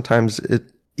 but sometimes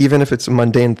even if it's a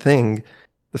mundane thing,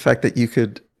 the fact that you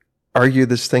could argue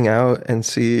this thing out and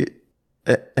see,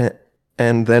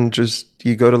 and then just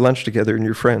you go to lunch together and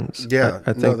you're friends. Yeah,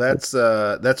 I think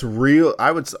that's real.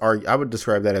 I would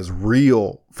describe that as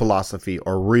real philosophy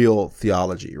or real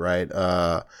theology, right?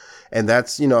 And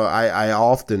that's, I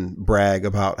often brag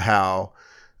about how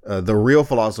the real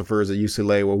philosophers at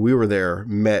UCLA, when we were there,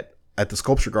 met at the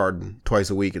Sculpture Garden twice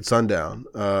a week at sundown.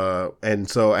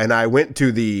 And I went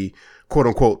to the quote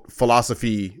unquote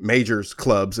philosophy majors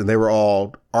clubs, and they were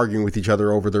all arguing with each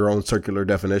other over their own circular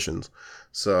definitions.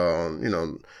 So,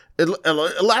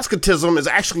 Elascotism is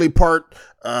actually part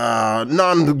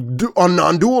non-dual,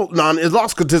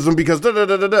 non-elascotism because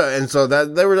da-da-da-da-da. And so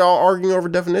that they were all arguing over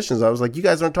definitions. I was like, you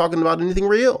guys aren't talking about anything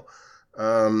real.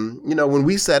 When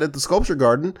we sat at the Sculpture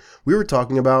Garden, we were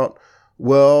talking about,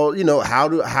 well,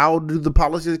 how do the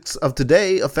politics of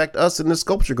today affect us in the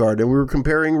Sculpture Garden? We were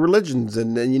comparing religions,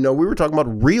 and we were talking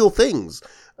about real things.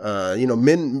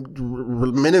 Men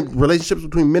relationships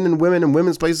between men and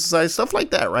women's place in society, stuff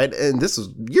like that, right? And this is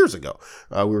years ago.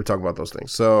 We were talking about those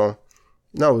things. So,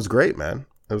 no, it was great, man.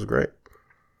 It was great.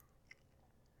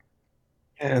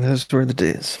 Yeah, those were the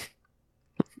days.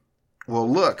 Well,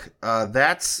 look,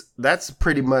 that's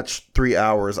pretty much 3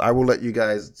 hours. I will let you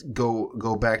guys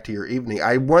go back to your evening.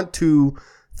 I want to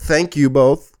thank you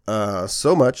both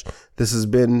so much. This has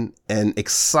been an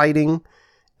exciting,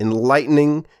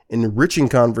 enlightening, enriching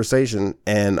conversation,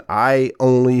 and I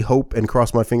only hope and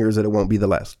cross my fingers that it won't be the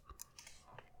last.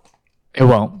 It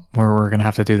won't. We're going to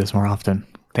have to do this more often.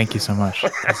 Thank you so much.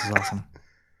 This is awesome.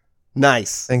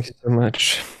 Nice. Thank you so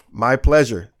much. My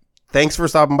pleasure. Thanks for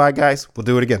stopping by, guys. We'll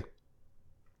do it again.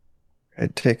 All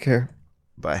right, take care.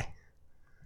 Bye.